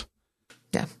course.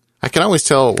 Yeah. I can always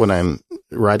tell when I'm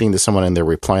writing to someone and they're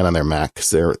replying on their Mac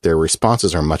because their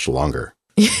responses are much longer.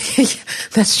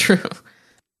 That's true.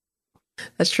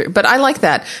 That's true. But I like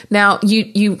that. Now,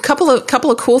 you couple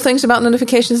of cool things about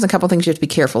notifications and a couple of things you have to be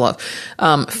careful of.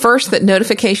 First, that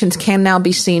notifications can now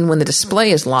be seen when the display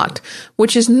is locked,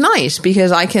 which is nice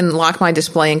because I can lock my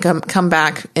display and come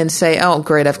back and say, oh,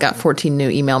 great, I've got 14 new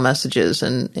email messages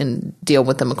and deal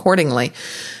with them accordingly.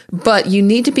 But you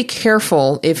need to be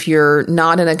careful if you're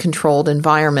not in a controlled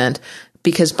environment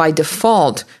because by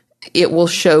default, it will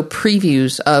show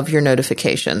previews of your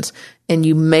notifications. And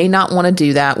you may not want to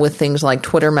do that with things like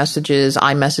Twitter messages,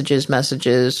 iMessages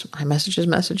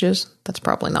messages. That's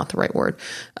probably not the right word.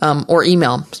 Or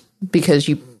email, because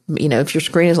if your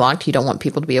screen is locked, you don't want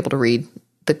people to be able to read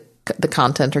the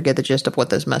content or get the gist of what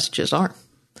those messages are.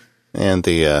 And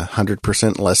the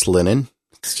 100% less linen.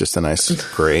 It's just a nice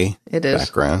gray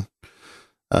background.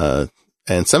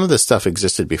 And some of this stuff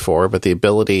existed before, but the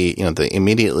ability, the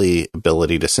immediately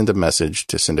ability to send a message,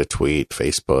 to send a tweet,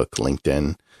 Facebook,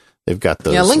 LinkedIn, they've got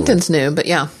those. Yeah, LinkedIn's new, but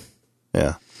yeah.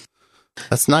 Yeah.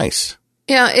 That's nice.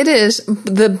 Yeah, it is.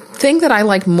 The thing that I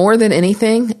like more than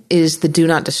anything is the do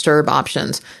not disturb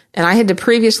options. And I had to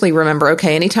previously remember,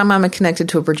 okay, anytime I'm connected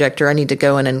to a projector, I need to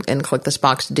go in and click this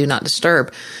box to do not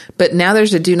disturb. But now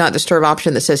there's a do not disturb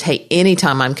option that says, hey,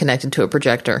 anytime I'm connected to a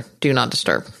projector, do not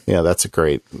disturb. Yeah, that's a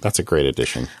great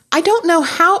addition. I don't know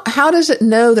how does it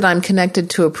know that I'm connected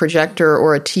to a projector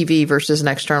or a TV versus an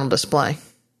external display?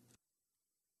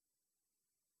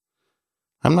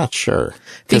 I'm not sure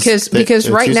because it's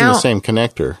right using now the same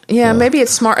connector. Yeah, maybe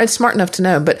it's smart. It's smart enough to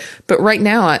know, but right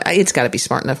now it's got to be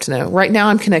smart enough to know. Right now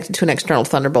I'm connected to an external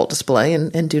Thunderbolt display,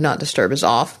 and do not disturb is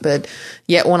off. But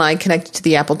yet when I connected to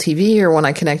the Apple TV or when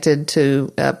I connected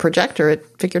to a projector, it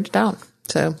figured it out.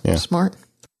 So smart.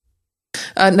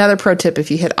 Another pro tip: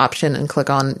 if you hit Option and click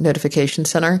on Notification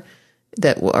Center,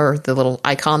 or the little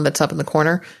icon that's up in the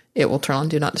corner, it will turn on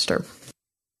Do Not Disturb.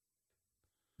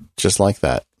 Just like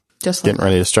that. Getting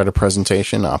ready to start a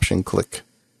presentation, Option, click.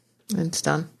 And it's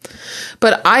done.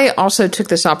 But I also took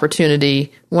this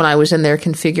opportunity when I was in there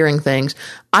configuring things.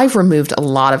 I've removed a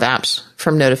lot of apps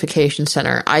from Notification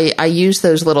Center. I use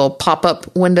those little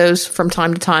pop-up windows from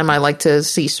time to time. I like to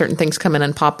see certain things come in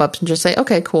and pop-ups and just say,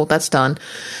 okay, cool, that's done.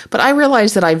 But I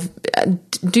realized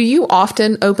that do you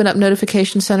often open up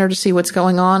Notification Center to see what's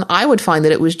going on? I would find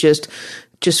that it was just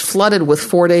flooded with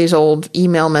 4 days old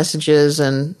email messages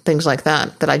and things like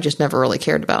that I just never really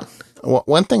cared about. Well,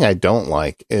 one thing I don't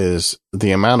like is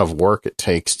the amount of work it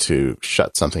takes to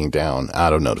shut something down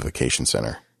out of Notification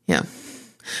Center. Yeah.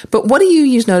 But what do you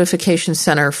use Notification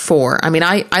Center for? I mean,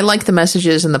 I like the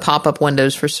messages and the pop-up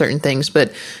windows for certain things,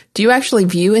 but do you actually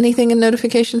view anything in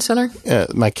Notification Center? Yeah,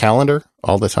 my calendar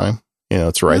all the time.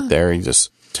 It's right there. You just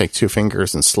take 2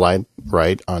 fingers and slide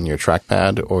right on your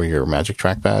trackpad or your Magic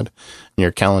Trackpad, and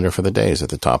your calendar for the day is at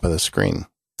the top of the screen.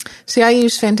 See, I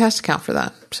use Fantastical for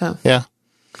that. So yeah,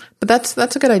 but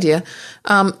that's a good idea.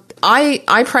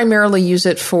 I primarily use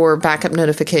it for backup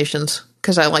notifications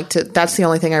because I like to. That's the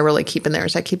only thing I really keep in there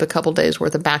is I keep a couple days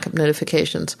worth of backup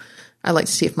notifications. I like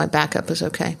to see if my backup is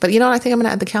okay. But I think I'm going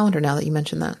to add the calendar now that you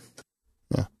mentioned that.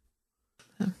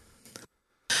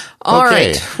 All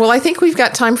right. Well, I think we've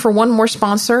got time for one more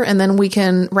sponsor, and then we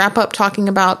can wrap up talking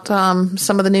about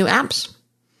some of the new apps.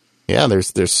 Yeah,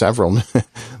 there's several.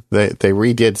 they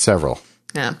redid several.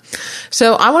 Yeah.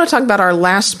 So I want to talk about our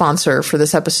last sponsor for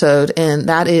this episode, and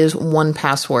that is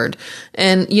 1Password.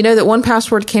 And you know that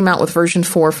 1Password came out with version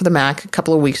 4 for the Mac a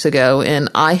couple of weeks ago, and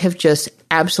I have just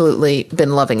absolutely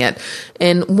been loving it.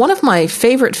 And one of my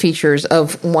favorite features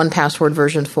of 1Password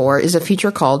version 4 is a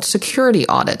feature called Security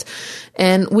Audit.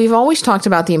 And we've always talked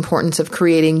about the importance of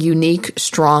creating unique,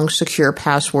 strong, secure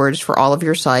passwords for all of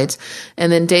your sites.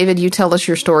 And then, David, you tell us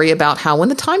your story about how when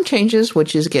the time changes,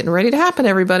 which is getting ready to happen,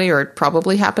 everybody, or it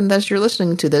probably happened as you're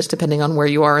listening to this, depending on where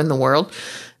you are in the world,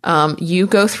 you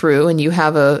go through and you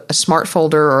have a smart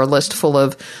folder or a list full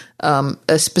of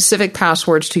specific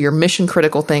passwords to your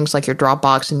mission-critical things like your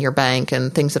Dropbox and your bank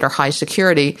and things that are high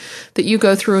security that you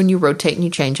go through and you rotate and you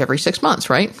change every 6 months,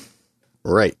 right?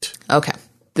 Right. Okay.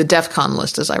 The DEF CON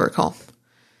list, as I recall.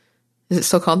 Is it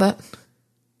still called that?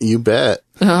 You bet.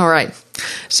 All right.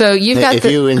 So you've got if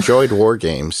you enjoyed war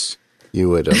games, you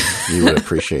would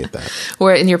appreciate that.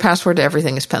 Where in your password to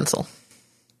everything is pencil.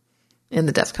 In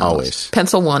the DEF CON always list.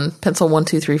 Pencil 1,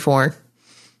 2, 3, 4.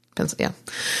 Pencil, yeah.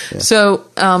 So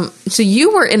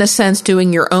you were in a sense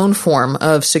doing your own form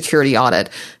of security audit,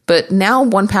 but now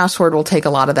 1Password will take a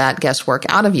lot of that guesswork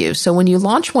out of you. So when you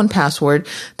launch 1Password,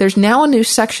 there's now a new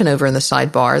section over in the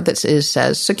sidebar that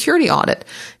says security audit.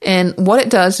 And what it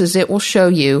does is it will show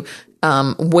you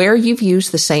where you've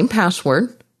used the same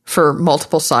password for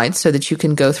multiple sites so that you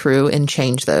can go through and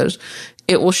change those.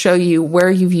 it will show you where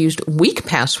you've used weak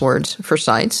passwords for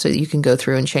sites, so you can go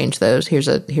through and change those. Here's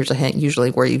a hint.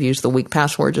 Usually where you've used the weak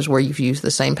passwords is where you've used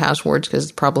the same passwords, because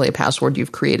it's probably a password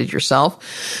you've created yourself.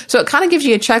 So it kind of gives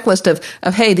you a checklist of,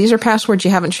 hey, these are passwords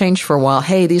you haven't changed for a while.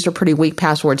 Hey, these are pretty weak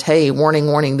passwords. Hey,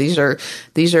 warning, these are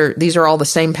all the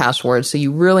same passwords. So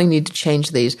you really need to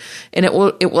change these. And it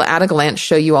will at a glance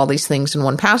show you all these things in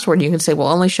one password. You can say, well,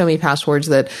 only show me passwords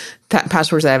that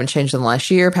I haven't changed in the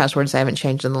last year, passwords I haven't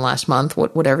changed in the last month,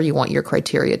 whatever you want your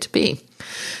criteria to be.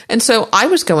 And so I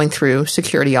was going through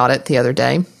Security Audit the other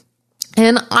day,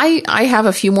 and I have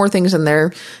a few more things in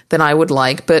there than I would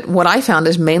like, but what I found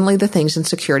is mainly the things in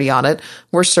Security Audit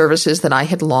were services that I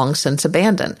had long since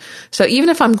abandoned. So even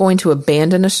if I'm going to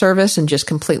abandon a service and just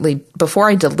completely, before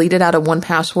I delete it out of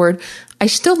 1Password, I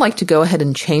still like to go ahead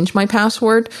and change my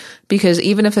password, because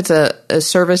even if it's a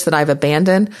service that I've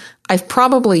abandoned, I've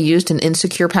probably used an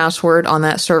insecure password on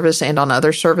that service and on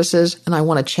other services, and I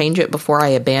want to change it before I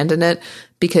abandon it,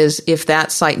 because if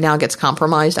that site now gets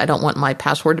compromised, I don't want my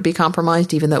password to be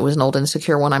compromised, even though it was an old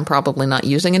insecure one I'm probably not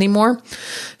using anymore.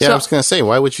 Yeah, so, I was going to say,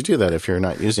 why would you do that if you're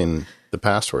not using the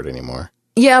password anymore?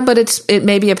 Yeah, but it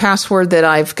may be a password that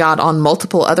I've got on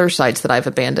multiple other sites that I've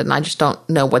abandoned, and I just don't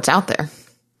know what's out there.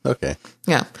 Okay.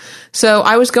 Yeah. So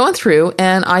I was going through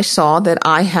and I saw that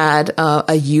I had a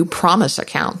Upromise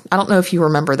account. I don't know if you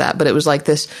remember that, but it was like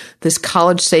this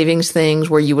college savings things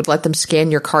where you would let them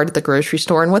scan your card at the grocery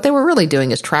store. And what they were really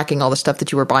doing is tracking all the stuff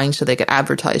that you were buying so they could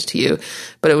advertise to you.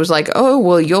 But it was like, oh,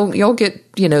 well, you'll get,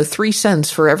 3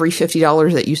 cents for every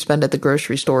 $50 that you spend at the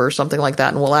grocery store or something like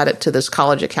that. And we'll add it to this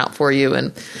college account for you.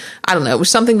 And I don't know. It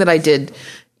was something that I did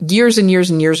years and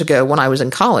years and years ago when I was in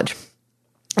college.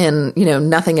 And,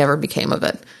 nothing ever became of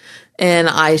it. And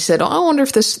I said, I wonder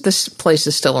if this place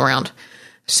is still around.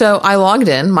 So I logged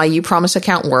in, my Upromise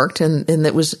account worked, and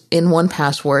it was in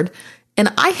 1Password.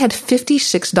 And I had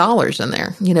 $56 in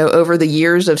there, over the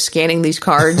years of scanning these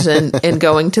cards and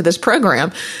going to this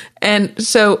program. And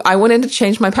so I went in to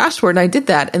change my password, and I did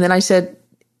that. And then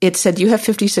it said, you have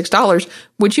 $56.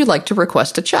 Would you like to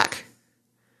request a check?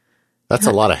 That's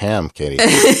a lot of ham, Katie.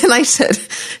 And I said,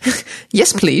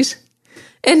 yes, please.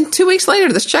 And 2 weeks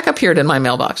later, this check appeared in my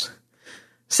mailbox.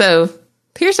 So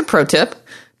here's a pro tip.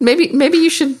 Maybe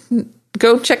you should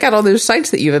go check out all those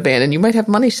sites that you've abandoned. You might have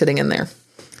money sitting in there.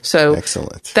 So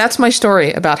excellent. That's my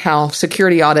story about how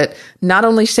Security Audit not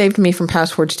only saved me from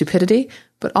password stupidity,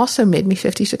 but also made me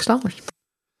 $56.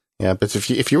 Yeah, but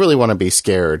if you really want to be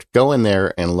scared, go in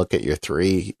there and look at your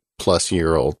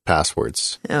 3+-year-old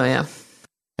passwords. Oh yeah.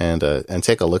 And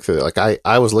take a look through it. Like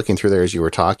I was looking through there as you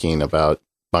were talking about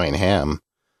buying ham.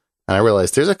 And I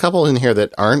realized there's a couple in here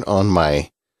that aren't on my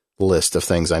list of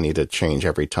things I need to change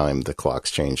every time the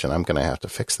clocks change, and I'm going to have to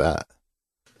fix that.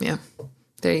 Yeah.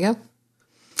 There you go.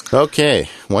 Okay.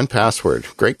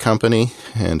 1Password. Great company,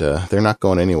 and they're not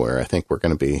going anywhere. I think we're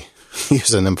going to be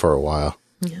using them for a while.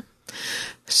 Yeah.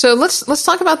 So let's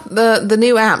talk about the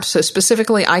new apps, so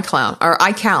specifically iCloud or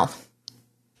iCal.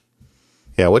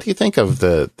 Yeah. What do you think of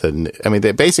they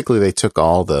took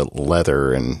all the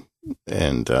leather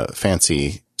and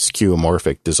fancy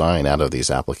skeuomorphic design out of these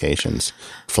applications,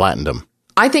 flattened them.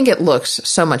 I think it looks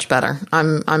so much better.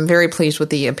 I'm very pleased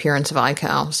with the appearance of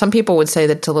iCal. Some people would say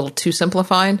that it's a little too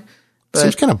simplified. But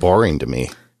seems kind of boring to me.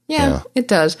 Yeah, it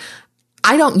does.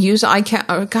 I don't use iCal.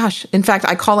 Oh, gosh, in fact,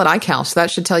 I call it iCal, so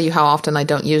that should tell you how often I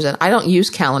don't use it. I don't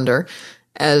use Calendar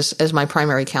as my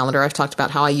primary calendar. I've talked about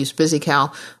how I use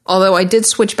BusyCal, although I did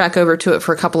switch back over to it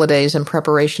for a couple of days in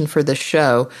preparation for this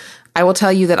show. I will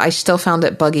tell you that I still found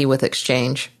it buggy with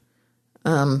Exchange,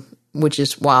 which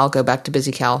is why I'll go back to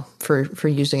BusyCal for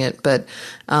using it. But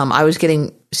I was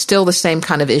getting still the same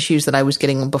kind of issues that I was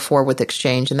getting before with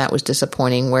Exchange, and that was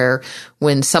disappointing, where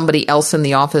when somebody else in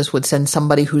the office would send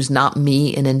somebody who's not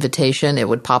me an invitation, it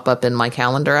would pop up in my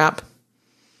calendar app.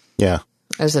 Yeah.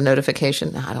 As a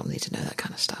notification. No, I don't need to know that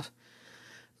kind of stuff.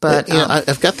 But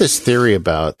I've got this theory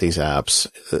about these apps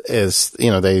is,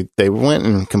 they went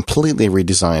and completely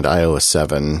redesigned iOS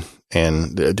 7,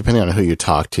 and depending on who you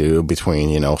talk to,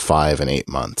 between, 5 and 8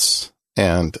 months.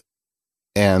 And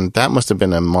that must have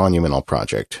been a monumental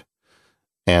project.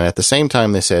 And at the same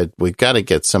time, they said, we've got to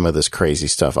get some of this crazy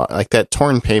stuff, like that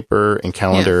torn paper and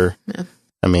calendar. Yeah.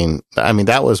 I mean,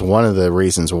 that was one of the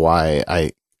reasons why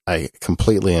I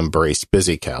completely embraced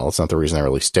BusyCal. It's not the reason I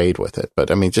really stayed with it,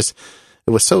 but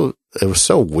it was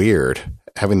so weird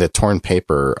having the torn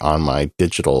paper on my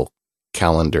digital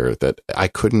calendar that I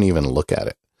couldn't even look at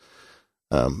it.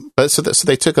 But so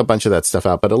they took a bunch of that stuff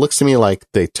out, but it looks to me like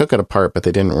they took it apart, but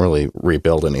they didn't really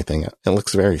rebuild anything. It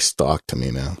looks very stock to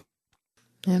me now.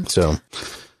 Yeah. So,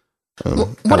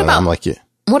 what about, I'm like you.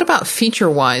 What about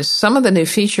feature-wise? Some of the new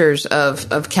features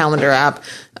of Calendar app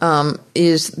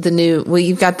is the new. Well,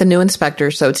 you've got the new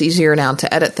inspector, so it's easier now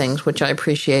to edit things, which I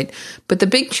appreciate. But the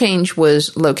big change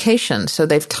was location. So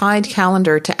they've tied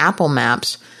Calendar to Apple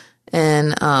Maps,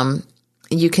 and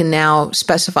you can now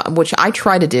specify. Which I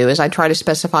try to do is I try to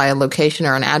specify a location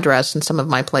or an address in some of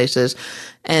my places,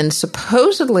 and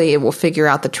supposedly it will figure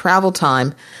out the travel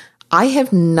time. I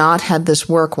have not had this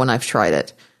work when I've tried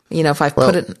it. You know, if I've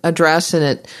put an address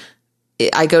and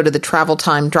I go to the travel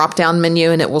time drop down menu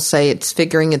and it will say it's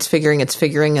figuring, and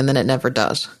then it never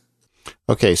does.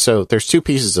 Okay, so there's two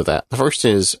pieces of that. The first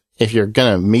is if you're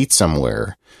going to meet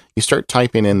somewhere, you start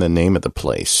typing in the name of the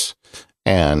place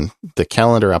and the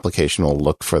calendar application will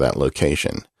look for that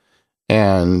location.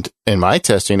 And in my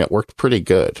testing, it worked pretty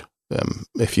good.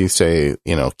 If you say,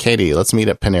 you know, Katie, let's meet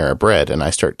at Panera Bread, and I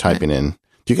start typing in.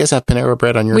 Do you guys have Panera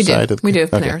Bread on your side? We do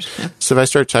have Paneras. Okay. Yeah. So if I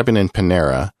start typing in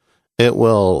Panera,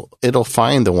 it'll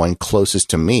find the one closest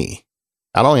to me.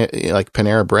 I don't like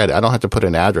Panera Bread. I don't have to put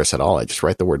an address at all. I just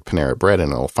write the word Panera Bread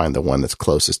and it'll find the one that's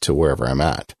closest to wherever I'm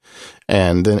at.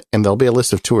 And there'll be a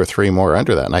list of 2 or 3 more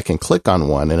under that. And I can click on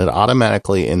one and it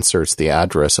automatically inserts the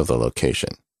address of the location,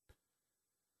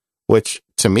 which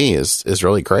to me is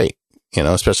really great, you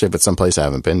know, especially if it's someplace I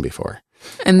haven't been before.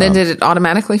 And then did it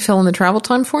automatically fill in the travel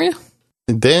time for you?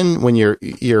 Then when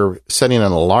you're setting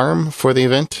an alarm for the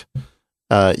event,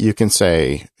 you can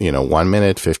say, you know, 1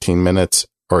 minute, 15 minutes,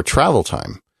 or travel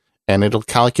time, and it'll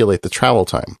calculate the travel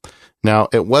time. Now,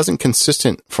 it wasn't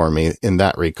consistent for me in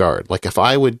that regard. Like if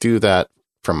I would do that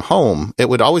from home, it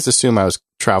would always assume I was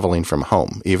traveling from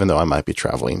home, even though I might be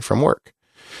traveling from work.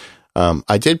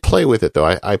 I did play with it,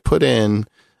 though. I put in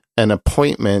an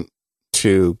appointment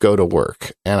to go to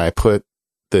work, and I put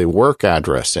the work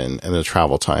address in and the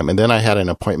travel time. And then I had an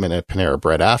appointment at Panera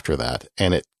Bread after that,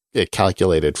 and it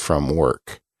calculated from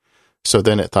work. So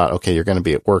then it thought, okay, you're going to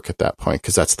be at work at that point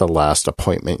because that's the last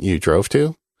appointment you drove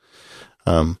to.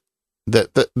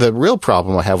 The real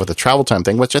problem I have with the travel time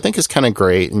thing, which I think is kind of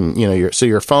great, and you know,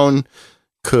 your phone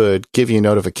could give you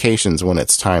notifications when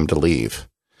it's time to leave.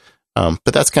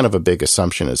 But that's kind of a big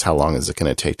assumption, is how long is it going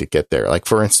to take to get there? Like,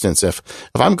 for instance, if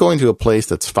I'm going to a place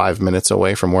that's 5 minutes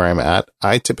away from where I'm at,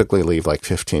 I typically leave like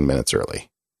 15 minutes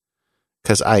early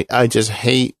because I just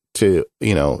hate to,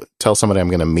 you know, tell somebody I'm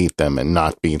going to meet them and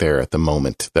not be there at the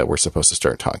moment that we're supposed to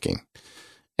start talking.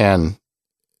 And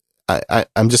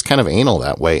I'm just kind of anal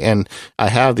that way. And I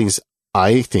have these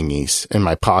eye thingies in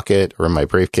my pocket or in my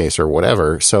briefcase or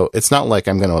whatever. So it's not like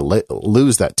I'm going to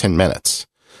lose that 10 minutes.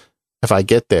 If I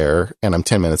get there and I'm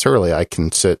 10 minutes early, I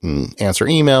can sit and answer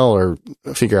email or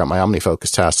figure out my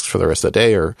OmniFocus tasks for the rest of the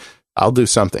day, or I'll do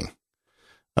something.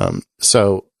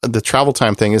 So the travel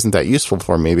time thing isn't that useful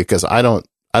for me because I don't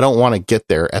want to get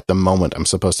there at the moment I'm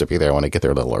supposed to be there. I want to get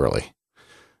there a little early.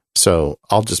 So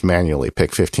I'll just manually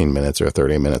pick 15 minutes or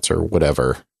 30 minutes or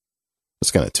whatever it's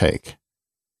going to take.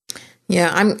 Yeah,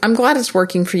 I'm glad it's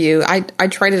working for you. I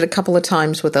tried it a couple of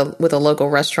times with a local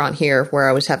restaurant here where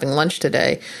I was having lunch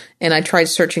today, and I tried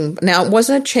searching. Now, it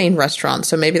wasn't a chain restaurant,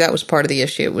 so maybe that was part of the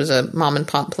issue. It was a mom and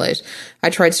pop place. I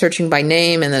tried searching by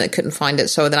name, and then it couldn't find it,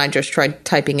 so then I just tried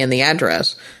typing in the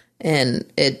address, and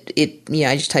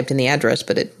I just typed in the address,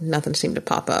 but nothing seemed to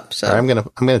pop up. So I'm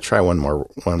gonna try one more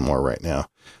right now.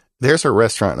 There's a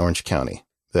restaurant in Orange County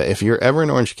that if you're ever in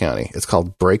Orange County, it's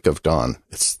called Break of Dawn.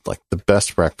 It's like the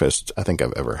best breakfast I think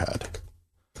I've ever had.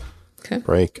 Okay.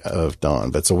 Break of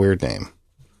Dawn, but it's a weird name.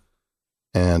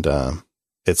 And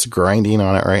it's grinding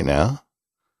on it right now.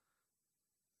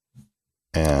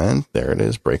 And there it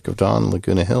is, Break of Dawn,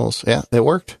 Laguna Hills. Yeah, it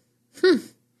worked.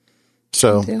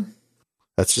 So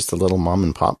that's just a little mom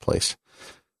and pop place.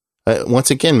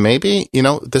 Once again, maybe, you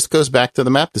know, this goes back to the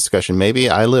map discussion. Maybe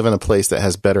I live in a place that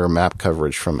has better map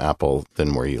coverage from Apple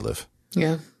than where you live.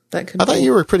 Yeah, that could I thought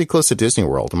you were pretty close to Disney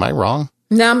World. Am I wrong?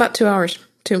 No, about 2 hours.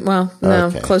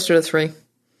 Closer to 3.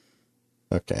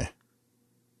 Okay.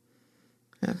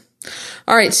 Yeah.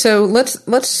 All right, so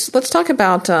let's talk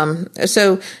about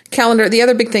so calendar. The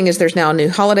other big thing is there's now a new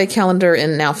holiday calendar,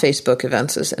 and now Facebook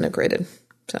events is integrated.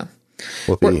 So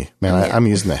I'm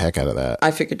using the heck out of that.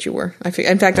 I figured you were.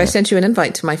 In fact, I sent you an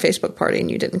invite to my Facebook party, and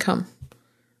you didn't come.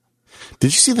 Did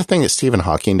you see the thing that Stephen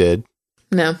Hawking did?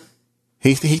 No.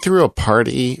 He threw a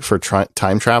party for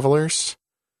time travelers,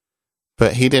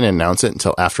 but he didn't announce it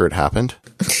until after it happened.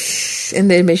 And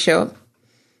they may show up.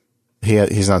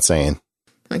 He's not saying.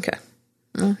 Okay.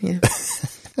 Oh, yeah.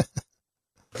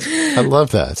 I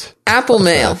love that. Apple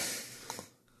Mail.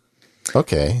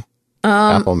 Okay.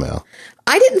 Apple Mail.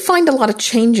 I didn't find a lot of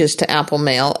changes to Apple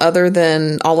Mail other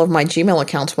than all of my Gmail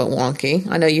accounts went wonky.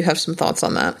 I know you have some thoughts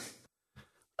on that.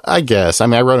 I guess. I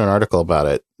mean, I wrote an article about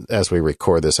it as we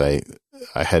record this. I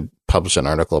had published an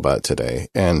article about it today.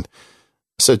 And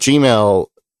so Gmail,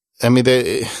 I mean,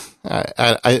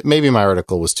 maybe my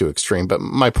article was too extreme, but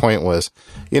my point was,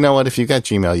 you know what? If you got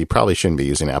Gmail, you probably shouldn't be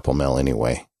using Apple Mail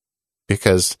anyway,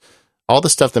 because all the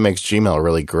stuff that makes Gmail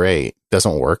really great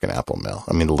doesn't work in Apple Mail.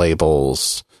 I mean,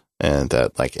 labels and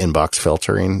like inbox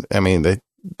filtering. I mean, they're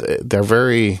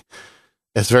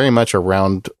it's very much a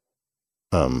round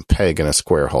peg in a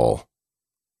square hole.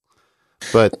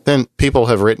 But then people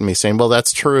have written me saying, well,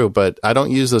 that's true, but I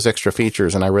don't use those extra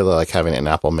features and I really like having it in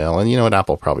Apple Mail. And you know what?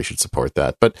 Apple probably should support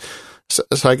that. But so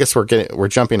I guess we're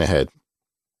jumping ahead.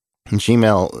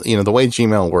 Gmail, the way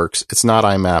Gmail works, it's not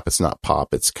IMAP, it's not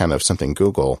POP, it's kind of something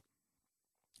Google.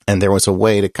 And there was a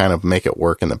way to kind of make it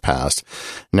work in the past.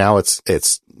 Now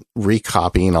it's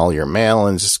recopying all your mail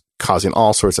and just causing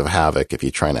all sorts of havoc if you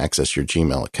try and access your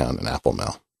Gmail account in Apple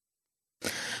Mail.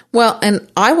 Well, and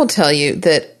I will tell you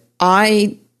that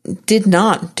I did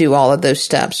not do all of those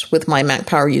steps with my Mac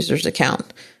Power Users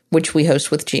account, which we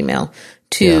host with Gmail,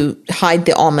 to hide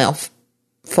the all mail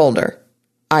folder.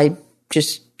 I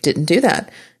just didn't do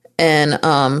that. And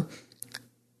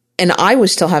I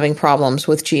was still having problems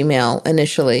with Gmail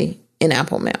initially in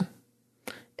Apple Mail.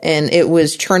 And it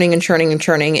was churning and churning and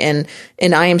churning. And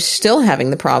I am still having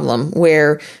the problem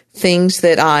where things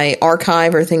that I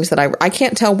archive or things that I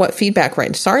can't tell what feedback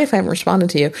rate. Sorry if I haven't responded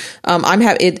to you.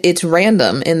 It's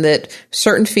random in that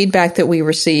certain feedback that we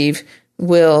receive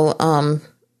will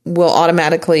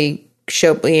automatically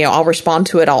show, I'll respond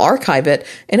to it, I'll archive it,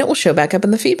 and it will show back up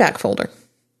in the feedback folder.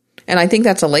 And I think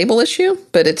that's a label issue,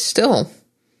 but it's still.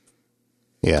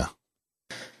 Yeah.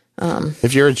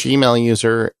 If you're a Gmail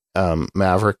user,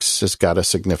 Mavericks has got a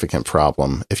significant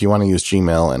problem. If you want to use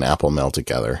Gmail and Apple Mail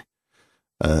together,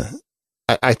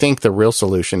 I think the real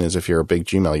solution is, if you're a big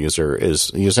Gmail user,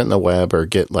 is use it in the web or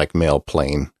get like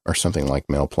Mailplane or something like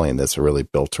Mailplane that's really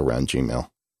built around Gmail.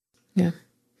 Yeah.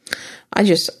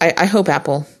 I hope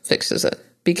Apple fixes it,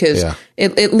 because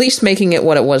at least making it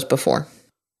what it was before.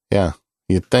 Yeah.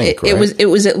 You'd think, right? It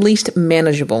was at least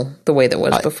manageable the way that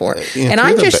was before. And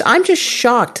I'm just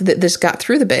shocked that this got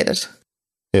through the betas.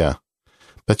 Yeah.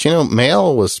 But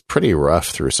Mail was pretty rough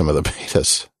through some of the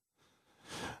betas.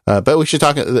 But we should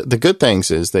talk. The good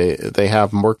things is they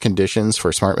have more conditions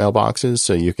for smart mailboxes,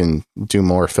 so you can do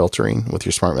more filtering with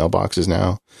your smart mailboxes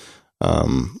now.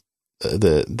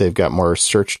 They've got more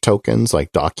search tokens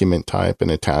like document type and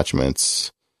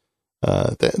attachments.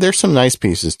 There's some nice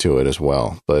pieces to it as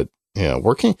well, but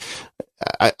working.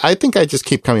 I think I just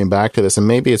keep coming back to this, and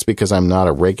maybe it's because I'm not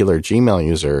a regular Gmail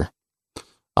user.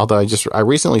 Although I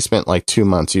recently spent like 2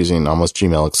 months using almost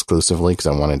Gmail exclusively because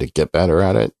I wanted to get better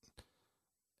at it.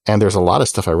 And there's a lot of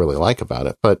stuff I really like about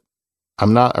it, but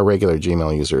I'm not a regular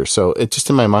Gmail user. So it just,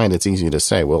 in my mind, it's easy to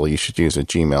say, well, you should use a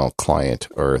Gmail client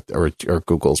or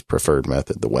Google's preferred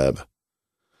method, the web.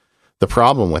 The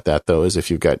problem with that, though, is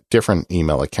if you've got different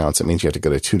email accounts, it means you have to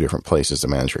go to 2 different places to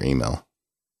manage your email.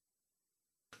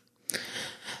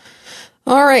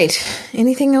 All right.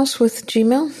 Anything else with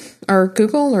Gmail or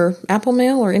Google or Apple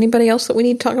Mail or anybody else that we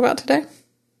need to talk about today?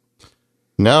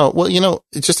 No. Well,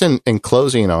 just in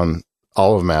closing on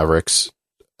all of Mavericks,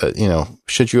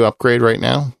 should you upgrade right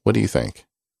now? What do you think?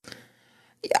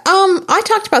 I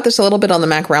talked about this a little bit on the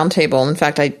Mac Roundtable. In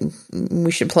fact,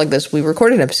 we should plug this. We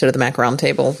recorded an episode of the Mac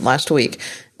Roundtable last week,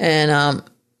 and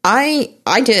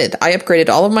I did. I upgraded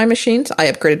all of my machines. I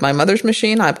upgraded my mother's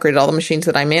machine. I upgraded all the machines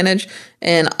that I manage,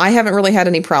 and I haven't really had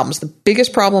any problems. The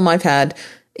biggest problem I've had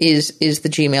is the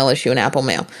Gmail issue in Apple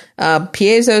Mail.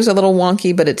 Piezo's a little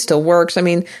wonky, but it still works. I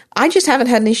mean, I just haven't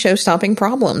had any show-stopping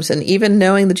problems. And even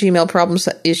knowing the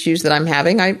Gmail issues that I'm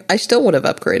having, I still would have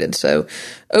upgraded. So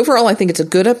overall, I think it's a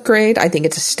good upgrade. I think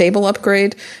it's a stable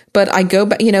upgrade. But I go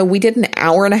back, we did an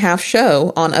 1.5-hour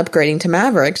show on upgrading to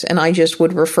Mavericks, and I just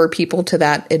would refer people to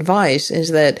that advice,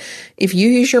 is that if you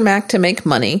use your Mac to make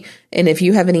money, and if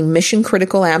you have any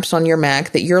mission-critical apps on your Mac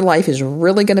that your life is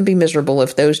really going to be miserable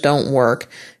if those don't work,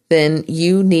 then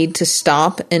you need to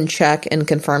stop and check and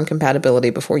confirm compatibility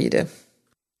before you do.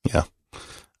 Yeah.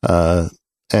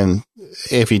 And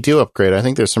if you do upgrade, I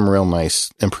think there's some real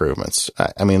nice improvements.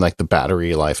 I mean, like the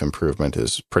battery life improvement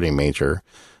is pretty major.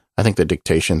 I think the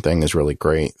dictation thing is really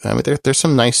great. I mean, there's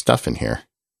some nice stuff in here.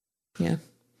 Yeah.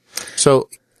 So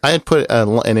I had put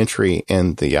an entry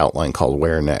in the outline called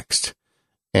Where Next?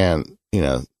 And,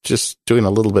 just doing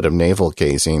a little bit of navel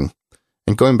gazing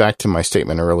and going back to my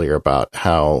statement earlier about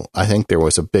how I think there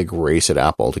was a big race at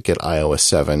Apple to get iOS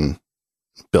 7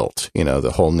 built,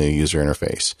 the whole new user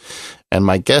interface. And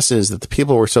my guess is that the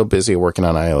people were so busy working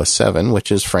on iOS 7,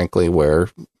 which is frankly where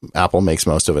Apple makes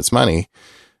most of its money,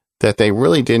 that they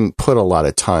really didn't put a lot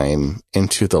of time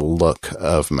into the look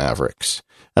of Mavericks.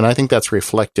 And I think that's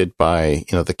reflected by,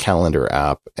 the calendar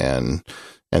app and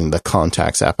the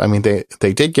contacts app. I mean,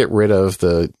 they did get rid of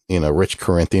the, rich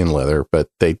Corinthian leather, but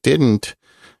they didn't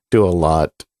do a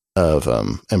lot of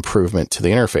improvement to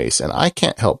the interface. And I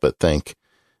can't help but think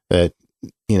that,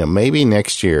 maybe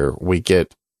next year we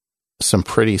get some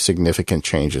pretty significant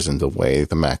changes in the way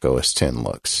the Mac OS X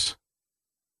looks.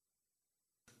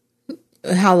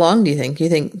 How long do you think? You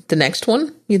think the next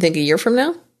one? You think a year from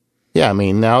now? Yeah, I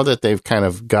mean, now that they've kind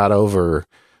of got over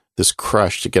this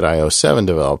crush to get iOS 7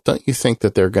 developed, don't you think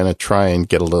that they're going to try and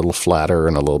get a little flatter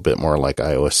and a little bit more like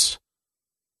iOS?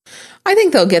 I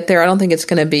think they'll get there. I don't think it's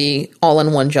going to be all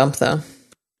in one jump, though.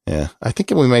 Yeah, I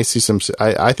think we may see some.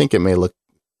 I think it may look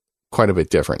quite a bit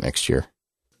different next year.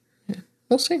 Yeah,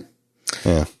 we'll see.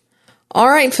 Yeah. All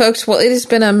right, folks. Well, it has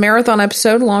been a marathon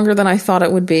episode, longer than I thought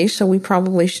it would be, so we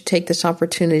probably should take this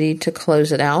opportunity to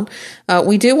close it out.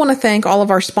 We do want to thank all of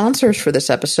our sponsors for this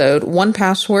episode,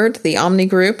 1Password, the Omni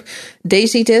Group,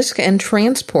 DaisyDisk, and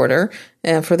Transporter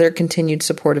for their continued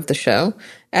support of the show.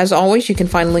 As always, you can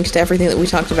find links to everything that we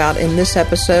talked about in this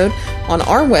episode on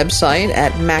our website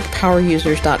at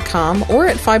macpowerusers.com or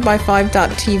at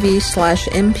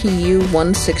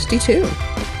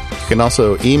 5x5.tv/MPU162. You can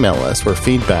also email us. We're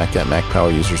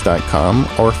feedback@macpowerusers.com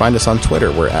or find us on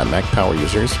Twitter. We're at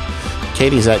MacPowerUsers.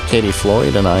 Katie's at Katie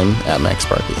Floyd, and I'm at Mac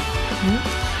Sparky.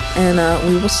 And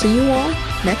we will see you all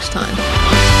next time.